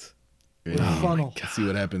of ice with a funnel. See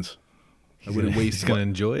what happens. I wouldn't waste. He's gonna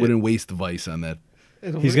enjoy it. Wouldn't waste Vice on that.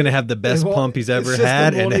 He's gonna have the best pump he's ever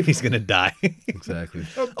had, and then even- he's gonna die. Exactly.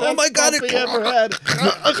 Oh my God! He ever had.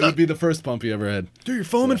 It would be the first pump he ever had. Dude, you're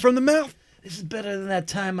foaming from the mouth. This is better than that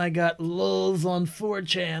time I got lulls on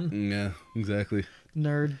 4chan. Yeah, exactly.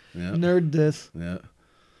 Nerd. Yeah. Nerd this. Yeah.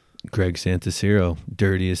 Greg Santaciro,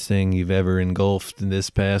 dirtiest thing you've ever engulfed in this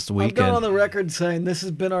past I've weekend. gone on the record saying this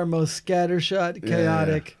has been our most scattershot,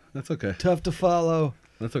 chaotic, That's okay. tough to follow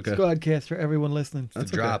That's okay. Squadcast for everyone listening. The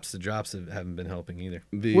drops haven't been helping either.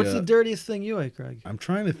 What's the dirtiest thing you ate, Greg? I'm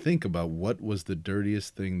trying to think about what was the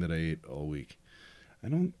dirtiest thing that I ate all week.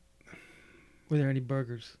 Were there any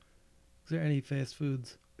burgers? Was there any fast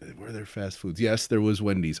foods? Were there fast foods? Yes, there was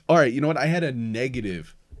Wendy's. All right, you know what? I had a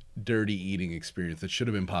negative dirty eating experience that should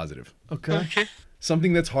have been positive. Okay.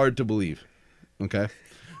 Something that's hard to believe. Okay.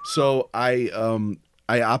 So I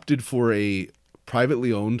opted for a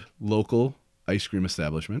privately owned local ice cream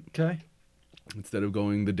establishment Okay. instead of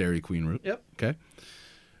going the Dairy Queen route. Yep. Okay.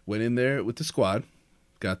 Went in there with the squad,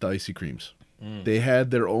 got the icy creams. They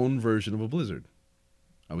had their own version of a blizzard.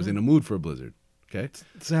 I was in a mood for a blizzard. Okay.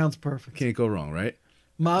 Sounds perfect. Can't go wrong, right?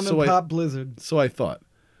 Mom So and Pop Blizzard. So I thought,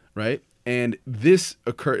 right? And this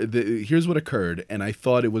occurred. Here's what occurred, and I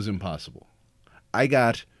thought it was impossible. I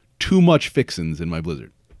got too much fixins in my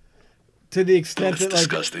Blizzard. To the extent That's that like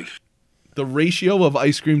disgusting. The ratio of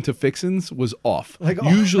ice cream to fixins was off. Like,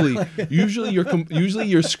 usually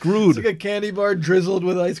you're screwed. it's like a candy bar drizzled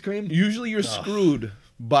with ice cream. Usually you're screwed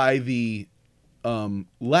by the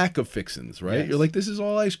lack of fixins, right? Yes. You're like, this is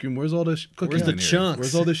all ice cream. Where's all the cookies Where's the in here? chunks?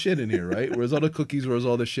 Where's all the shit in here, right? Where's all the cookies? Where's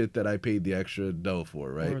all the shit that I paid the extra dough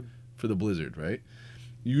for, right? Or- For the Blizzard, right?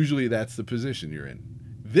 Usually that's the position you're in.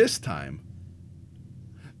 This time,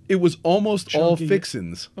 it was almost all Chunky.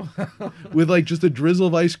 fixins with like just a drizzle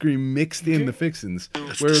of ice cream mixed in the fixins.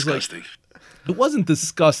 That's Whereas disgusting. like it wasn't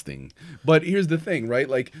disgusting, but here's the thing, right?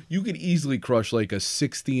 Like you could easily crush like a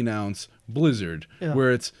 16-ounce Blizzard Yeah.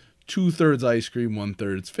 where it's 2/3 ice cream,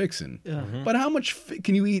 1/3 fixin. Yeah. But how much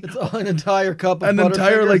can you eat? It's an entire cup of An Butterfingers,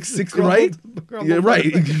 entire like 6, crumbled- right? crumbled Yeah, right.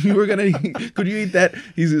 Butterfingers. You were gonna. Could you eat that?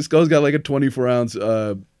 Skull's got like a 24-ounce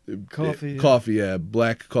Coffee, yeah. coffee,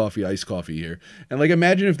 black coffee, iced coffee here. And like,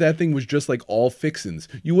 imagine if that thing was just like all fixins.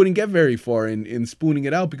 You wouldn't get very far in spooning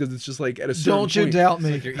it out because it's just like at a certain Don't you point. doubt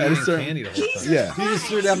me. You're At a eating certain- candy the whole time. Yeah, You just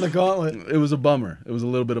threw down the gauntlet. it was a bummer. It was a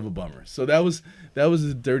little bit of a bummer. So that was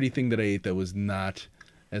a dirty thing that I ate that was not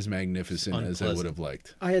as magnificent as I would Unpleasant. have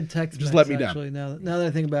liked. I had Tex-Mex. Just let me down. Actually, now that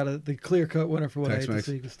I think about it, the clear-cut winner for what I ate Tex-Mex.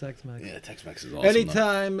 this week was Tex-Mex. Yeah, Tex-Mex is awesome. though.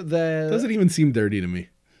 Anytime that, Doesn't even seem dirty to me.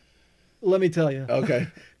 let me tell you, Okay.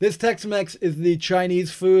 this Tex-Mex is the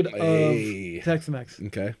Chinese food Hey. of Tex-Mex.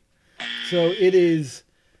 Okay. So it is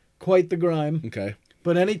quite the grime. Okay.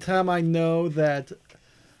 But anytime I know that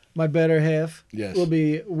my better half Yes. will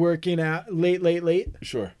be working out late,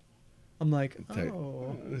 Sure. I'm like, Okay.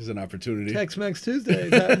 oh, This is an opportunity. Tex-Mex Tuesday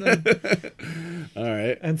is happening. All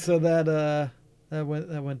right. And so that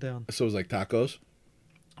went down. So it was like tacos.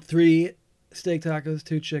 3 steak tacos,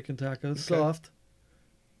 2 chicken tacos, soft,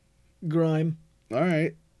 grime. All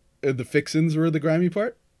right. The fixins were the grimy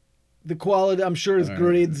part? The quality, I'm sure, is All right.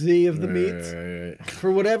 grade Z of the Right, meats. right.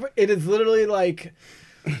 For whatever, it is literally like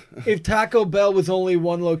if Taco Bell was only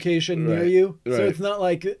one location near Right, you. right. So it's not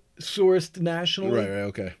like sourced nationally. Right,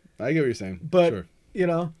 okay. I get what you're saying. But, sure. you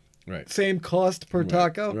know, Right. same cost per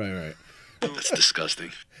taco. Right. That's disgusting.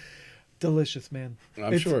 Delicious, man.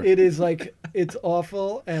 I'm sure. It is like, it's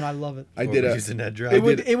awful, and I love it. I What, did we're a. using that dry.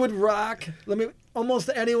 It would rock. Almost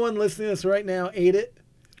anyone listening to this right now ate it.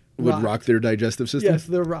 Would rocked. rock their digestive system? Yes,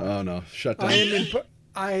 they're rocked. Oh, no. Shut down.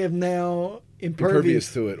 I am now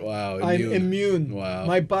Impervious to it. Wow. I'm immune. Wow.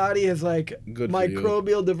 My body has like Good for you.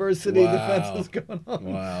 microbial diversity Wow. defenses going on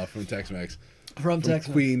Wow. From Tex-Mex. from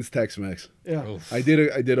Texas. Queens Tex-Mex. Yeah. Oof. I did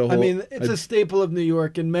a whole. I mean, it's a staple of New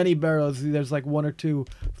York. In many barrels, there's like 1 or 2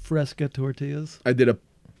 Fresca tortillas. I did a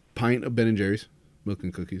pint of Ben and Jerry's milk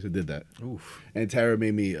and cookies. I did that. Oof. And Tara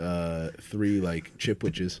made me 3 like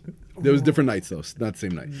chipwiches. There was different nights though, not the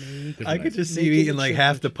same night. Different I could nights. just see you Make it eating like chip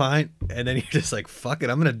half the pint, and then you're just like, "Fuck it,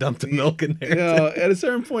 I'm gonna dump the milk in there." You know, at a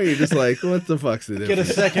certain point, you're just like, what the fuck's the Get a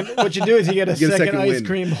difference? second. What you do is you get a Get a second second ice win.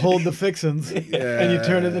 cream, hold the fixins, and you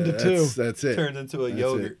turn it into 2. That's it. Turns into a That's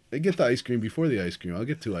yogurt. it. I get the ice cream before the ice cream. I'll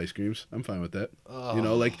get 2 ice creams. I'm fine with that. You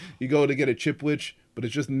know, like you go to get a chipwich, but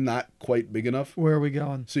it's just not quite big enough. Where are we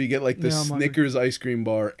going? So you get like the Now I'm hungry. Snickers ice cream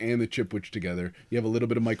bar and the chipwich together. You have a little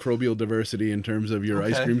bit of microbial diversity in terms of your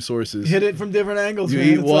ice Okay. cream sources. Hit it from different angles, You man.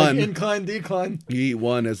 eat It's one. like incline, decline. You eat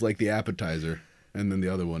one as like the appetizer, and then the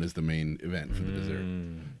other one is the main event for the dessert.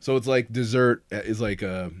 So it's like dessert is like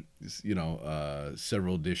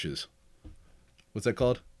several dishes. What's that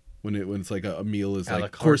called? When it's like a meal is A la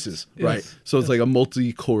like carte. courses, Yes. right? So it's like a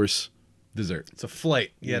multi-course dessert. It's a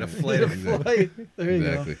flight. You had a flight. Hit a flight. There you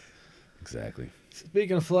go. Exactly.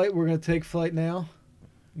 Speaking of flight, we're going to take flight now.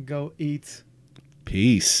 Go eat.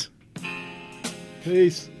 Peace.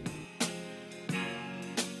 Peace.